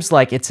it seems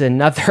like it's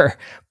another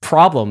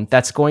problem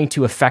that's going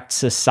to affect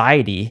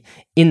society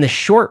in the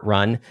short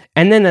run.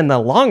 And then in the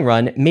long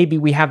run, maybe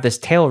we have this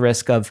tail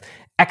risk of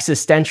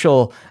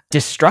existential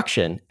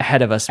destruction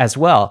ahead of us as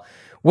well.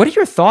 What are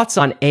your thoughts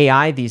on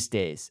AI these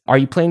days? Are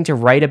you planning to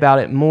write about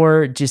it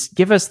more? Just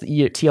give us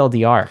the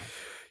TLDR.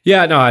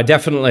 Yeah, no, I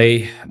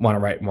definitely want to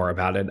write more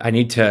about it. I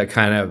need to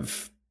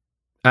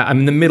I'm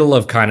in the middle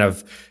of kind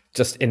of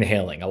just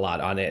inhaling a lot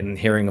on it and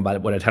hearing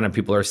about what a ton of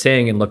people are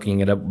saying and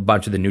looking at a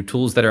bunch of the new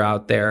tools that are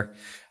out there.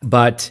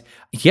 But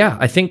yeah,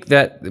 I think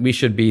that we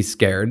should be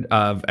scared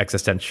of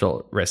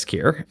existential risk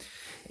here.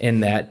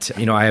 In that,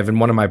 I have in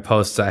one of my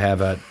posts, I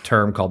have a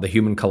term called the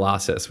human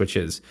colossus, which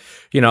is,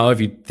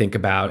 if you think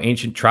about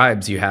ancient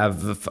tribes, you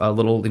have a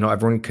little,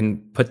 everyone can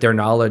put their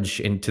knowledge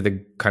into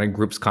the kind of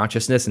group's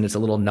consciousness, and it's a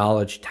little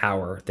knowledge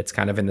tower that's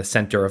kind of in the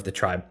center of the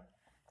tribe.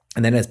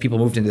 And then as people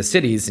moved into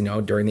cities,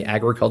 during the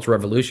agricultural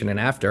revolution and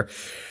after,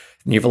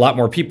 you have a lot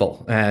more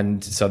people.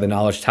 And so the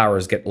knowledge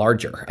towers get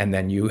larger. And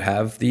then you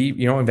have the,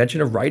 invention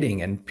of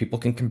writing, and people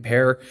can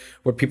compare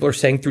what people are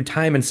saying through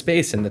time and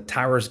space. And the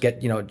towers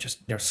get,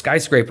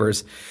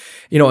 skyscrapers,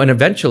 and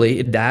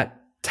eventually that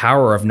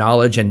tower of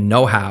knowledge and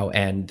know-how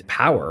and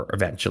power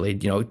eventually,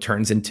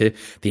 turns into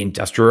the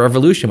Industrial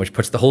Revolution, which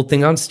puts the whole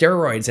thing on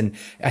steroids. And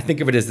I think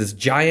of it as this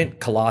giant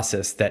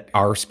colossus that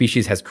our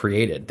species has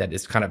created that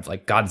is kind of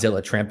like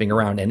Godzilla tramping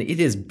around. And it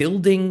is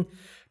building.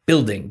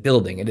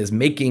 It is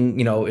making,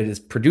 it is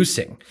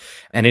producing,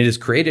 and it has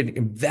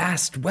created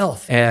vast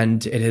wealth,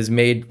 and it has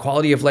made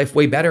quality of life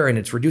way better, and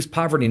it's reduced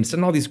poverty, and it's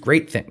done all these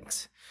great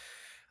things.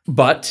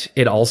 But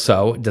it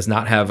also does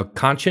not have a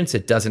conscience.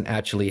 It doesn't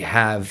actually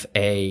have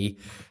a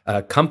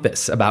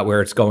compass about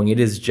where it's going. It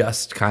is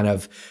just kind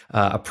of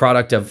a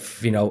product of,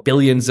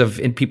 billions of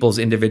people's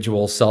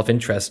individual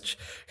self-interest,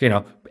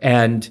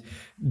 and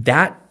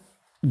that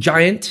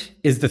giant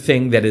is the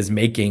thing that is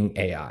making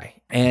AI.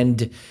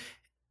 And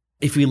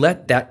if we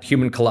let that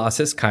human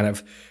colossus kind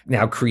of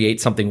now create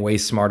something way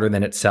smarter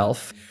than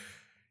itself,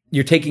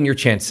 you're taking your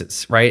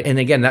chances, right? And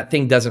again, that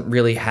thing doesn't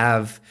really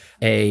have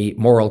a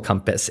moral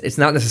compass. It's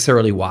not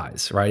necessarily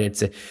wise, right?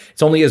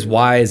 It's only as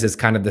wise as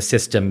kind of the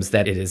systems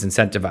that it is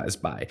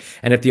incentivized by.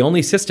 And if the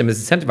only system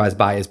is incentivized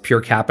by is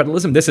pure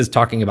capitalism, this is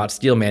talking about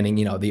steel manning,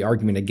 the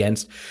argument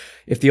against.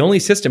 If the only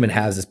system it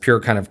has is pure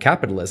kind of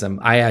capitalism,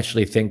 I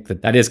actually think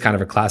that is kind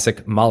of a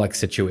classic Moloch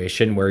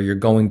situation where you're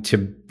going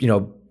to,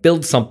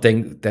 build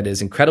something that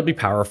is incredibly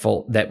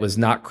powerful that was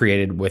not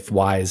created with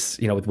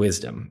with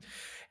wisdom.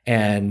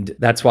 And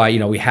that's why,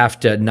 we have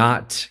to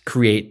not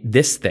create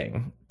this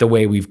thing the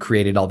way we've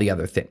created all the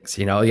other things.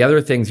 The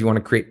other things, you want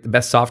to create the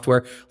best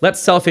software, let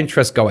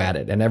self-interest go at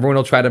it. And everyone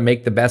will try to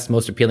make the best,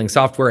 most appealing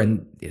software.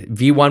 And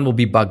V1 will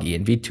be buggy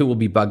and V2 will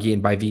be buggy.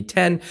 And by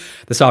V10,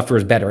 the software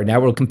is better. And now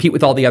we'll compete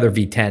with all the other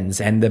V10s.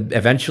 And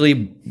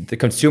eventually the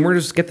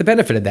consumers get the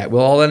benefit of that.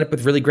 We'll all end up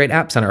with really great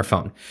apps on our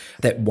phone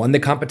that won the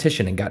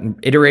competition and got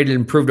iterated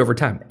and improved over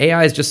time.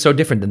 AI is just so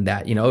different than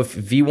that. If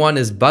V1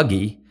 is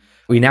buggy,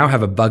 we now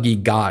have a buggy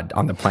God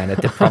on the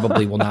planet that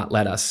probably will not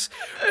let us.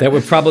 They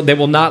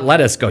will not let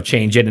us go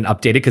change it and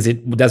update it because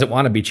it doesn't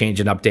want to be changed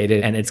and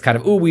updated. And it's kind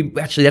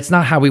of, that's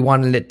not how we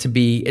wanted it to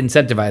be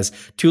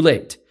incentivized. Too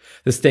late.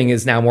 This thing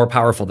is now more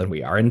powerful than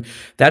we are. And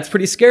that's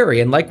pretty scary.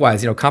 And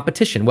likewise,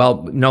 competition.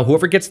 Well,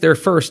 whoever gets there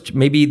first,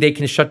 maybe they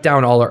can shut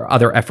down all our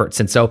other efforts.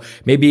 And so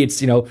maybe it's,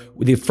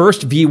 the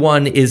first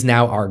V1 is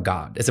now our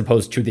God, as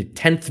opposed to the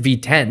 10th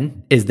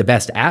V10 is the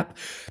best app,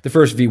 the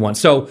first V1.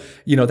 So,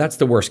 that's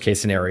the worst case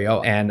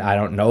scenario. And I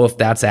don't know if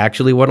that's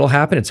actually what'll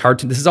happen. It's hard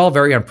to, this is all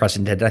very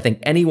unprecedented. I think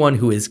anyone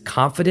who is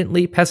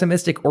confidently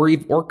pessimistic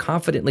or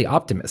confidently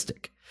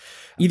optimistic,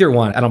 either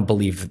one, I don't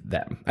believe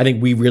them. I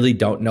think we really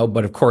don't know.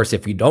 But of course,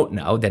 if we don't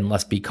know, then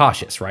let's be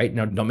cautious, right?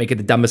 Don't make it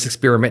the dumbest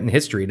experiment in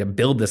history to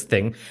build this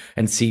thing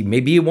and see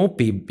maybe it won't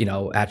be,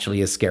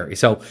 actually as scary.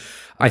 So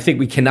I think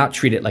we cannot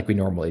treat it like we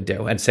normally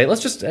do and say,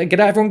 let's just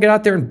everyone get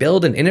out there and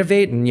build and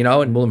innovate and,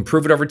 and we'll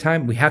improve it over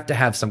time. We have to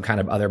have some kind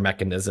of other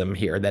mechanism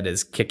here that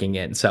is kicking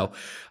in. So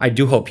I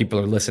do hope people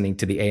are listening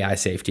to the AI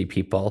safety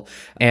people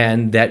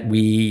and that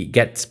we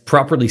get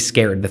properly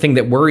scared. The thing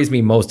that worries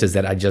me most is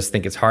that I just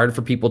think it's hard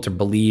for people to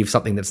believe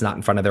something that's not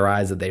in front of their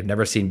eyes that they've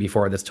never seen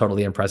before, that's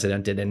totally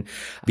unprecedented, and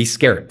be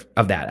scared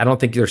of that. I don't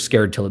think they're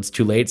scared till it's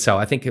too late. So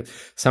I think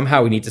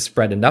somehow we need to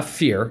spread enough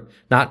fear,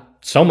 not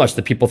so much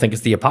that people think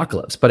it's the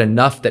apocalypse, but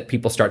enough that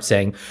people start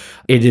saying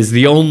it is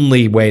the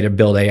only way to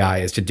build AI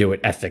is to do it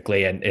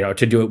ethically and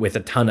to do it with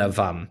a ton of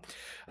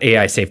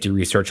AI safety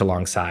research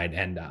alongside.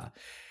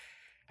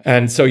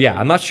 And so, yeah,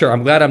 I'm not sure.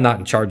 I'm glad I'm not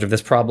in charge of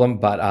this problem,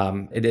 but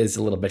it is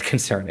a little bit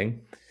concerning.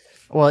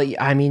 Well,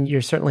 I mean,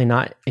 you're certainly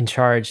not in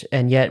charge,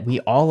 and yet we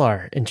all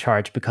are in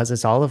charge because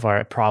it's all of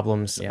our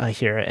problems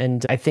here.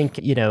 And I think,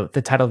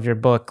 the title of your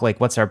book,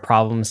 like, what's our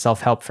problem?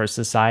 Self-help for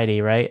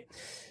society, right?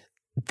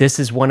 This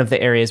is one of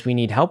the areas we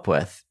need help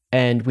with.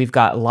 And we've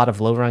got a lot of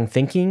low-rung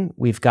thinking.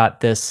 We've got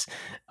this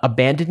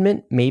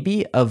abandonment,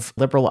 maybe, of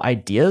liberal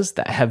ideas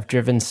that have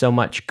driven so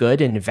much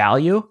good and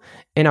value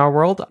in our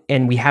world.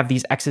 And we have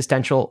these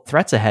existential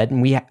threats ahead.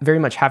 And we very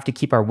much have to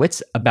keep our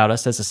wits about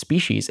us as a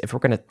species if we're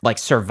going to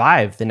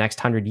survive the next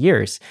 100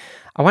 years.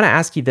 I want to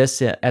ask you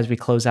this as we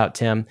close out,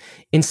 Tim.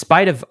 In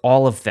spite of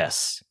all of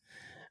this,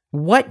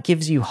 what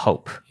gives you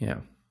hope? Yeah.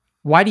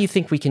 Why do you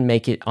think we can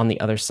make it on the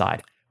other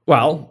side?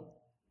 Well,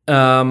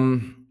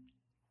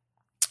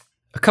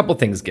 a couple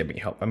things give me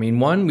hope. I mean,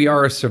 one, we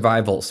are a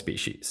survival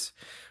species.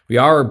 We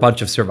are a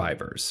bunch of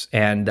survivors.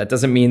 And that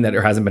doesn't mean that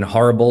there hasn't been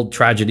horrible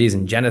tragedies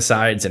and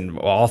genocides and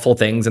awful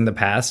things in the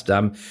past.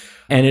 And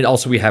it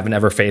also, we haven't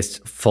ever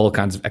faced full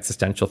kinds of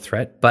existential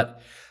threat.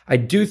 But I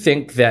do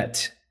think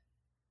that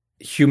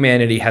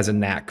humanity has a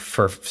knack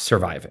for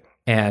surviving.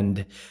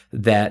 And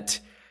that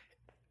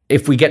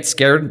if we get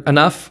scared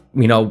enough,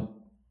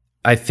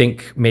 I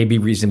think maybe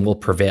reason will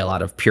prevail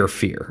out of pure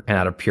fear and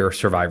out of pure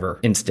survivor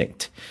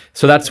instinct.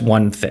 So that's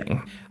one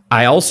thing.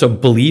 I also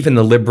believe in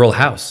the liberal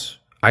house.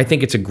 I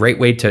think it's a great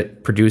way to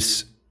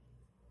produce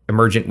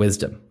emergent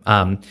wisdom.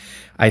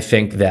 I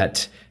think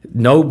that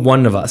no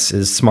one of us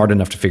is smart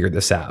enough to figure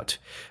this out.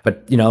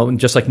 But,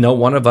 just like no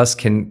one of us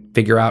can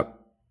figure out,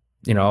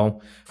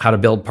 how to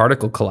build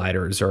particle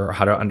colliders or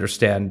how to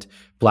understand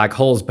black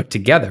holes, but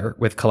together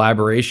with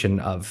collaboration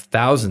of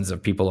thousands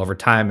of people over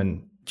time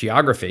and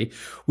geography,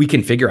 we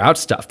can figure out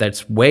stuff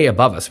that's way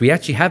above us. We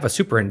actually have a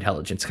super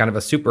intelligence, kind of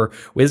a super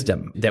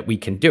wisdom that we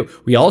can do.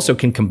 We also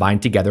can combine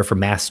together for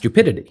mass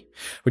stupidity,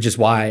 which is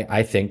why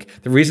I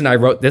think the reason I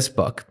wrote this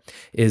book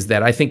is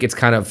that I think it's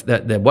kind of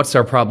the what's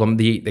our problem,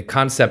 the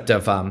concept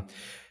of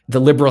the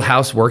liberal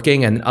house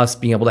working and us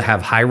being able to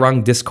have high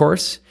rung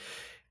discourse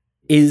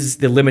is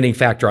the limiting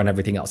factor on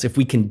everything else. If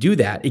we can do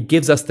that, it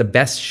gives us the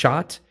best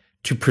shot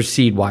to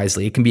proceed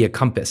wisely. It can be a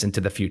compass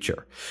into the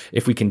future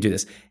if we can do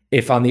this.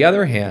 If on the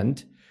other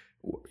hand,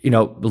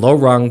 low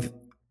rung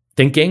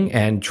thinking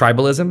and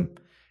tribalism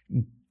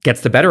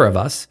gets the better of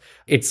us,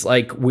 it's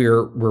like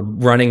we're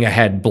running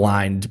ahead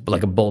blind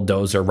like a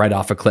bulldozer right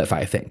off a cliff,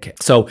 I think.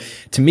 So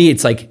to me,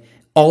 it's like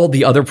all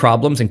the other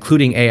problems,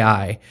 including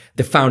AI,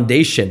 the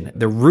foundation,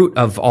 the root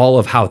of all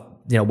of how,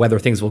 whether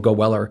things will go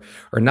well or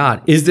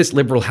not, is this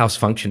liberal house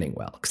functioning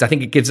well? Because I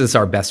think it gives us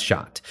our best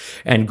shot.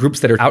 And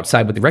groups that are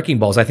outside with the wrecking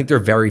balls, I think they're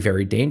very,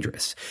 very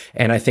dangerous.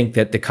 And I think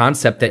that the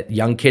concept that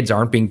young kids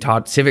aren't being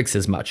taught civics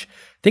as much,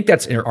 I think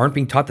aren't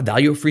being taught the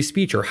value of free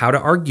speech or how to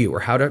argue or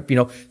how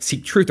to,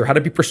 seek truth or how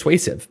to be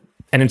persuasive.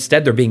 And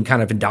instead, they're being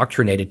kind of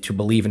indoctrinated to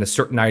believe in a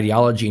certain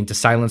ideology and to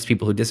silence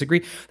people who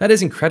disagree. That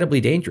is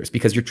incredibly dangerous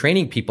because you're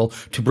training people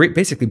to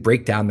basically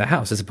break down the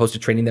house as opposed to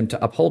training them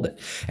to uphold it.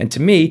 And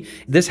to me,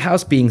 this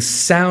house being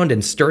sound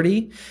and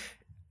sturdy,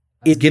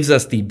 it gives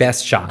us the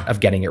best shot of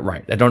getting it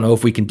right. I don't know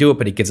if we can do it,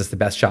 but it gives us the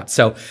best shot.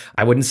 So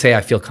I wouldn't say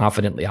I feel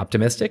confidently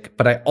optimistic,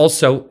 but I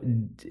also,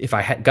 if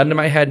I had gun to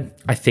my head,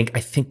 I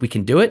think we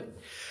can do it.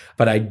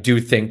 But I do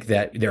think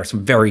that there are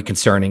some very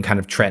concerning kind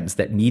of trends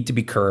that need to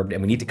be curbed.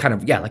 And we need to kind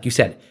of, like you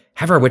said,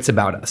 have our wits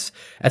about us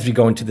as we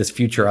go into this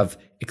future of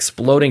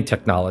exploding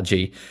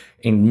technology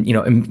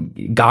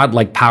in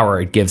godlike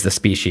power it gives the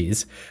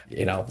species.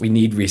 We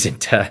need reason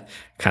to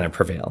kind of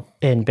prevail.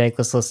 And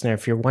Bankless listener,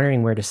 if you're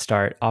wondering where to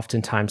start,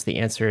 oftentimes the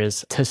answer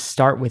is to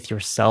start with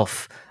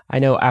yourself. I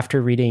know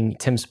after reading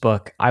Tim's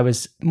book, I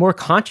was more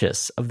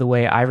conscious of the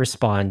way I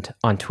respond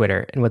on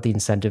Twitter and what the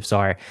incentives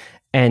are.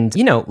 And,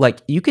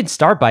 you could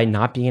start by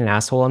not being an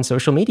asshole on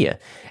social media.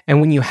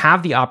 And when you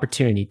have the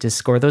opportunity to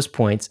score those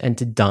points and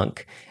to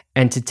dunk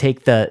and to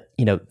take the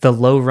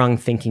low rung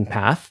thinking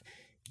path,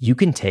 you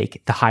can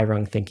take the high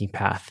rung thinking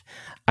path.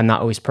 I'm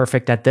not always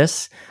perfect at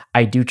this.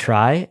 I do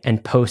try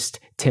and post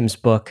Tim's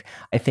book.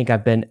 I think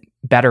I've been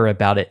better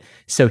about it.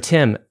 So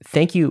Tim,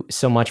 thank you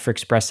so much for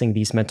expressing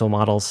these mental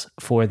models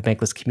for the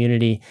Bankless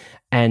community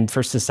and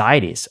for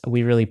societies.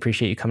 We really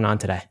appreciate you coming on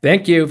today.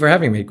 Thank you for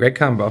having me. Great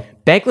combo.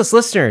 Bankless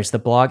listeners, the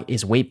blog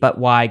is Wait But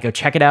Why. Go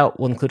check it out.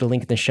 We'll include a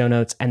link in the show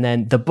notes. And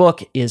then the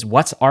book is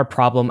What's Our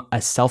Problem? A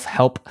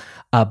self-help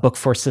book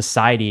for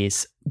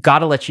societies.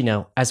 Gotta let you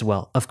know as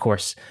well, of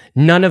course,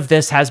 none of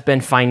this has been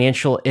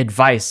financial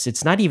advice.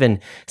 It's not even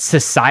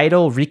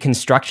societal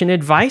reconstruction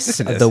advice,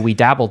 though we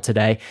dabbled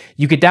today.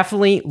 You could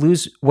definitely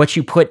lose what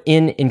you put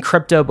in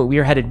crypto, but we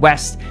are headed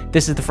west.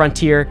 This is the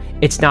frontier.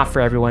 It's not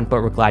for everyone,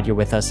 but we're glad you're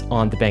with us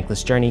on the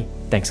Bankless journey.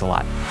 Thanks a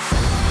lot.